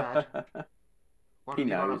I do that? What He have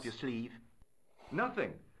you got knows. up your sleeve?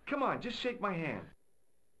 Nothing. Come on, just shake my hand.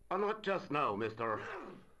 Oh, not just now, mister.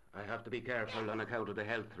 I have to be careful on account of the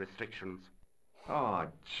health restrictions. Oh,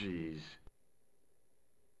 jeez.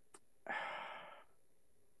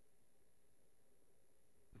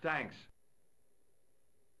 Thanks.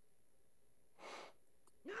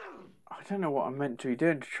 I don't know what I'm meant to be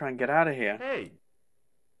doing to try and get out of here. Hey.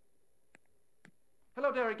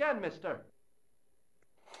 Hello there again, mister.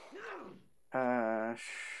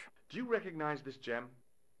 Do you recognize this gem?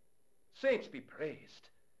 Saints be praised.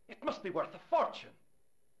 It must be worth a fortune.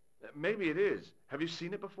 Maybe it is. Have you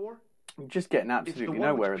seen it before? I'm just getting It's the absolutely one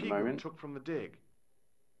nowhere which at the Pegram moment. took from the dig.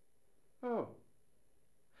 Oh.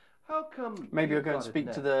 How come Maybe I'll you've go and got it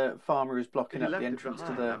speak to now? the farmer who's blocking He up the left it entrance to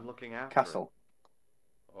behind. the I'm looking after castle.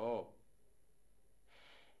 it. Oh.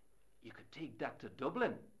 You could take that to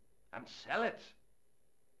Dublin and sell it.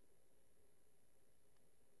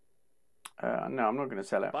 No, I'm not going to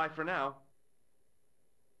sell it. Bye for now.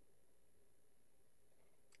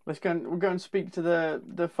 We'll go and speak to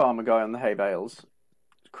the farmer guy on the hay bales.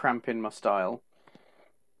 It's cramping my style.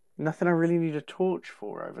 Nothing I really need a torch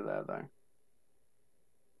for over there, though.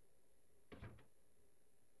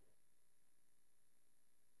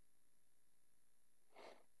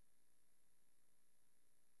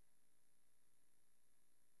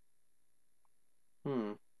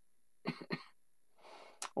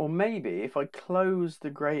 Or maybe if I close the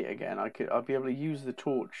grate again, I'll be able to use the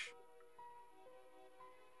torch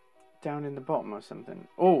down in the bottom or something.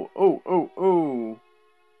 Oh.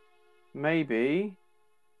 Maybe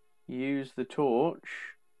use the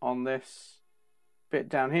torch on this bit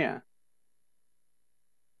down here.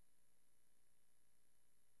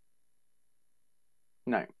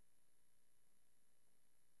 No.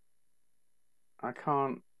 I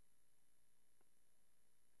can't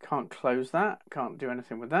close that. Can't do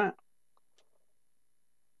anything with that.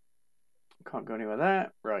 Can't go anywhere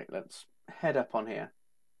there. Right, let's head up on here.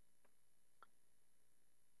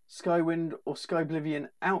 Skywind or Skyblivion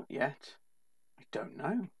out yet? I don't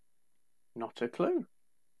know. Not a clue.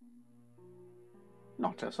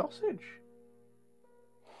 Not a sausage.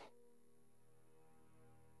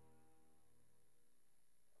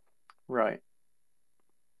 Right.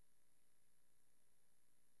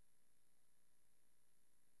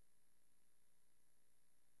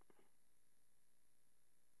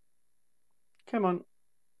 Come on.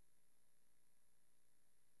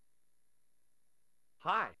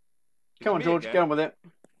 Hi. Come on, George, get on with it.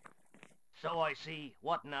 So I see.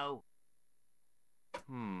 What now?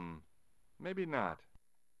 Maybe not.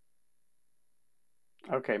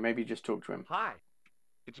 Okay, maybe just talk to him. Hi.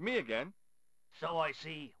 It's me again. So I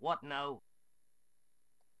see. What now?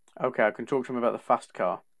 Okay, I can talk to him about the fast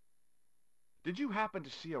car. Did you happen to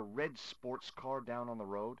see a red sports car down on the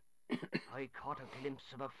road? I caught a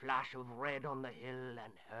glimpse of a flash of red on the hill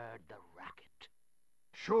and heard the racket.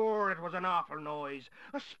 Sure, it was an awful noise.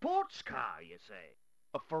 A sports car, you say?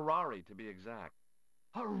 A Ferrari, to be exact.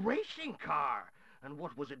 A racing car? And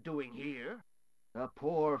what was it doing here? The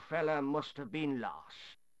poor fella must have been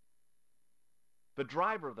lost. The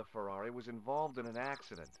driver of the Ferrari was involved in an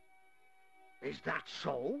accident. Is that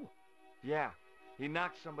so? Yeah, he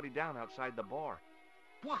knocked somebody down outside the bar.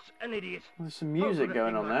 What an idiot! There's some music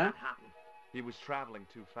going on there. He was traveling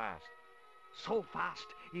too fast. So fast,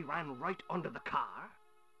 he ran right under the car?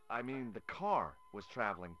 I mean, the car was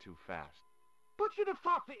traveling too fast. But you'd have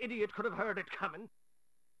thought the idiot could have heard it coming.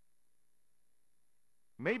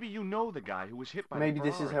 Maybe you know the guy who was hit by Maybe the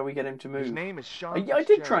this Ferrari. is how we get him to move. His name is Sean. I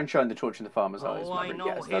did try and shine the torch in the farmer's eyes, I Maverick. know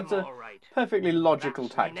Yes, him that's a all right. perfectly logical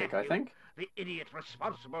That's my tactic, I nephew, think. The idiot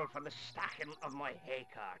responsible for the stacking of my hay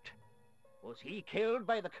cart. Was he killed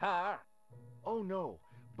by the car? Oh, no.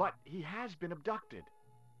 But he has been abducted.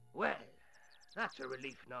 Well, that's a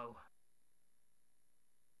relief now.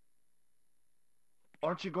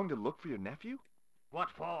 Aren't you going to look for your nephew? What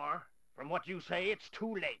for? From what you say, it's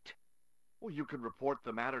too late. Well, you could report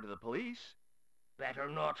the matter to the police. Better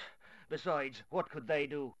not. Besides, what could they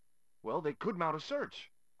do? Well, they could mount a search.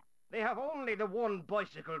 They have only the one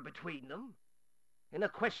bicycle between them. In a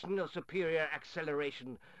question of superior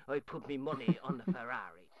acceleration, I put me money on the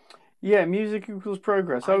Ferrari. Yeah, music equals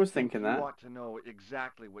progress. I was thinking that. You ought to know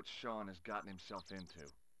exactly what Sean has gotten himself into.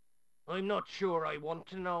 I'm not sure I want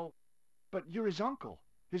to know. But you're his uncle,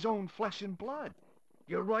 his own flesh and blood.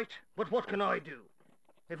 You're right, but what can I do?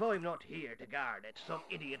 If I'm not here to guard it, some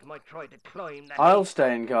idiot might try to climb that... I'll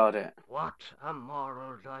stay and guard it. What a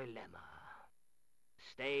moral dilemma.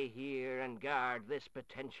 Stay here and guard this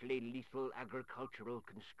potentially lethal agricultural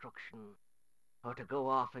construction. Or to go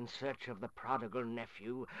off in search of the prodigal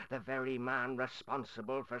nephew, the very man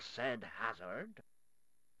responsible for said hazard?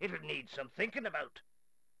 It'll need some thinking about.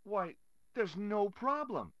 Why, there's no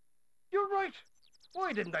problem. You're right.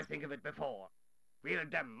 Why didn't I think of it before? We'll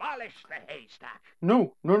demolish the haystack.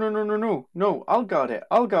 No, I'll guard it.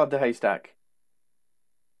 I'll guard the haystack.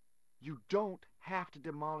 You don't have to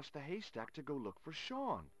demolish the haystack to go look for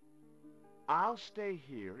Sean. I'll stay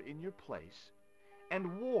here in your place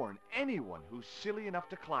and warn anyone who's silly enough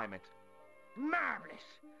to climb it. Marvelous!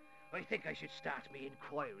 I think I should start me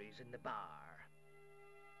inquiries in the bar.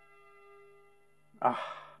 Ah,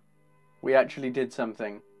 we actually did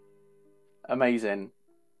something amazing.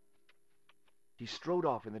 He strode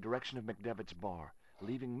off in the direction of McDevitt's bar,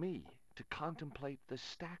 leaving me to contemplate the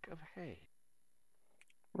stack of hay.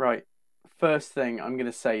 Right. First thing, I'm going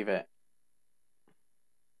to save it.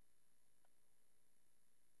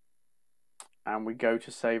 And we go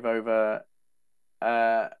to save over...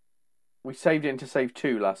 we saved it into save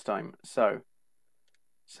 2 last time. So,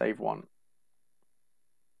 save 1.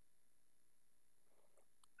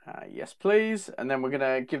 Yes, please. And then we're going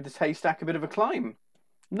to give this haystack a bit of a climb.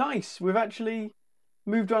 Nice. We've actually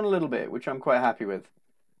moved on a little bit, which I'm quite happy with.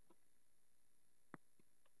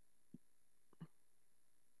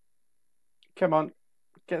 Come on.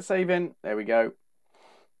 Get saving. There we go.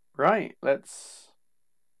 Right. Let's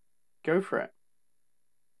go for it.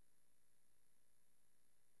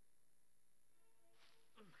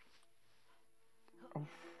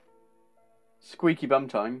 Squeaky bum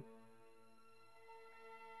time.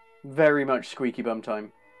 Very much squeaky bum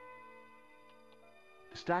time.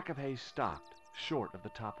 The stack of hay stopped, short of the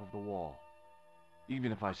top of the wall.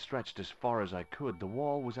 Even if I stretched as far as I could, the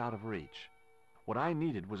wall was out of reach. What I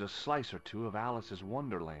needed was a slice or two of Alice's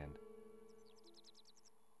Wonderland.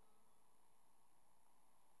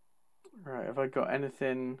 Right, have I got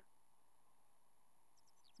anything?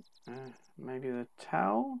 Maybe the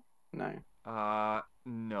towel? No.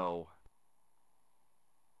 No.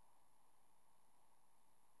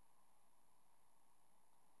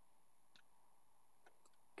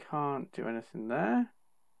 Can't do anything there.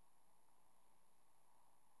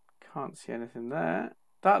 Can't see anything there.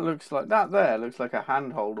 That looks like looks like a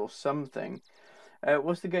handhold or something.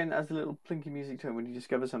 What's the game that has the little plinky music tone when you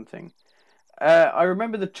discover something? I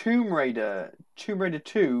remember the Tomb Raider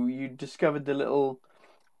 2, you discovered the little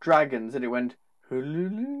dragons and it went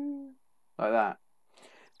hululu, like that.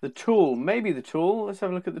 The tool, maybe the tool. Let's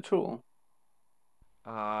have a look at the tool.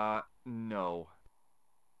 No.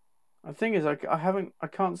 The thing is, I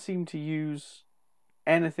can't seem to use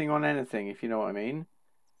anything on anything, if you know what I mean.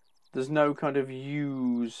 There's no kind of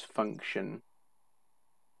use function.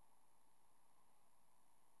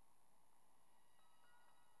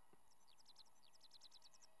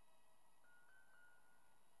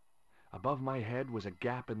 Above my head was a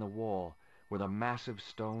gap in the wall where the massive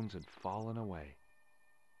stones had fallen away.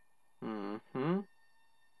 Mm-hmm.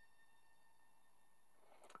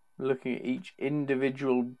 Looking at each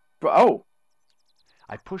individual... Oh!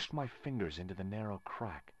 I pushed my fingers into the narrow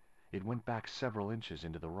crack. It went back several inches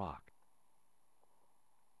into the rock.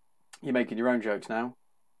 You're making your own jokes now.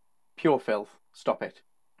 Pure filth. Stop it.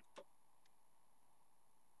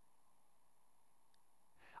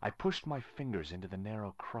 I pushed my fingers into the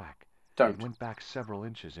narrow crack. Don't. It went back several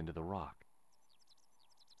inches into the rock.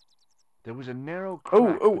 There was a narrow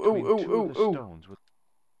crack between two of the stones.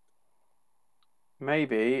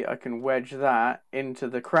 Maybe I can wedge that into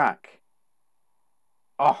the crack.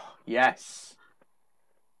 Oh, yes.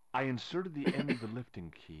 I inserted the end of the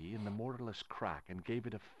lifting key in the mortarless crack and gave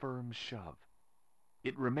it a firm shove.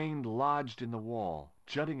 It remained lodged in the wall,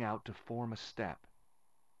 jutting out to form a step.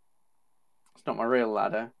 It's not my real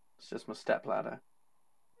ladder. It's just my step ladder.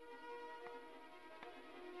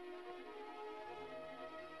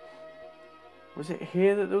 Was it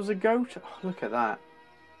here that there was a goat? Oh, look at that.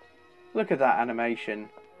 Look at that animation.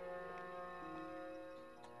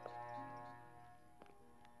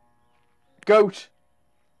 Goat!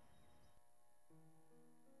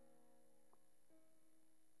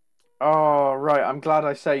 Oh, right. I'm glad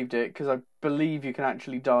I saved it, because I believe you can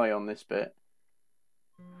actually die on this bit.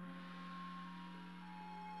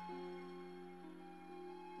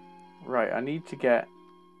 Right, I need to get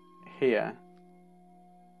here.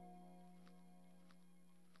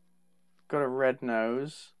 Got a red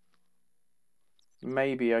nose.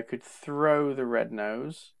 Maybe I could throw the red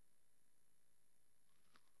nose.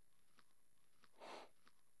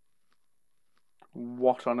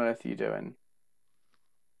 What on earth are you doing?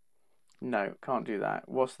 No, can't do that.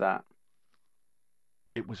 What's that?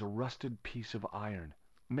 It was a rusted piece of iron,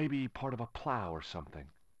 maybe part of a plow or something.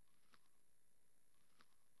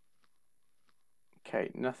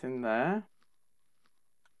 Okay, nothing there.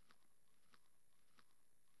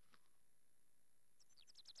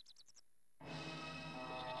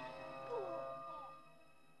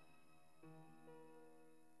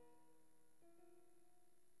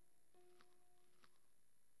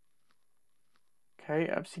 Okay,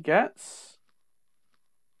 ups he gets.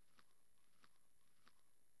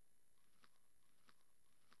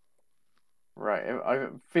 Right, I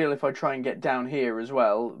feel if I try and get down here as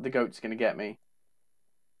well, the goat's going to get me.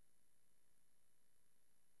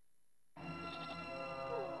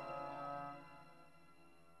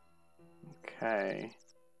 Okay.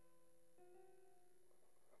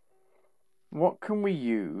 What can we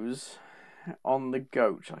use on the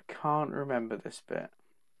goat? I can't remember this bit.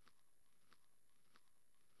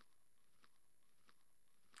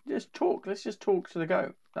 Just talk. Let's just talk to the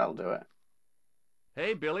goat. That'll do it.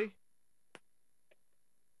 Hey, Billy.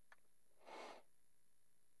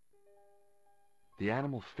 The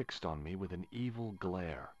animal fixed on me with an evil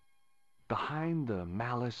glare. Behind the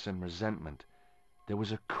malice and resentment, there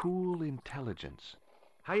was a cool intelligence.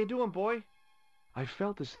 How you doing, boy? I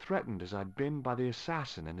felt as threatened as I'd been by the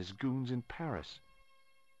assassin and his goons in Paris.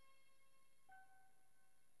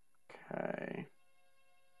 Okay.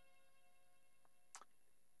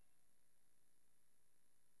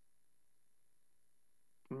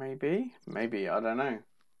 Maybe, I don't know.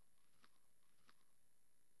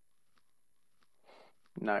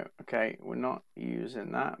 No, okay, we're not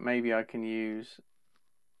using that. Maybe I can use...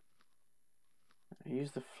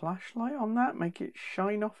 Use the flashlight on that, make it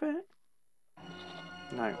shine off it?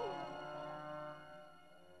 No.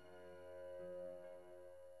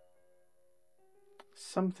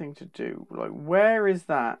 Something to do. Like, where is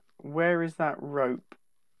that? Where is that rope?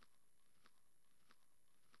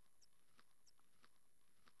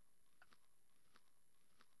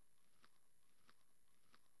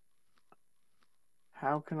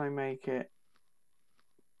 How can I make it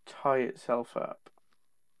tie itself up?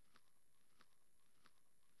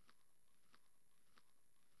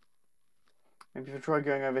 Maybe if I try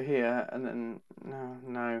going over here and then...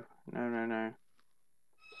 No.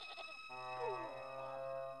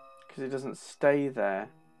 Because it doesn't stay there.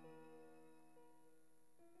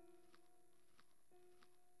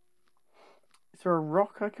 Is there a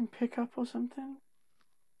rock I can pick up or something?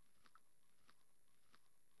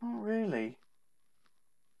 Not really.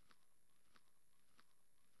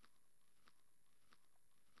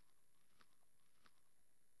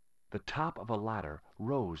 The top of a ladder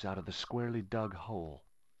rose out of the squarely dug hole.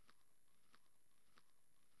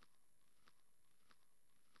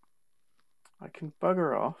 I can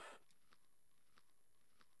bugger off.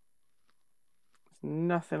 There's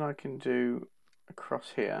nothing I can do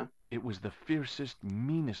across here. It was the fiercest,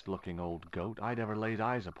 meanest-looking old goat I'd ever laid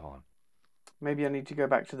eyes upon. Maybe I need to go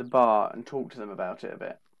back to the bar and talk to them about it a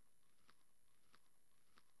bit.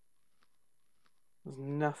 There's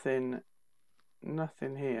nothing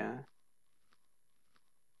here.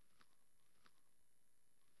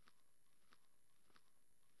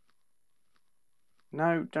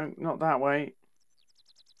 No, not that way.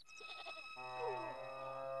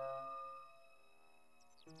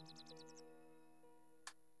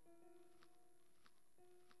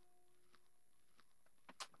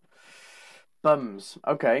 Bums.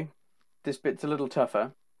 Okay. This bit's a little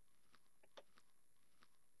tougher.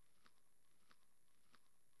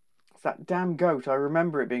 It's that damn goat. I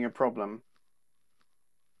remember it being a problem.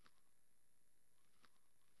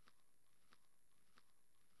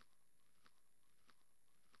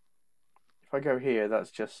 If I go here,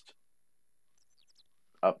 that's just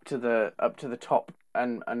up to the top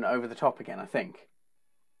and over the top again, I think.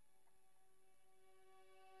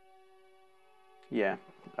 Yeah,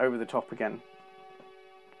 over the top again.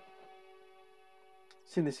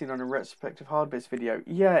 Seen this scene on a retrospective hardbits video.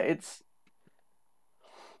 Yeah, it's...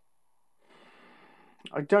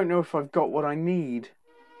 I don't know if I've got what I need.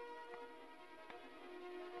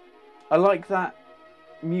 I like that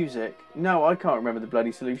music. No, I can't remember the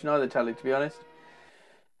bloody solution either, Tally, to be honest.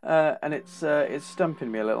 And it's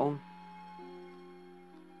stumping me a little.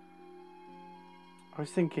 I was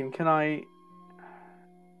thinking, can I...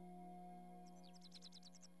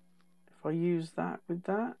 If I use that with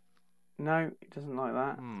that? No, it doesn't like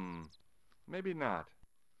that. Maybe not.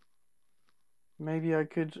 Maybe I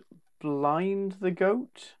could blind the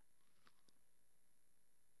goat?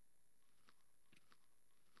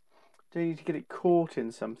 Do I need to get it caught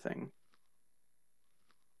in something?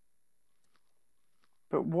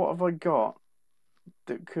 But what have I got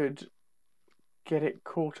that could get it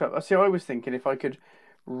caught up? See, I was thinking if I could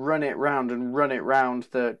run it round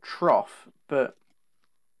the trough, but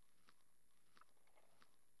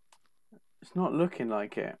it's not looking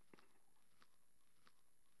like it.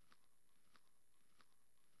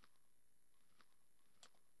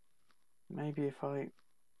 Maybe if I...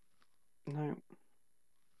 No.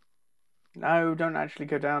 No, don't actually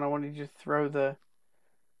go down. I wanted you to throw the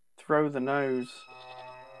nose.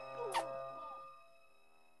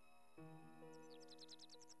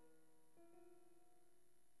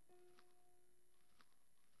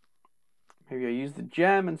 Maybe I use the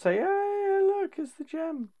gem and say, hey, look, it's the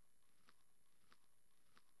gem.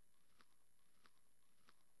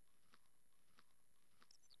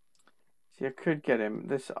 See, I could get him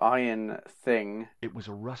this iron thing. It was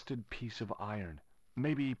a rusted piece of iron.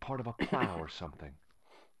 Maybe part of a plow or something.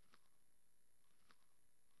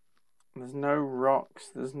 There's no rocks.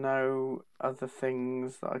 There's no other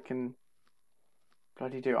things that I can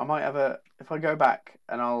bloody do. I might have a... If I go back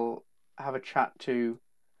and I'll have a chat to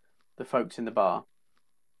the folks in the bar.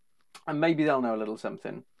 And maybe they'll know a little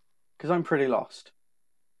something. Because I'm pretty lost.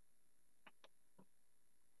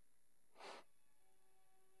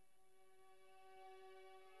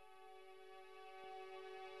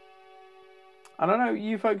 And I know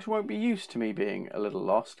you folks won't be used to me being a little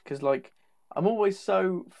lost. Because, like, I'm always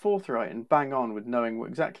so forthright and bang on with knowing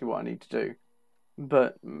exactly what I need to do.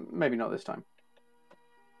 But maybe not this time.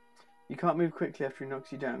 You can't move quickly after he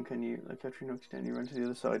knocks you down, can you? Like, after he knocks you down, you run to the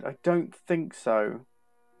other side. I don't think so.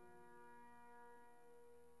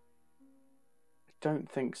 I don't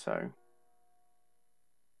think so.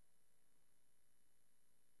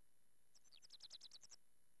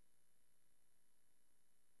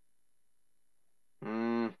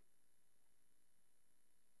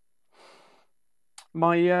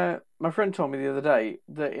 My friend told me the other day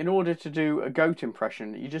that in order to do a goat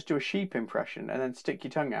impression, you just do a sheep impression and then stick your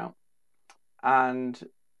tongue out. And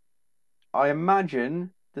I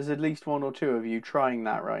imagine there's at least one or two of you trying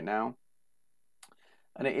that right now.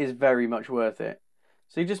 And it is very much worth it.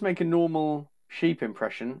 So you just make a normal sheep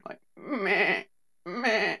impression, like meh,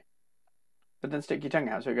 meh, but then stick your tongue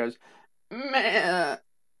out so it goes meh,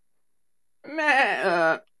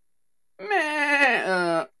 meh,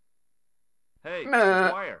 meh. Hey, Meh.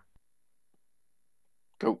 Squire.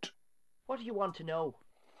 Goat. What do you want to know?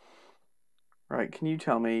 Right, can you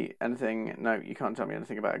tell me anything? No, you can't tell me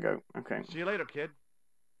anything about a goat. Okay. See you later, kid.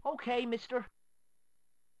 Okay, mister.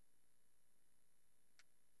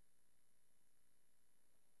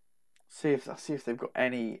 See if they've got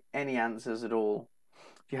any answers at all.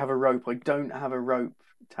 If you have a rope, I don't have a rope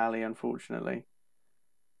tally, unfortunately.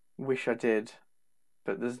 Wish I did,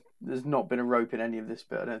 but there's not been a rope in any of this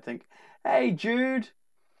bit, I don't think. Hey, Jude!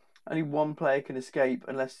 Only one player can escape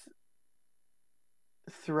unless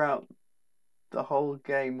throughout the whole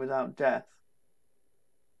game without death.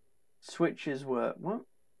 Switches were what?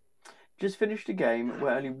 Just finished a game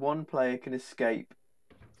where only one player can escape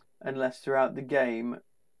unless throughout the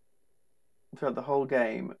whole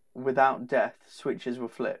game without death switches were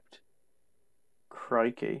flipped.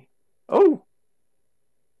 Crikey. Oh!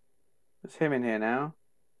 There's him in here now.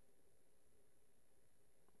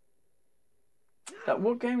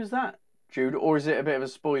 What game is that, Jude? Or is it a bit of a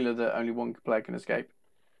spoiler that only one player can escape?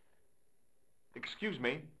 Excuse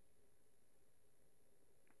me.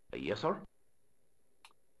 Yes, sir?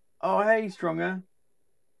 Oh, hey, Stronger.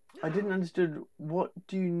 I didn't understand. What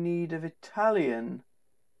do you need of Italian?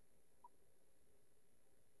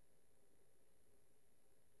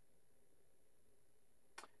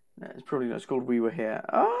 No, it's probably not called We Were Here.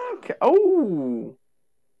 Oh, okay. Oh!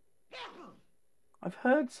 I've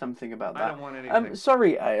heard something about that. I don't want anything.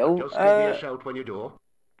 Sorry, Ale. Just give me a shout when you do.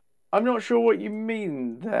 I'm not sure what you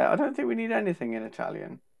mean there. I don't think we need anything in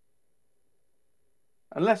Italian.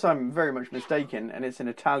 Unless I'm very much mistaken and it's an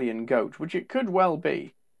Italian goat, which it could well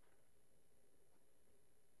be.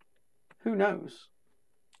 Who knows?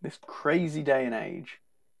 This crazy day and age.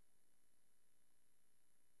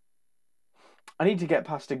 I need to get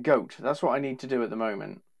past a goat. That's what I need to do at the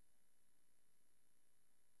moment.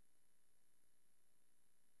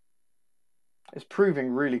 It's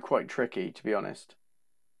proving really quite tricky, to be honest.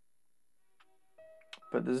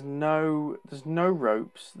 But there's no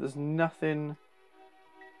ropes. There's nothing.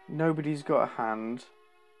 Nobody's got a hand.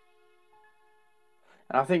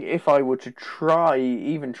 And I think if I were to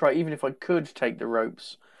even if I could take the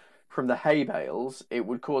ropes from the hay bales, it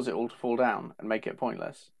would cause it all to fall down and make it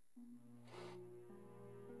pointless.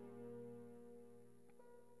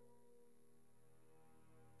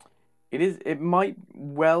 It might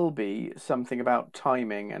well be something about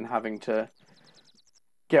timing and having to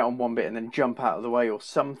get on one bit and then jump out of the way or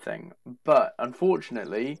something. But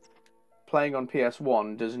unfortunately, playing on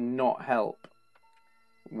PS1 does not help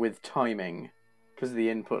with timing because of the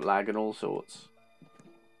input lag and all sorts.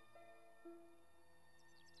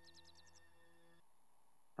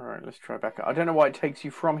 Alright, let's try back up. I don't know why it takes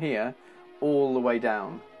you from here all the way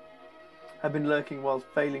down. Have been lurking while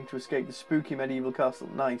failing to escape the spooky medieval castle.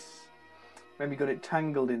 Nice. Maybe got it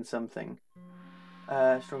tangled in something.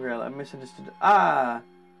 Stronger Ale, I misunderstood. Ah!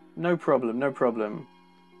 No problem, no problem.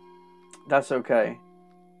 That's okay.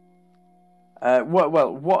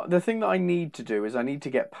 The thing that I need to do is I need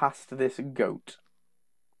to get past this goat.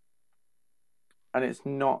 And it's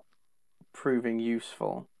not proving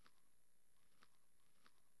useful.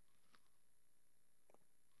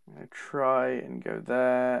 I'm going to try and go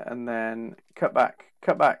there and then cut back,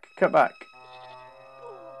 cut back, cut back.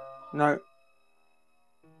 No.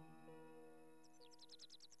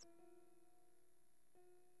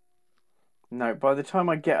 No, by the time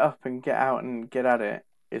I get up and get out and get at it,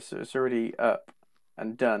 it's already up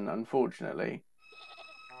and done, unfortunately.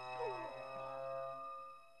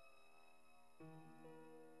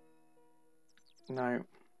 No.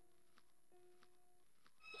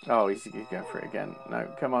 Oh, he's going for it again.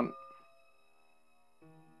 No, come on.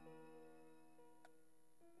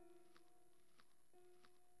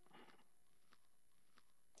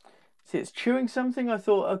 See, it's chewing something. I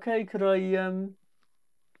thought, okay, could I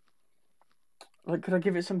could I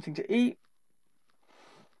give it something to eat?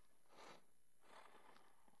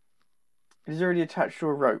 It is already attached to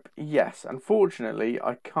a rope. Yes, unfortunately,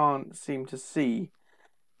 I can't seem to see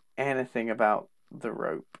anything about the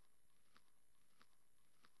rope.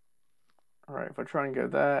 Alright, if I try and go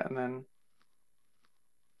there and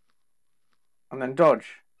then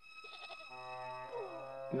dodge.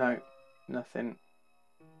 No, nothing.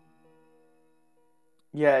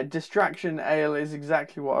 Yeah, distraction ale is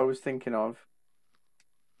exactly what I was thinking of.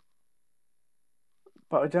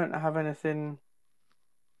 But I don't have anything...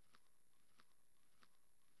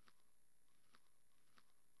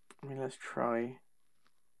 I mean, let's try...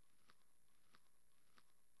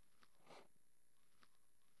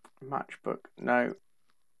 Matchbook. No.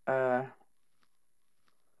 See,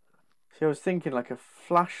 I was thinking like a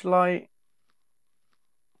flashlight.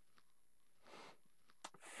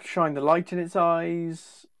 Shine the light in its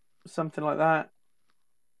eyes. Something like that.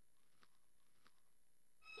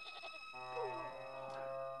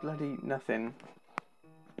 Bloody nothing.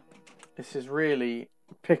 This is really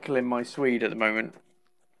pickling my Swede at the moment.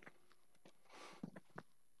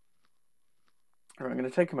 Right, I'm going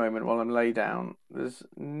to take a moment while I'm lay down. There's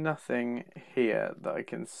nothing here that I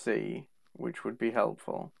can see which would be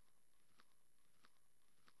helpful.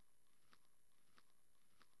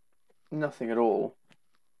 Nothing at all.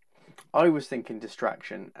 I was thinking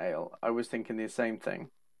distraction ale. I was thinking the same thing.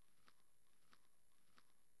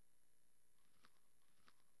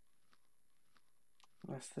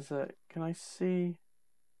 Unless there's a... Can I see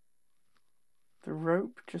the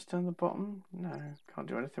rope just down the bottom? No, can't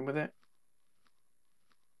do anything with it.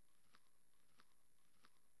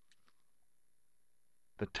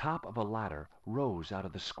 The top of a ladder rose out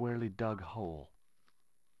of the squarely dug hole.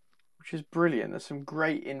 Which is brilliant. There's some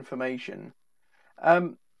great information.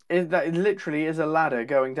 It literally is a ladder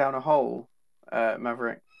going down a hole,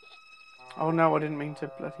 Maverick. Oh no, I didn't mean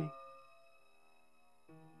to bloody...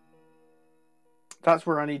 That's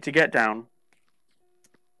where I need to get down.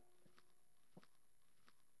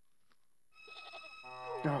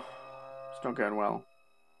 Oh, it's not going well.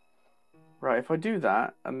 Right, if I do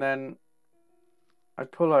that, and then I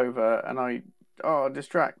pull over, and I... Oh,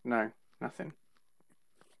 distract. No, nothing.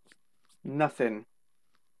 Nothing.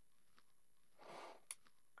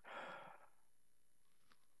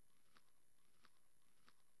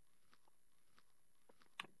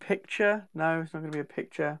 Picture? No, it's not going to be a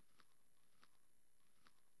picture.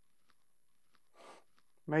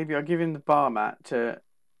 Maybe I'll give him the bar mat to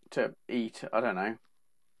eat. I don't know.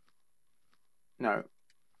 No.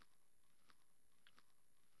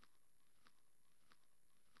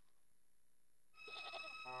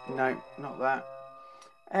 No, not that.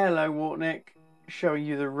 Hello, Wartnick. Showing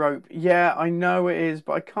you the rope. Yeah, I know it is,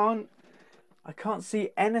 but I can't see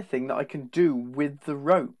anything that I can do with the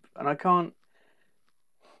rope, and I can't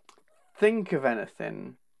think of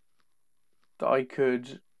anything that I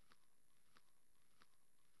could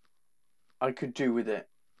do with it.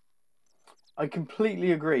 I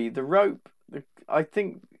completely agree. The rope, I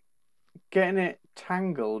think getting it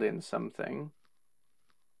tangled in something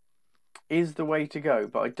is the way to go,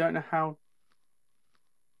 but I don't know how.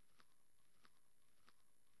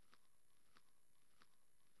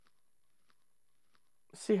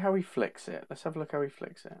 See how he flicks it. Let's have a look how he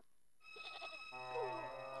flicks it.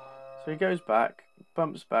 So he goes back,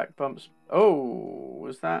 bumps back, bumps. Oh,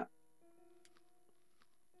 was that?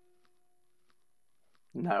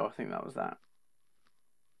 No, I think that was that.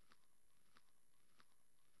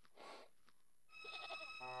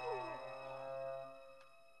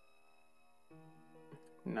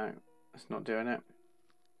 No, that's not doing it.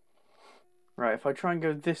 Right, if I try and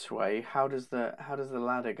go this way, how does the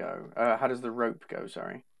ladder go? How does the rope go,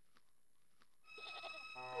 sorry?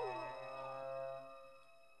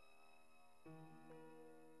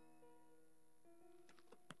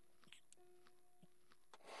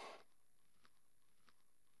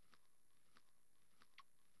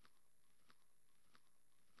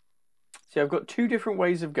 See, I've got two different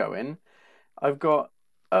ways of going. I've got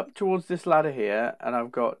up towards this ladder here, and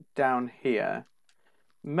I've got down here.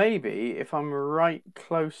 Maybe if I'm right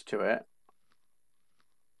close to it,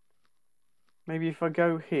 maybe if I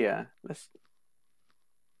go here,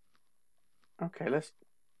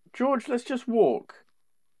 George, let's just walk.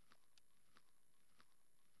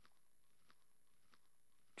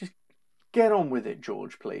 Just get on with it,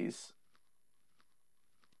 George, please.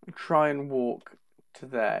 Try and walk to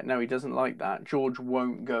there. No, he doesn't like that. George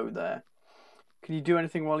won't go there. Can you do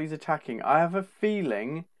anything while he's attacking? I have a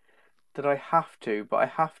feeling that I have to, but I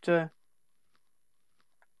have to...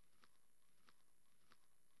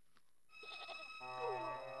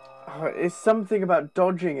 Oh, it's something about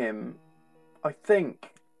dodging him, I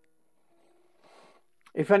think.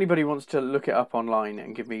 If anybody wants to look it up online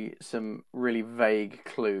and give me some really vague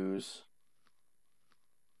clues.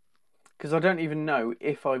 Because I don't even know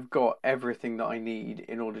if I've got everything that I need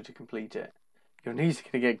in order to complete it. Your knees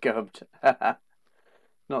are going to get gubbed.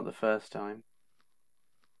 Not the first time.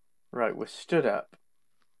 Right, we're stood up.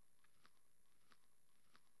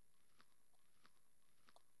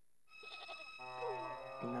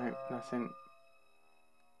 Nothing.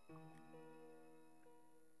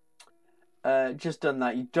 Just done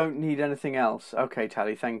that. You don't need anything else. Okay,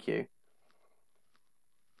 Tally, thank you.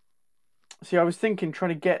 See, I was thinking trying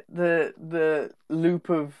to get the loop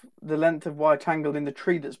of the length of wire tangled in the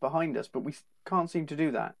tree that's behind us, but we can't seem to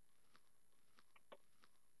do that.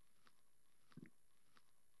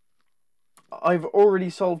 I've already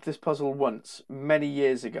solved this puzzle once, many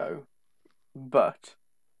years ago, but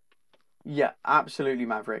yeah, absolutely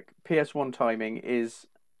Maverick. PS1 timing is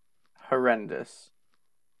horrendous.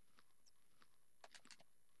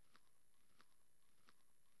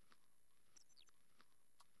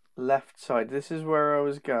 Left side. This is where I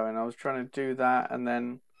was going. I was trying to do that and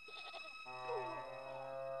then...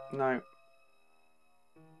 No.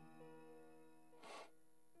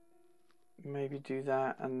 Maybe do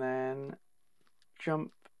that and then...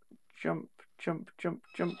 Jump, jump, jump, jump,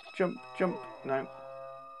 jump, jump, jump. No.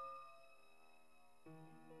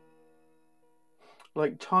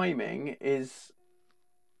 Like, timing is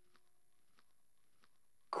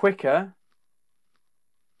quicker.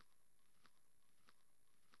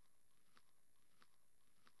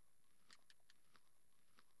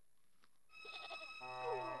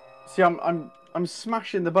 See, I'm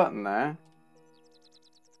smashing the button there.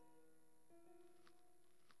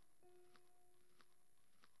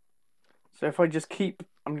 So if I just keep,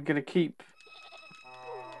 I'm gonna keep.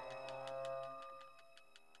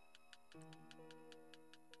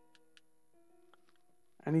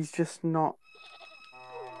 And he's just not.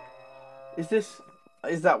 Is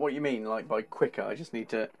that what you mean, like by quicker? I just need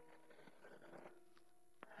to.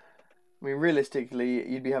 I mean, realistically,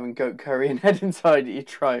 you'd be having goat curry and head inside it. You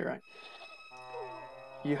try, right?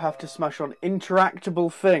 You have to smash on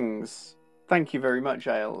interactable things. Thank you very much,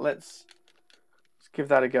 Ale. Let's give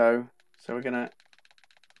that a go. So we're gonna.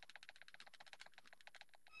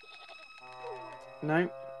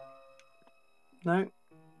 No. No.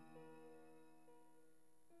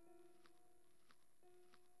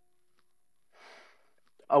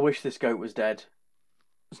 I wish this goat was dead.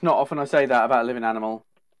 It's not often I say that about a living animal.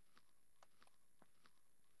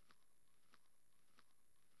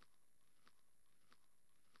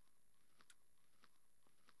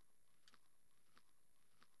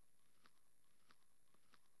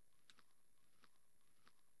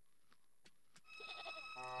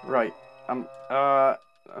 Right. I'm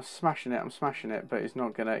smashing it, but he's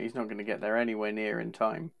not gonna get there anywhere near in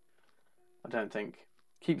time. I don't think.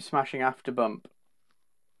 Keep smashing after bump.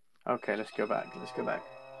 Okay, let's go back.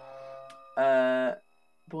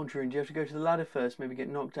 Bonjour, do you have to go to the ladder first, maybe get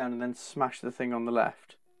knocked down and then smash the thing on the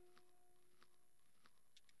left?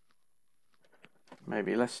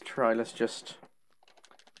 Maybe, let's just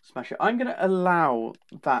smash it. I'm gonna allow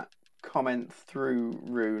that comment through,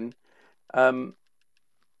 Rune.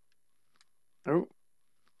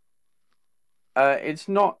 It's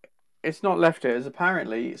not left it, as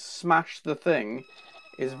apparently smash the thing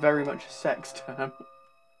is very much a sex term.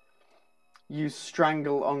 Use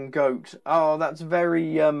strangle on goat. Oh, that's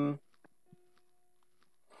very that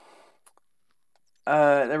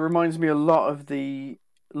reminds me a lot of the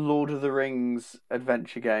Lord of the Rings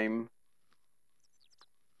adventure game.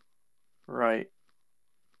 Right.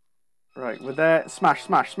 We're there. Smash.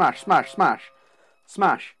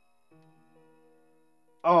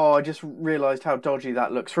 Oh, I just realised how dodgy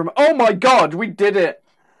that looks from... Oh my god, we did it!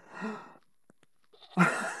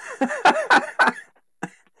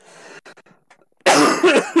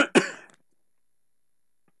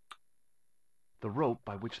 The rope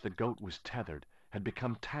by which the goat was tethered had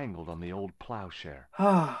become tangled on the old plowshare.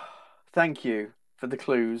 Thank you for the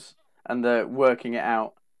clues and the working it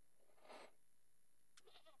out.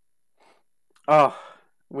 Oh,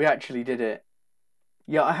 we actually did it.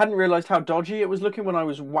 Yeah, I hadn't realised how dodgy it was looking when I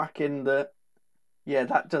was whacking the... Yeah,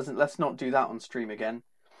 that doesn't... Let's not do that on stream again.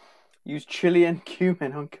 Use chili and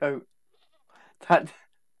cumin on goat. That...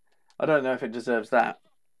 I don't know if it deserves that.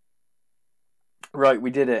 Right, we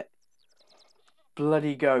did it.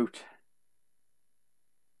 Bloody goat.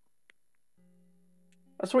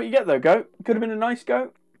 That's what you get though, goat. Could have been a nice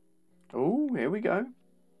goat. Oh, here we go.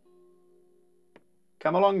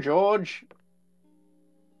 Come along, George.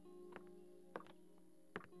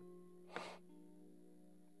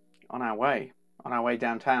 On our way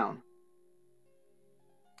downtown.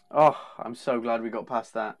 Oh, I'm so glad we got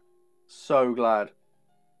past that. So glad.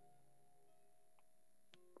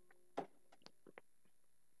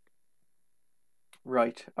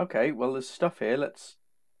 Right, okay, well there's stuff here. Let's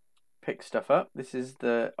pick stuff up. This is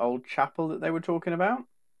the old chapel that they were talking about.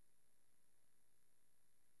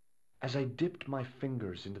 As I dipped my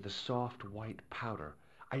fingers into the soft white powder,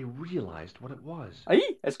 I realized what it was. Hey,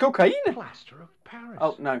 it's cocaine. Plaster of Paris.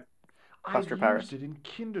 Oh, no. I'd Plaster of Paris. used it in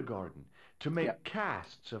kindergarten to make Yep.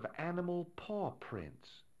 casts of animal paw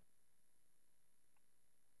prints.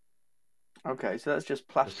 Okay, so that's just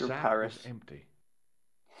plaster The of sack Paris. was empty.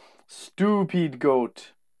 Stupid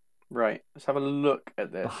goat. Right, let's have a look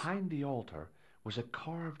at this. Behind the altar was a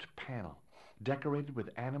carved panel decorated with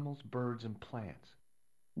animals, birds, and plants.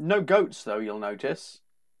 No goats, though, you'll notice.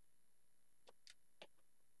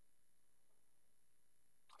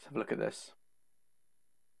 Let's have a look at this.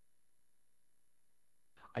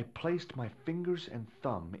 I placed my fingers and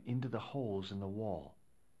thumb into the holes in the wall.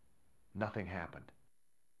 Nothing happened.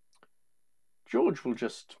 George will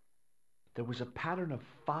just... There was a pattern of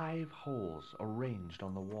 5 holes arranged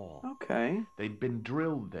on the wall. Okay. They'd been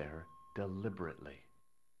drilled there deliberately.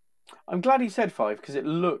 I'm glad he said 5, because it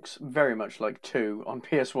looks very much like 2 on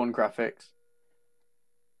PS1 graphics.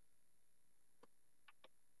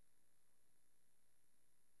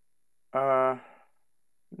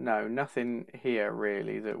 No, nothing here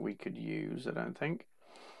really that we could use, I don't think.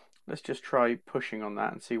 Let's just try pushing on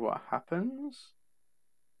that and see what happens.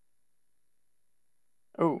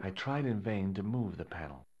 Oh. I tried in vain to move the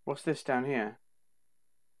panel. What's this down here?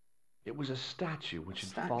 It was a statue which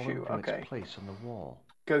had fallen from its place on the wall.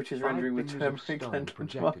 Goat is 5 rendering with fingers of turmeric stone and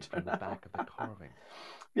projected tomato. from the back of the carving.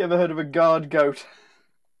 You ever heard of a guard goat?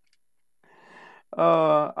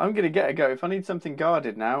 I'm going to get a goat. If I need something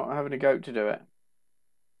guarded now, I'm having a goat to do it.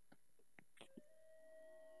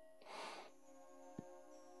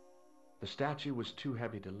 The statue was too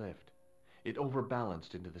heavy to lift. It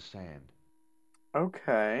overbalanced into the sand.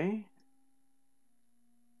 Okay.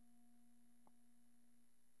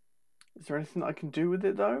 Is there anything that I can do with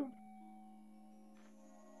it, though?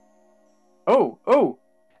 Oh! Oh!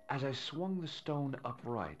 As I swung the stone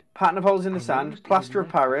upright, Pattern of holes in the I sand. noticed it Plaster of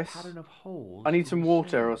had left a Paris. pattern of holes I need in some the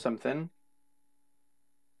water or sand. something.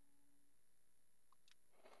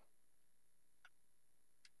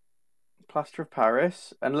 Plaster of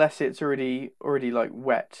Paris. Unless it's already like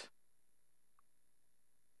wet.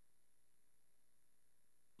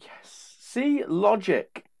 Yes. See?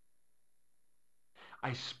 Logic.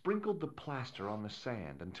 I sprinkled the plaster on the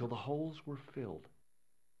sand until the holes were filled.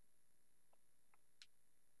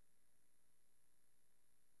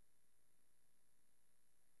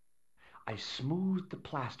 I smoothed the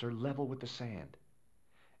plaster level with the sand.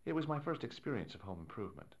 It was my first experience of home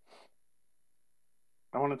improvement.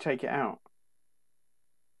 I want to take it out.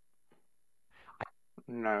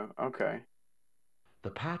 No, okay. The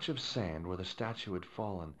patch of sand where the statue had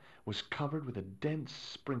fallen was covered with a dense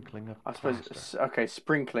sprinkling of I plaster. suppose, okay,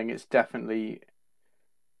 sprinkling, it's definitely...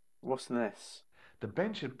 What's this? The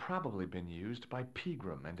bench had probably been used by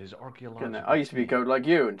Pegram and his archaeological I used to be a team. goat like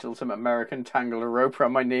you until some American tangled a rope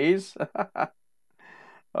around my knees.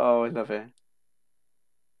 Oh, I love it.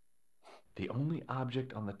 The only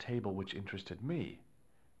object on the table which interested me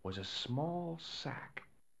was a small sack.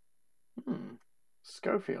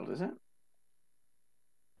 Schofield, is it?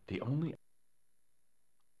 The only...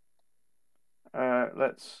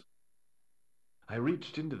 Let's... I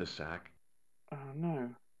reached into the sack. Oh,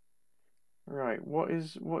 no. Right, what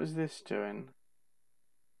is this doing?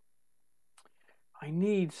 I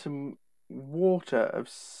need some water of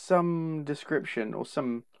some description or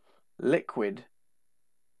some liquid.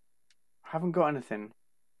 I haven't got anything.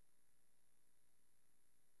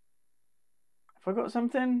 Have I got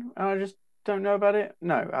something and I just don't know about it?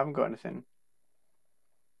 No, I haven't got anything.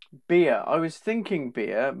 Beer. I was thinking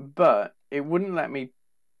beer, but it wouldn't let me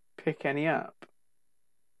pick any up.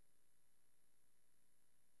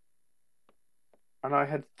 And I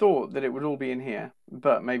had thought that it would all be in here,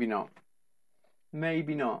 but maybe not.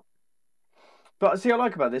 Maybe not. But see, I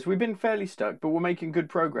like about this, we've been fairly stuck, but we're making good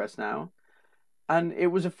progress now. And it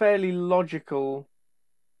was a fairly logical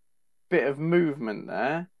bit of movement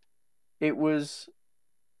there. It was,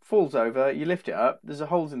 falls over, you lift it up, there's a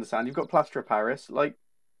holes in the sand, you've got plaster of Paris, like,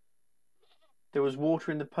 there was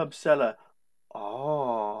water in the pub cellar.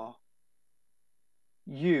 Oh.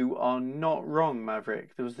 You are not wrong,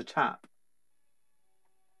 Maverick. There was the tap.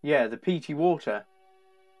 Yeah, the peaty water.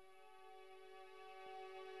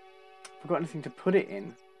 Have I got anything to put it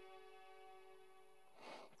in?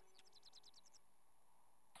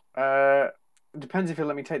 Depends if it'll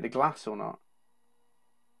let me take the glass or not.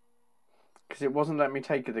 Because it wasn't letting me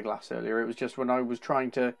take the glass earlier. It was just when I was trying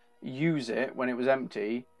to use it, when it was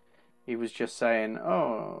empty, he was just saying,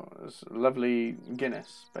 oh, it's lovely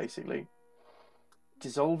Guinness, basically.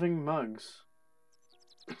 Dissolving mugs.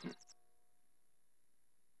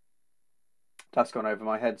 That's gone over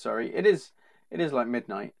my head, sorry. It is like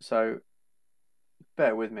midnight, so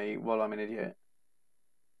bear with me while I'm an idiot.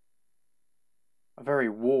 A very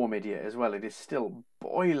warm idiot as well. It is still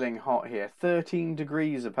boiling hot here. 13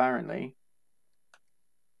 degrees apparently.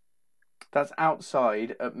 That's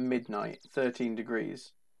outside at midnight. 13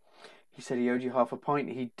 degrees. He said he owed you half a pint.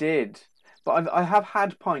 He did. But I have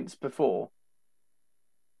had pints before.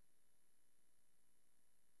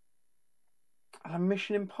 And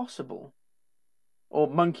Mission Impossible. Or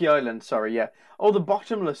Monkey Island, sorry, yeah. Oh, the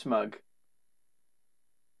bottomless mug.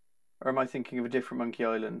 Or am I thinking of a different Monkey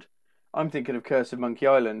Island? I'm thinking of Curse of Monkey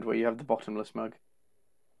Island, where you have the bottomless mug.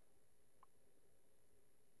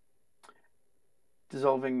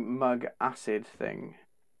 Dissolving mug acid thing.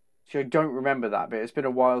 See, I don't remember that bit. It's been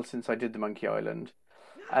a while since I did the Monkey Island.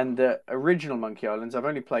 And the original Monkey Islands, I've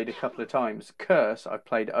only played a couple of times. Curse, I've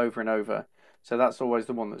played over and over. So that's always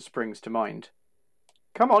the one that springs to mind.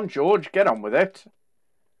 Come on, George, get on with it.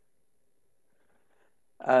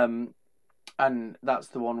 And that's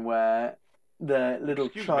the one where the little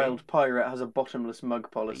child pirate has a bottomless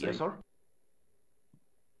mug policy. Yes, sir.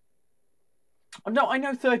 No, I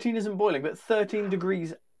know 13 isn't boiling, but 13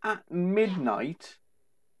 degrees at midnight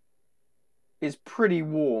is pretty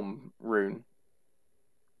warm, Rune.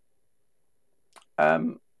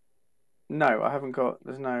 No, I haven't got.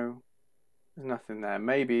 There's nothing there.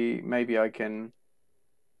 Maybe I can.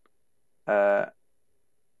 I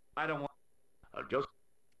don't want. I'll just.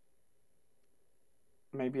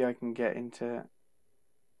 Maybe I can get into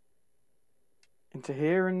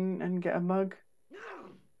here and get a mug.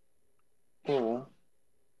 Or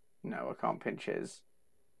no, I can't pinch his.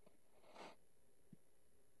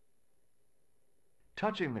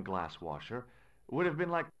 Touching the glass washer would have been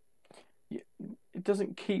like. It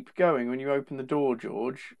doesn't keep going when you open the door,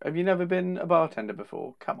 George. Have you never been a bartender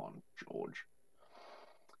before? Come on, George.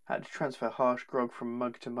 Had to transfer harsh grog from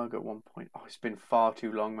mug to mug at one point. Oh, it's been far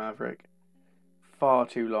too long, Maverick. Far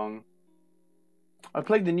too long. I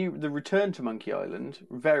played the Return to Monkey Island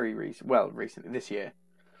very recently, this year.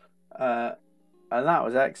 And that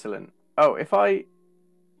was excellent. Oh,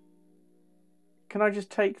 can I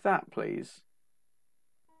just take that, please?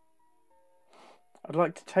 I'd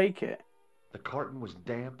like to take it. The carton was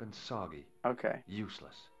damp and soggy. Okay.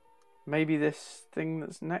 Useless. Maybe this thing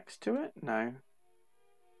that's next to it? No.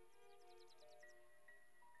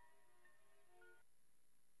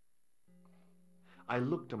 I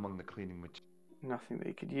looked among the cleaning materials. Nothing that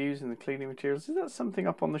you could use in the cleaning materials. Is that something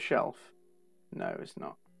up on the shelf? No, it's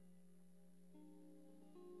not.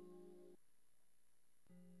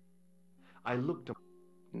 I looked.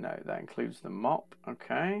 No, that includes the mop.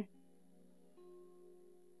 Okay.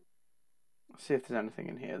 Let's see if there's anything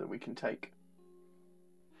in here that we can take.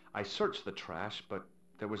 I searched the trash, but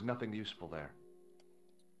there was nothing useful there.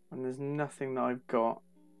 And there's nothing that I've got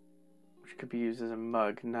which could be used as a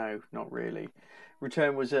mug. No, not really.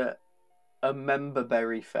 Return was a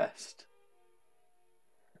memberberry fest.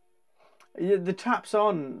 Yeah, the tap's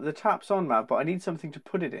on, Mav, but I need something to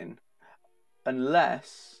put it in.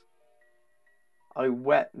 Unless I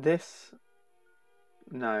wet this.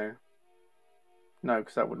 No. No,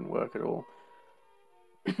 because that wouldn't work at all.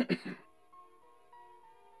 Do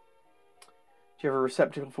you have a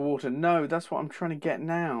receptacle for water? No, that's what I'm trying to get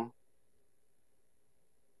now.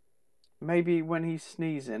 Maybe when he's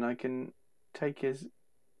sneezing, I can take his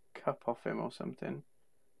cup off him or something.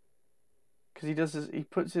 Because he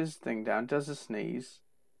puts his thing down, does a sneeze,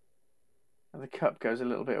 and the cup goes a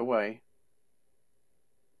little bit away.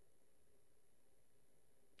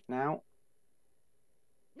 Now.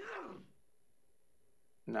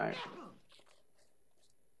 No.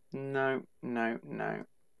 No, no, no.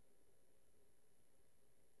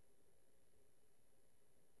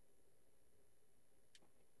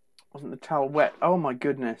 Wasn't the towel wet? Oh my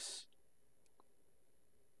goodness.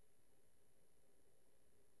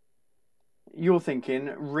 You're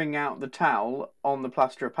thinking, wring out the towel on the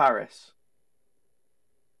plaster of Paris.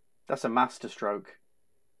 That's a masterstroke.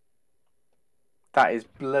 That is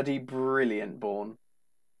bloody brilliant, Bourne.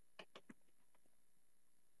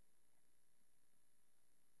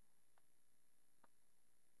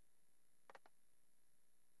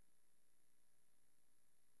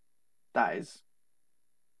 That is.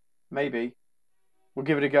 Maybe. We'll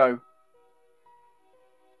give it a go.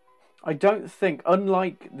 I don't think,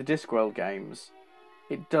 unlike the Discworld games,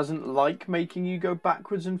 it doesn't like making you go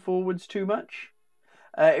backwards and forwards too much.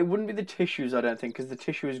 It wouldn't be the tissues, I don't think, because the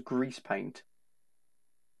tissue is grease paint.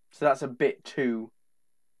 So that's a bit too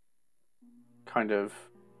kind of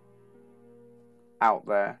out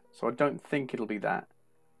there. So I don't think it'll be that.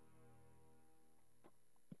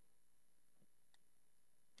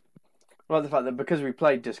 Well, the fact that because we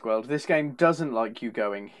played Discworld, this game doesn't like you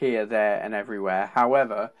going here, there, and everywhere.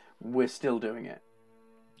 However, we're still doing it.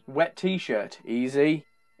 Wet t-shirt. Easy.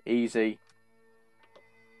 Easy.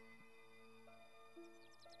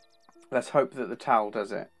 Let's hope that the towel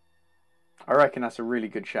does it. I reckon that's a really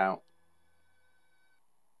good shout.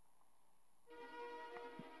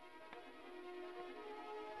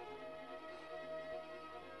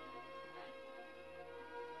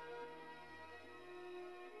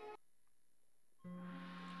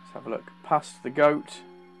 Let's have a look. Past the goat.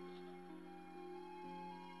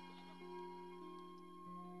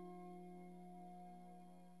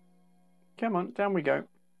 Come on, down we go.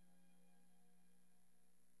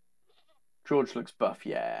 George looks buff,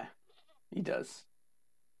 yeah. He does.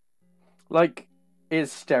 Like, is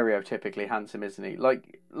stereotypically handsome, isn't he?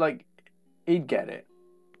 Like, he'd get it.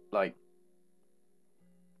 Like,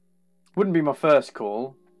 wouldn't be my first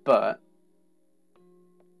call, but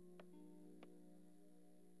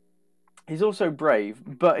he's also brave,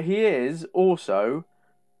 but he is also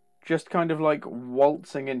just kind of like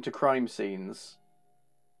waltzing into crime scenes.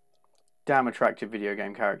 Damn attractive video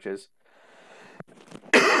game characters.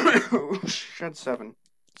 Shed 7.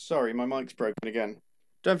 Sorry, my mic's broken again.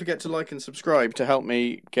 Don't forget to like and subscribe to help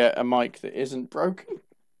me get a mic that isn't broken.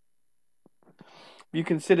 Have you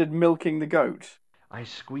considered milking the goat? I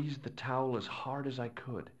squeezed the towel as hard as I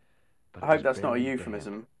could. But I hope that's not a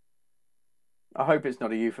euphemism. I hope it's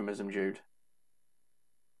not a euphemism, Jude.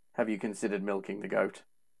 Have you considered milking the goat?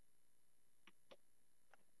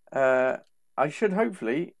 I should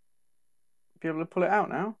hopefully be able to pull it out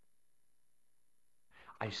now.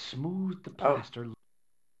 I smoothed the plaster. Oh.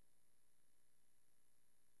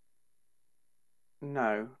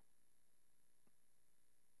 No.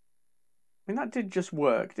 I mean, that did just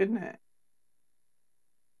work, didn't it?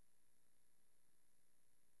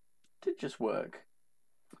 Did just work.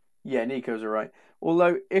 Yeah, Nico's alright.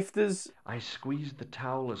 Although, if there's... I squeezed the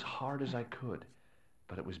towel as hard as I could,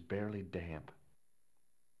 but it was barely damp.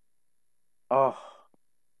 Oh.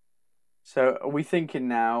 So, are we thinking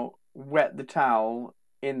now, wet the towel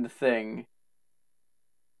in the thing?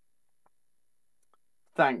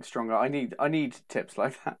 Thanks, Stronger. I need tips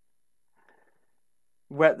like that.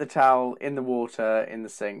 Wet the towel in the water, in the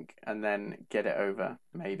sink, and then get it over,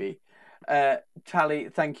 maybe. Tally,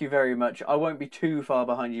 thank you very much. I won't be too far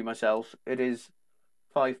behind you myself. It is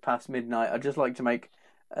 5 past midnight. I'd just like to make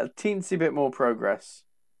a teensy bit more progress.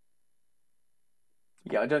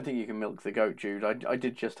 Yeah, I don't think you can milk the goat, Jude. I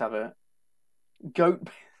did just have a goat...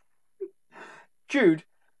 Jude,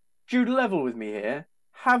 level with me here.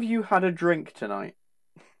 Have you had a drink tonight?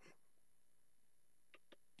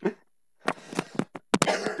 Oh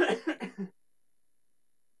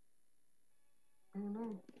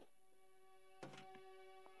no.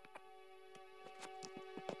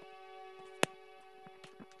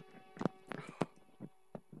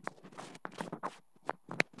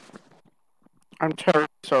 I'm terribly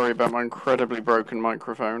sorry about my incredibly broken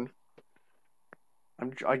microphone.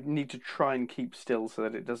 I need to try and keep still so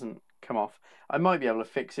that it doesn't come off. I might be able to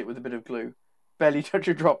fix it with a bit of glue. Barely touch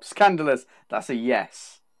a drop. Scandalous. That's a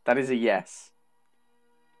yes. That is a yes.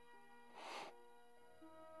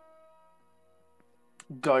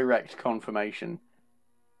 Direct confirmation.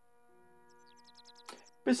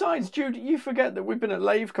 Besides, Jude, you forget that we've been at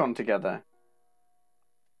LaveCon together.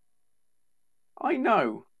 I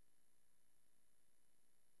know.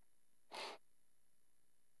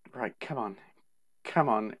 Right, come on. Come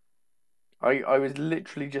on. I was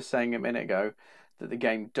literally just saying a minute ago that the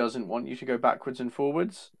game doesn't want you to go backwards and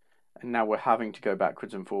forwards, and now we're having to go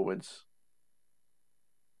backwards and forwards.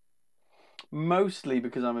 Mostly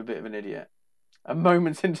because I'm a bit of an idiot. A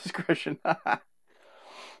moment's indiscretion.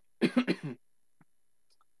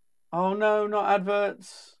 Oh no, not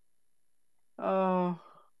adverts. Oh,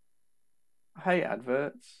 I hate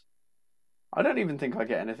adverts. I don't even think I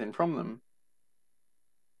get anything from them.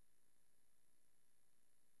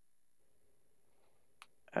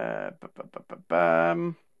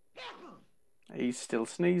 He's still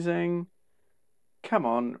sneezing. Come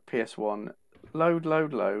on, PS1. Load,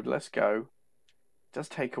 load, load. Let's go. It does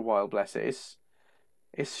take a while, bless it.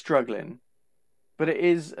 It's struggling. But it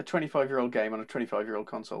is a 25-year-old game on a 25-year-old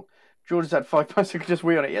console. George has had 5 months, I could just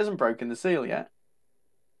wheel on it. He hasn't broken the seal yet.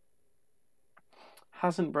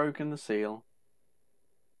 Hasn't broken the seal.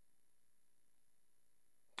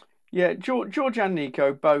 Yeah, George and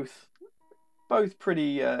Nico, both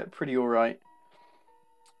pretty alright.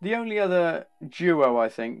 The only other duo, I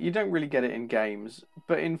think, you don't really get it in games,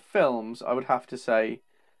 but in films, I would have to say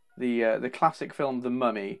the classic film The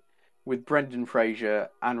Mummy with Brendan Fraser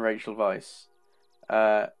and Rachel Weisz.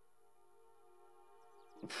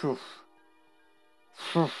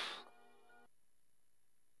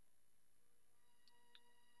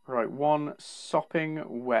 Right, 1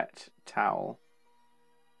 sopping wet towel.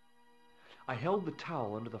 I held the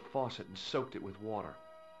towel under the faucet and soaked it with water.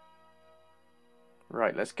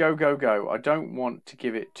 Right, let's go, go, go. I don't want to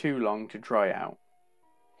give it too long to dry out.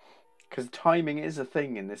 Because timing is a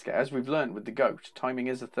thing in this game. As we've learned with the goat, timing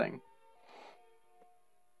is a thing.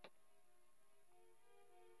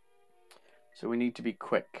 So we need to be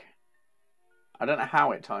quick. I don't know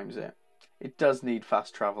how it times it. It does need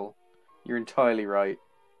fast travel. You're entirely right.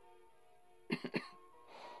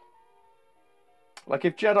 Like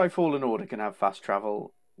if Jedi Fallen Order can have fast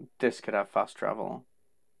travel, this could have fast travel.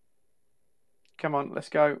 Come on, let's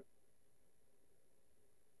go.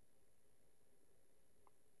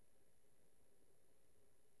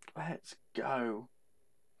 Let's go.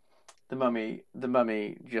 The Mummy,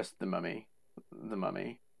 just the Mummy. The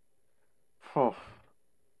Mummy. Oh.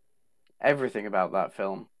 Everything about that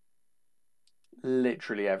film.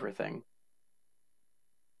 Literally everything.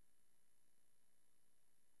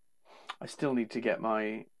 I still need to get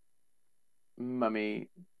my Mummy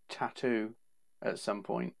tattoo at some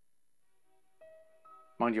point.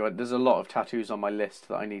 Mind you, there's a lot of tattoos on my list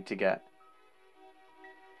that I need to get.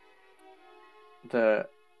 The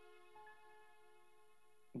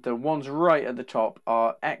ones right at the top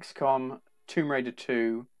are XCOM, Tomb Raider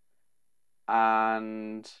 2,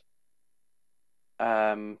 and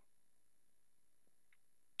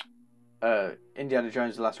Indiana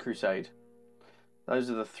Jones: The Last Crusade.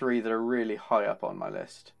 Those are the 3 that are really high up on my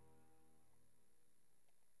list.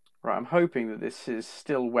 Right, I'm hoping that this is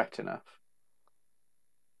still wet enough.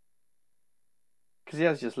 Because he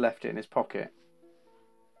has just left it in his pocket.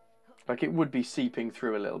 Like it would be seeping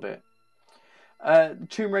through a little bit.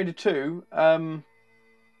 Tomb Raider 2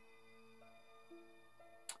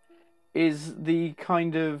 is the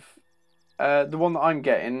kind of the one that I'm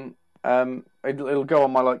getting. It'll go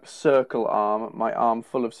on my like circle arm, my arm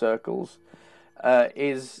full of circles.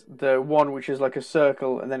 Is the one which is like a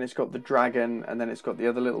circle, and then it's got the dragon, and then it's got the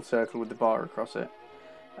other little circle with the bar across it.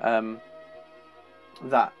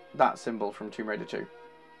 That symbol from Tomb Raider 2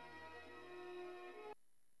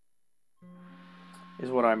 is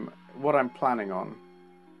what I'm planning on.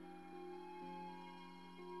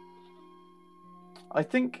 I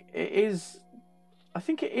think it is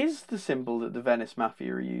the symbol that the Venice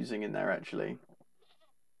Mafia are using in there, actually.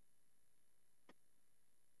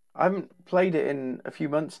 I haven't played it in a few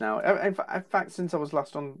months now. In fact, since I was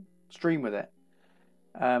last on stream with it.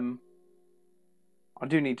 I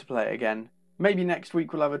do need to play it again. Maybe next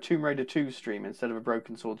week we'll have a Tomb Raider 2 stream instead of a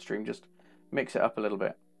Broken Sword stream. Just mix it up a little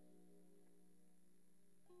bit.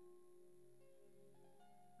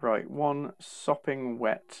 Right, 1 sopping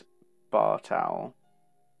wet bar towel.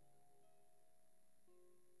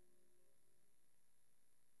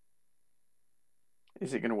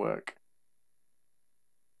 Is it going to work?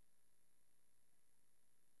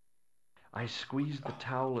 I squeezed the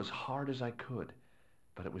towel as hard as I could,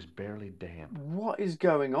 but it was barely damp. What is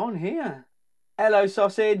going on here? Hello,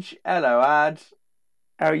 sausage. Hello, Ad.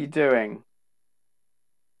 How are you doing?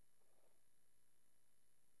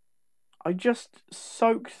 I just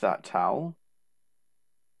soaked that towel.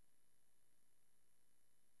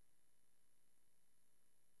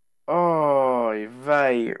 Oh,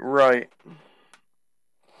 vey. Right.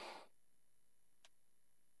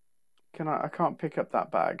 I can't pick up that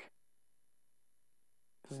bag.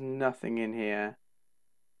 There's nothing in here.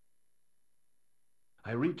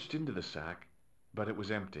 I reached into the sack, but it was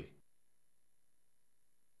empty.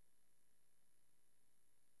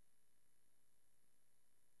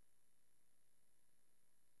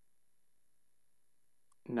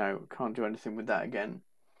 No, can't do anything with that again.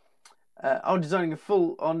 Designing a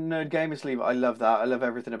full on Nerd Gamer sleeve. I love that. I love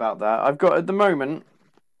everything about that. I've got, at the moment,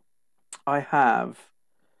 I have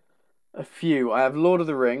a few. I have Lord of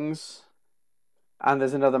the Rings, and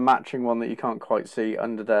there's another matching one that you can't quite see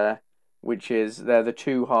under there, which is, they're the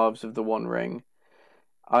 2 halves of the one ring.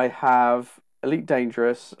 I have Elite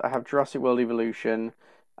Dangerous, I have Jurassic World Evolution,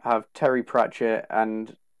 I have Terry Pratchett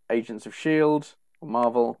and Agents of S.H.I.E.L.D., or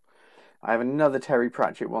Marvel. I have another Terry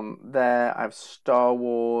Pratchett one there. I have Star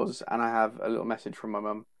Wars, and I have a little message from my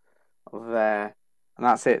mum there, and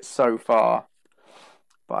that's it so far.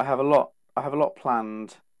 But I have a lot. I have a lot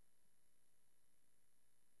planned.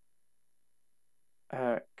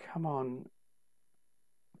 Come on.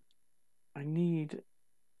 I need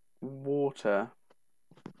water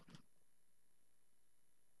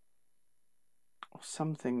or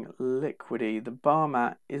something liquidy. The bar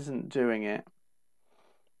mat isn't doing it.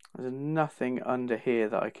 There's nothing under here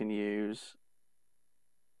that I can use.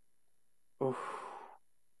 Oof.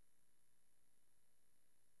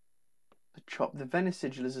 The Venice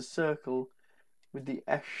sigil is a circle with the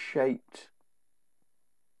S-shaped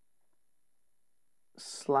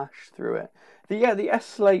slash through it. The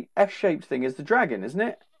S-shaped thing is the dragon, isn't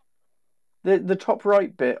it? The top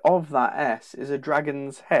right bit of that S is a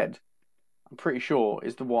dragon's head. I'm pretty sure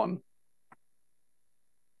is the one.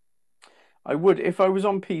 I would, if I was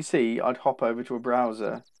on PC, I'd hop over to a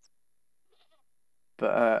browser.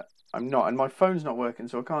 But I'm not, and my phone's not working,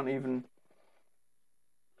 so I can't even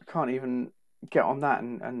get on that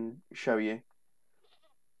and show you.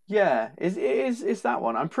 Yeah, it's that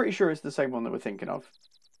one. I'm pretty sure it's the same one that we're thinking of.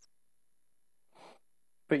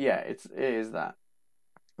 But yeah, it is that.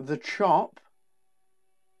 The chop.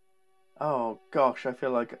 Oh gosh, I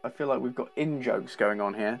feel like we've got in-jokes going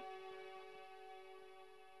on here.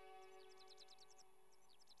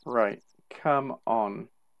 Right, come on.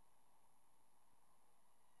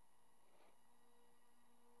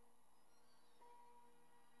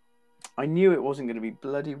 I knew it wasn't going to be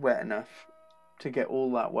bloody wet enough to get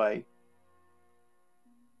all that way.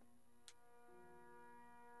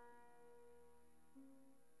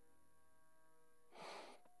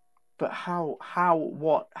 But how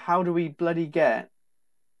do we bloody get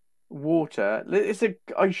water?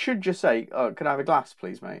 I should just say, oh, can I have a glass,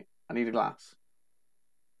 please, mate? I need a glass.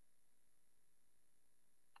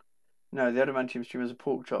 No, the adamantium stream is a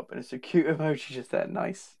pork chop, and it's a cute emoji just there.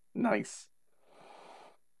 Nice, nice.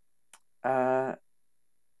 I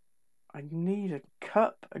need a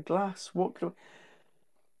cup, a glass. What could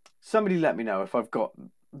somebody let me know if I've got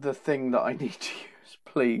the thing that I need to use,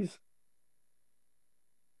 please.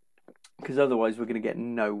 Because otherwise we're going to get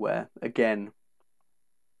nowhere again.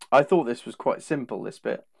 I thought this was quite simple, this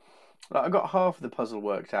bit. I got half of the puzzle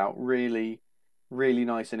worked out really, really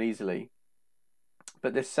nice and easily.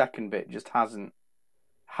 But this second bit just hasn't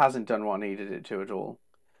done what I needed it to at all.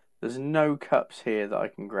 There's no cups here that I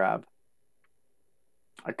can grab.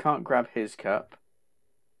 I can't grab his cup.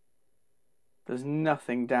 There's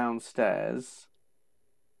nothing downstairs.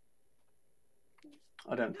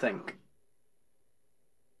 I don't think.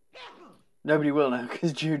 Nobody will know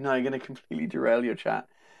because Jude and I are going to completely derail your chat.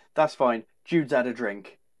 That's fine. Jude's had a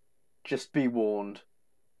drink. Just be warned.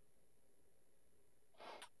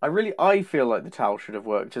 I feel like the towel should have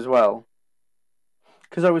worked as well.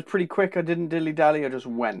 Because I was pretty quick. I didn't dilly-dally. I just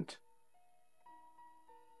went.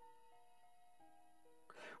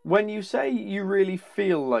 When you say you really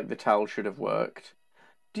feel like the towel should have worked,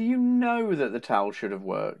 do you know that the towel should have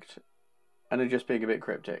worked? And are just being a bit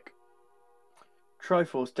cryptic.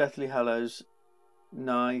 Triforce, Deathly Hallows,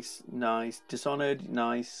 nice, nice. Dishonored,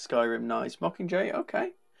 nice. Skyrim, nice. Mockingjay,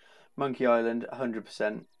 okay. Monkey Island,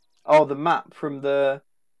 100%. Oh, the map from the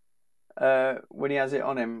when he has it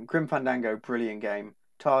on him. Grim Fandango, brilliant game.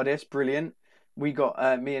 TARDIS, brilliant. We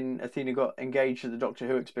got me and Athena got engaged at the Doctor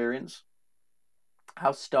Who experience.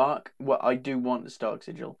 House Stark, well, I do want the Stark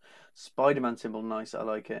sigil. Spider-Man symbol, nice, I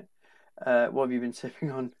like it. What have you been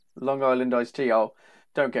sipping on? Long Island iced tea. Oh,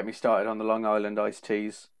 don't get me started on the Long Island iced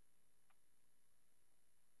teas.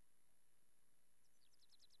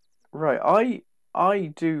 Right,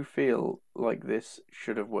 I do feel like this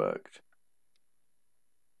should have worked.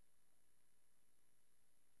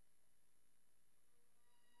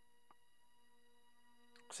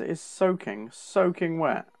 So it's soaking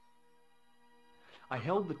wet. I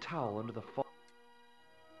held the towel under the fall.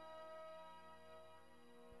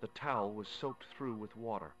 The towel was soaked through with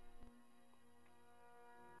water.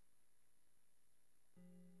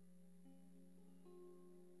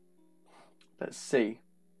 Let's see.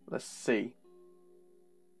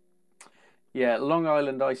 Yeah, Long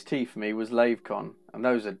Island iced tea for me was LaveCon, and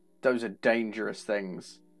those are dangerous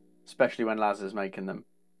things, especially when Laz is making them.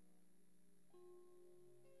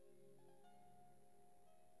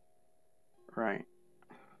 Right.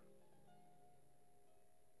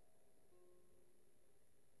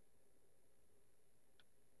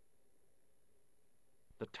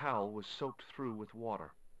 The towel was soaked through with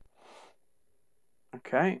water.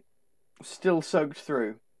 Okay. Still soaked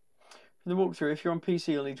through. For the walkthrough, if you're on PC,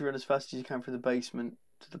 you'll need to run as fast as you can from the basement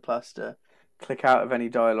to the plaster. Click out of any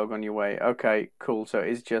dialogue on your way. Okay, cool. So it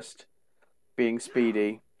is just being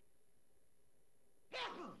speedy.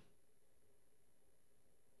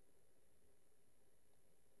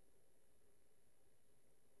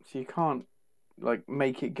 So you can't, like,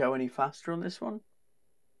 make it go any faster on this one?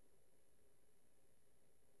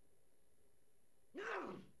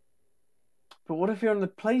 But what if you're on the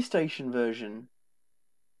PlayStation version?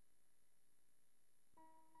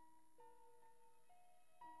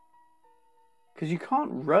 Because you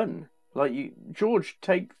can't run. Like, George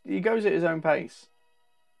he goes at his own pace.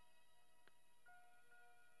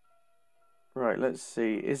 Right, let's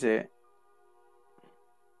see. Is it?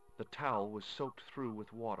 The towel was soaked through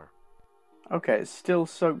with water. Okay, it's still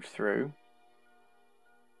soaked through.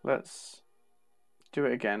 Let's do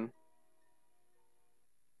it again.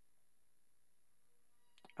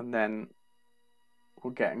 And then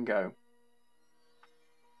we'll get and go.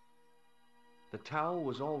 The towel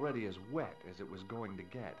was already as wet as it was going to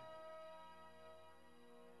get.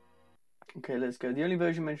 Okay, let's go. The only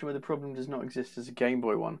version mentioned where the problem does not exist is a Game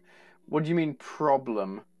Boy one. What do you mean,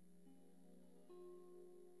 problem?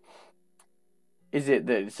 Is it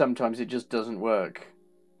that sometimes it just doesn't work?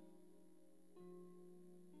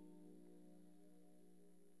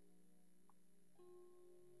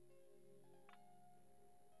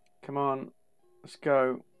 Come on, let's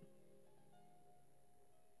go.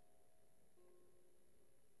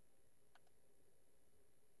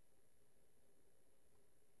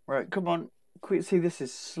 Right, come on. Quick, see, this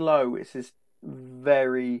is slow. This is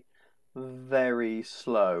very, very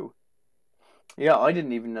slow. Yeah, I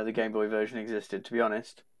didn't even know the Game Boy version existed, to be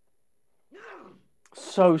honest.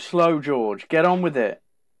 So slow, George. Get on with it.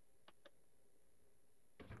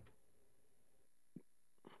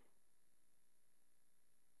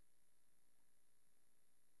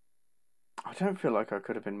 I don't feel like I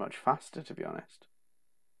could have been much faster, to be honest.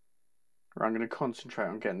 Right, I'm going to concentrate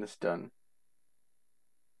on getting this done.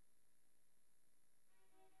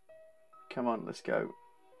 Come on, let's go.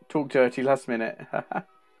 Talk dirty last minute.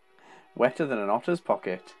 Wetter than an otter's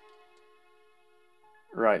pocket.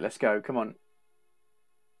 Right, let's go. Come on.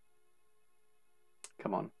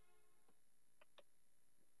 Come on.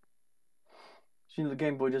 So, you know, the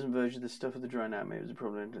Game Boy doesn't version the stuff of the dry out. Maybe it was a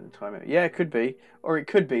problem at the time. Yeah, it could be. Or it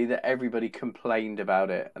could be that everybody complained about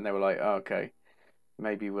it and they were like, oh, okay,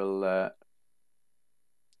 maybe we'll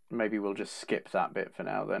just skip that bit for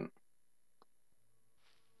now then.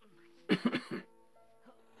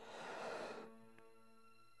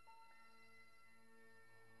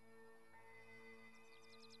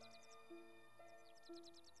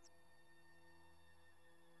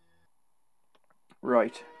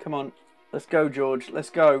 Right, come on. Let's go, George. Let's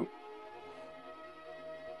go.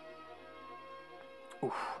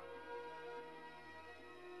 Oof.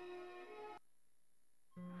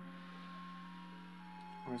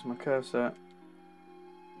 Where's my cursor?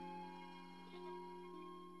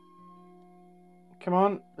 Come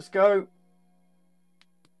on, let's go.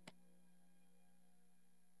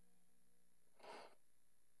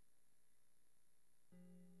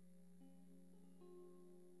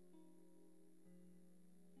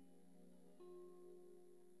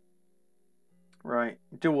 Right,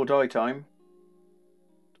 do or die time.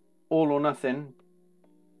 All or nothing.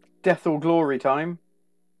 Death or glory time.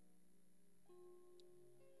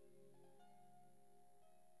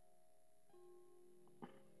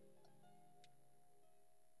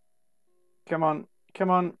 Come on, come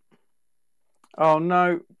on. Oh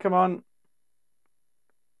no, come on.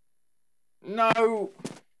 No!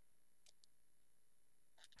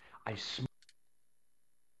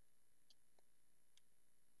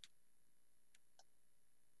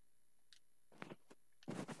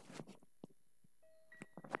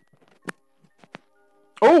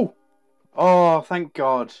 Oh! Oh, thank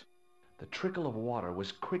God. The trickle of water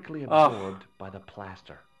was quickly absorbed by the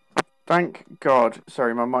plaster. Thank God.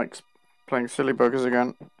 Sorry, my mic's playing silly buggers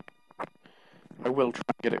again. I will try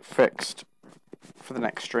and get it fixed for the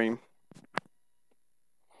next stream.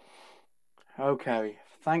 Okay,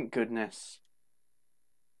 thank goodness.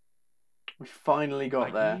 We finally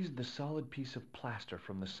got there. I eased the solid piece of plaster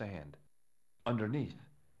from the sand. Underneath,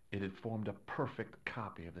 it had formed a perfect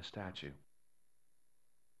copy of the statue.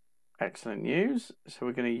 Excellent news. So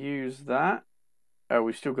we're going to use that. Oh,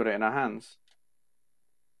 we've still got it in our hands.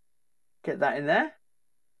 Get that in there.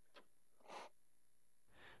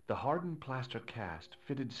 The hardened plaster cast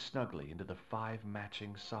fitted snugly into the 5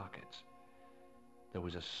 matching sockets. There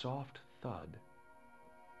was a soft thud,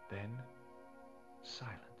 then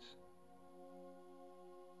silence.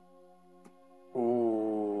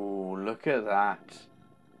 Ooh, look at that.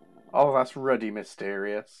 Oh, that's ruddy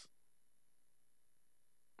mysterious.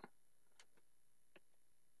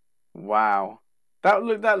 Wow. That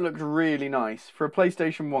looked really nice. For a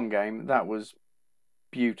PlayStation 1 game, that was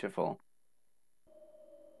beautiful.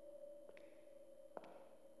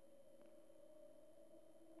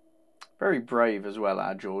 Very brave as well,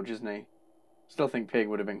 our George, isn't he? Still think Pig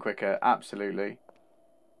would have been quicker, absolutely.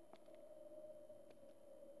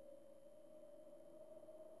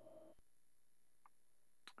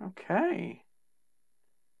 Okay.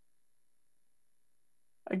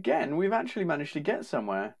 Again, we've actually managed to get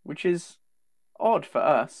somewhere, which is odd for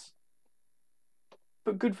us.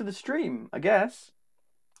 But good for the stream, I guess.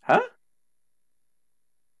 Huh?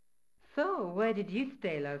 So, where did you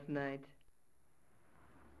stay last night?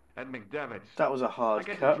 At McDevitt's. That was a I hard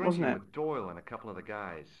got to cut, drinking wasn't it? with Doyle and a couple of the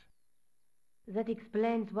guys. That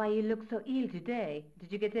explains why you look so ill today.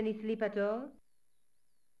 Did you get any sleep at all?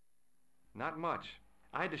 Not much.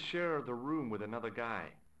 I had to share the room with another guy.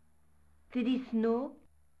 Did he snore?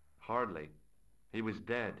 Hardly. He was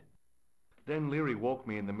dead. Then Leary woke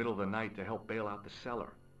me in the middle of the night to help bail out the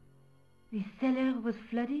cellar. The cellar was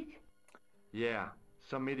flooded? Yeah,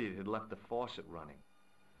 some idiot had left the faucet running.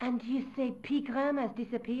 And you say Pegram has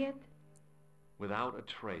disappeared? Without a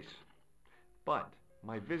trace. But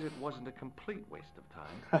my visit wasn't a complete waste of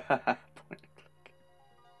time.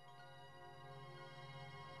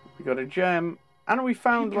 We got a gem. And we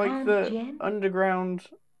found, like, the gem? underground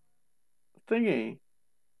thingy.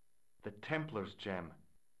 The Templar's gem.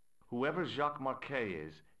 Whoever Jacques Marquet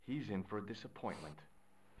is, he's in for a disappointment.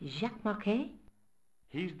 Jacques Marquet?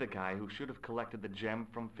 He's the guy who should have collected the gem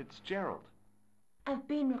from Fitzgerald. I've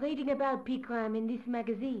been reading about Pegram in this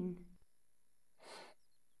magazine.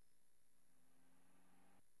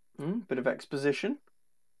 Bit of exposition.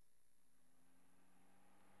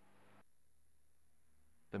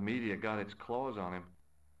 The media got its claws on him.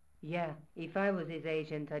 Yeah, if I was his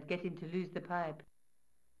agent, I'd get him to lose the pipe.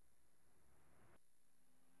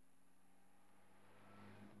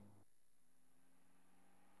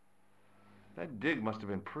 That dig must have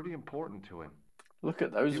been pretty important to him. Look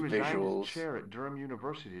at those He resigned visuals. his chair at Durham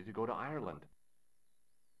University to go to Ireland.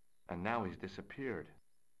 And now he's disappeared.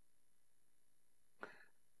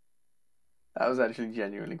 That was actually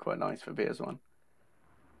genuinely quite nice for Beers one.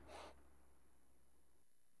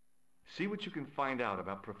 See what you can find out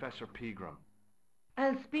about Professor Pegram.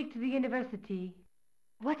 I'll speak to the university.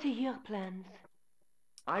 What are your plans?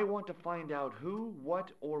 I want to find out who,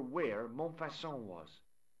 what, or where Montfaucon was.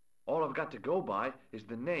 All I've got to go by is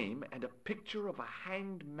the name and a picture of a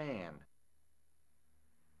hanged man.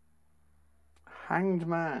 Hanged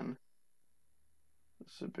man.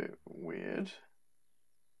 That's a bit weird.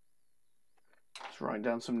 Let's write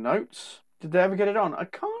down some notes. Did they ever get it on? I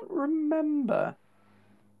can't remember.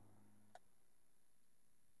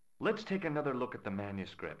 Let's take another look at the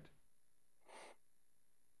manuscript.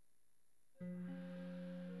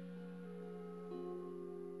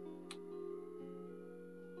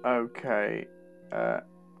 Okay.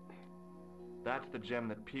 That's the gem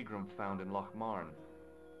that Pegram found in Lochmarn.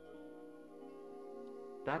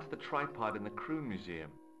 That's the tripod in the Croon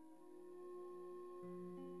Museum.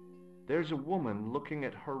 There's a woman looking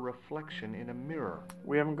at her reflection in a mirror.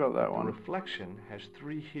 We haven't got that one. The reflection has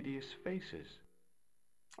 3 hideous faces.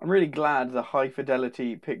 I'm really glad the high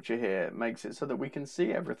fidelity picture here makes it so that we can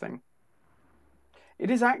see everything. It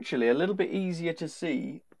is actually a little bit easier to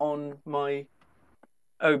see on my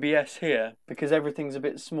OBS here because everything's a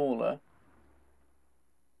bit smaller.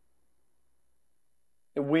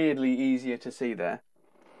 Weirdly easier to see there.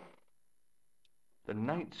 The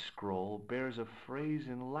Night Scroll bears a phrase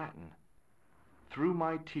in Latin. Through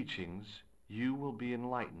my teachings, you will be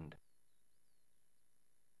enlightened.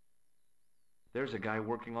 There's a guy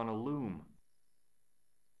working on a loom.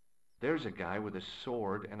 There's a guy with a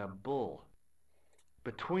sword and a bull.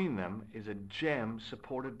 Between them is a gem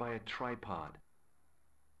supported by a tripod.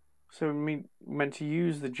 So we meant to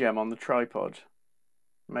use the gem on the tripod?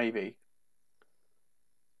 Maybe.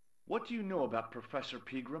 What do you know about Professor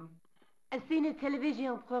Pegram? I've seen a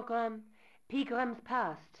television program, Pegram's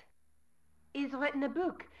Past. He's written a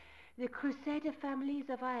book, The Crusader Families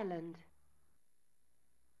of Ireland.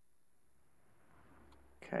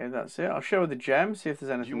 Okay, that's it. I'll show her the gem, see if there's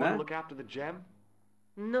Do anything you want there. to look after the gem?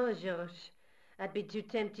 No, Georges. I'd be too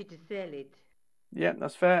tempted to sell it. Yeah,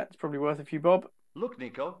 that's fair. It's probably worth a few bob. Look,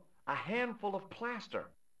 Nico, a handful of plaster.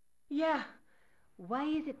 Yeah. Why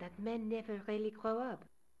is it that men never really grow up?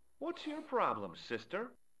 What's your problem,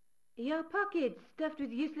 sister? Your pockets stuffed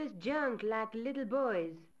with useless junk like little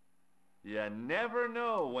boys. You never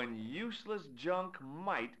know when useless junk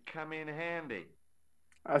might come in handy.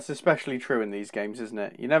 That's especially true in these games, isn't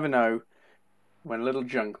it? You never know when little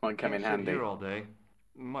junk might come in Can't sit handy. here all day,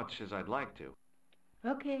 much as I'd like to.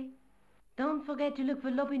 Okay. Don't forget to look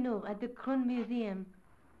for Lopinot at the Croon Museum.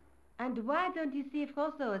 And why don't you see if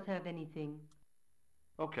Rousseau has heard anything?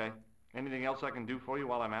 Okay. Anything else I can do for you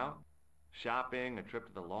while I'm out? Shopping, a trip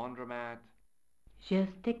to the laundromat?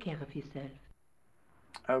 Just take care of yourself.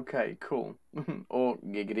 Okay, cool. Or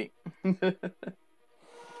giggity.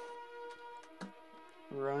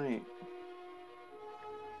 Right.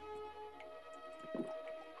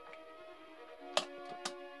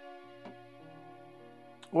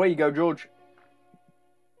 Away you go, George.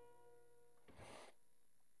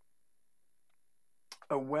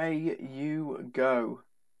 Away you go.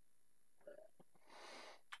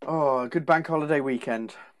 Oh, a good bank holiday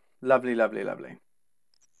weekend. Lovely, lovely, lovely.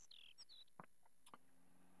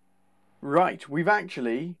 Right, we've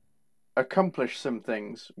actually accomplished some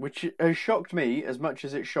things, which has shocked me as much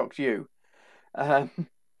as it shocked you.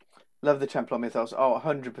 Love the Templar mythos. Oh,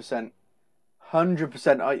 100%.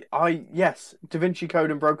 100%. Yes, Da Vinci Code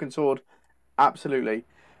and Broken Sword. Absolutely.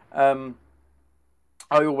 I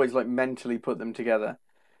always like mentally put them together.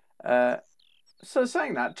 So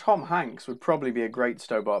saying that, Tom Hanks would probably be a great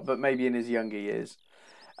Stobart, but maybe in his younger years.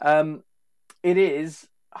 It is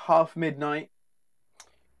midnight.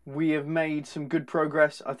 We have made some good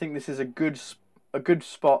progress. I think this is a good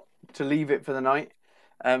spot to leave it for the night,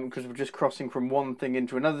 because we're just crossing from one thing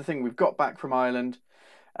into another thing. We've got back from Ireland,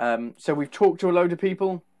 so we've talked to a load of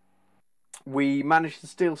people. We managed to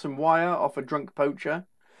steal some wire off a drunk poacher.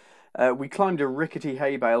 We climbed a rickety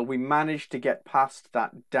hay bale. We managed to get past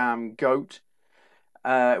that damn goat.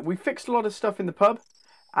 We fixed a lot of stuff in the pub,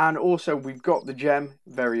 and also we've got the gem,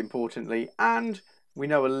 very importantly, and we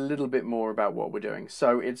know a little bit more about what we're doing.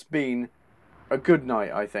 So it's been a good night,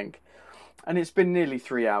 I think. And it's been nearly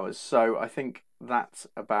 3 hours, so I think that's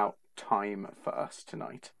about time for us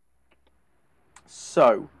tonight.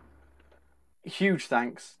 So, huge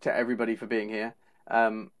thanks to everybody for being here.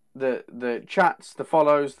 The chats, the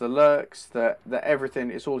follows, the lurks, the everything,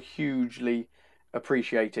 it's all hugely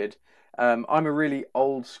appreciated. I'm a really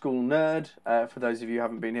old school nerd, for those of you who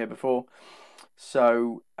haven't been here before.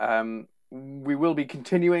 So, we will be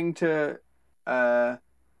continuing to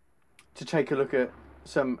take a look at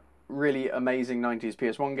some really amazing 90s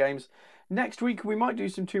PS1 games. Next week we might do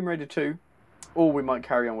some Tomb Raider 2, or we might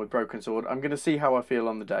carry on with Broken Sword. I'm going to see how I feel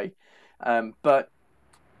on the day. But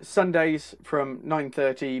Sundays from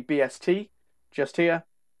 9:30 BST, just here.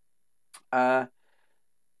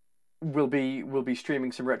 We'll be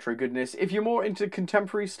streaming some retro goodness. If you're more into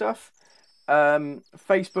contemporary stuff,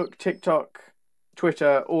 Facebook, TikTok,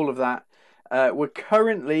 Twitter, all of that. We're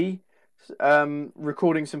currently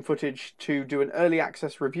recording some footage to do an early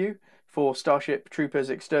access review for Starship Troopers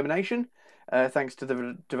Extermination, thanks to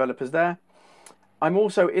the developers there. I'm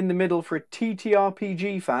also in the middle for a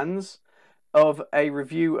TTRPG fans of a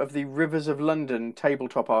review of the Rivers of London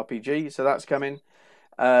tabletop RPG, so that's coming.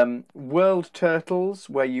 World Turtles,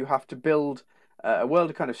 where you have to build a world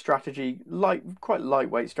of kind of strategy, quite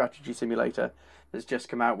lightweight strategy simulator that's just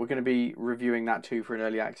come out. We're going to be reviewing that too for an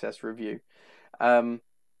early access review.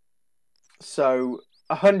 So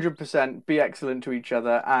 100% be excellent to each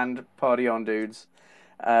other and party on, dudes.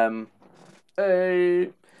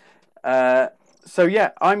 So yeah,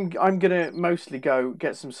 I'm gonna mostly go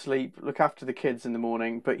get some sleep, look after the kids in the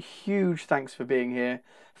morning. But huge thanks for being here.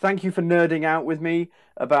 Thank you for nerding out with me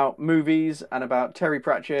about movies and about Terry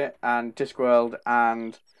Pratchett and Discworld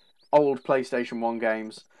and old PlayStation 1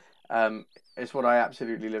 games. It's what I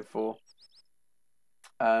absolutely live for.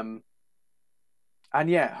 And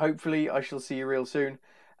yeah, hopefully I shall see you real soon.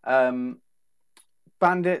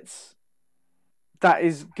 Bandits, that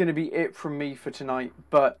is going to be it from me for tonight.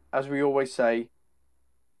 But as we always say,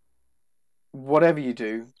 whatever you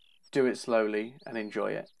do, do it slowly and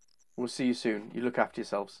enjoy it. We'll see you soon. You look after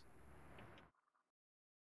yourselves.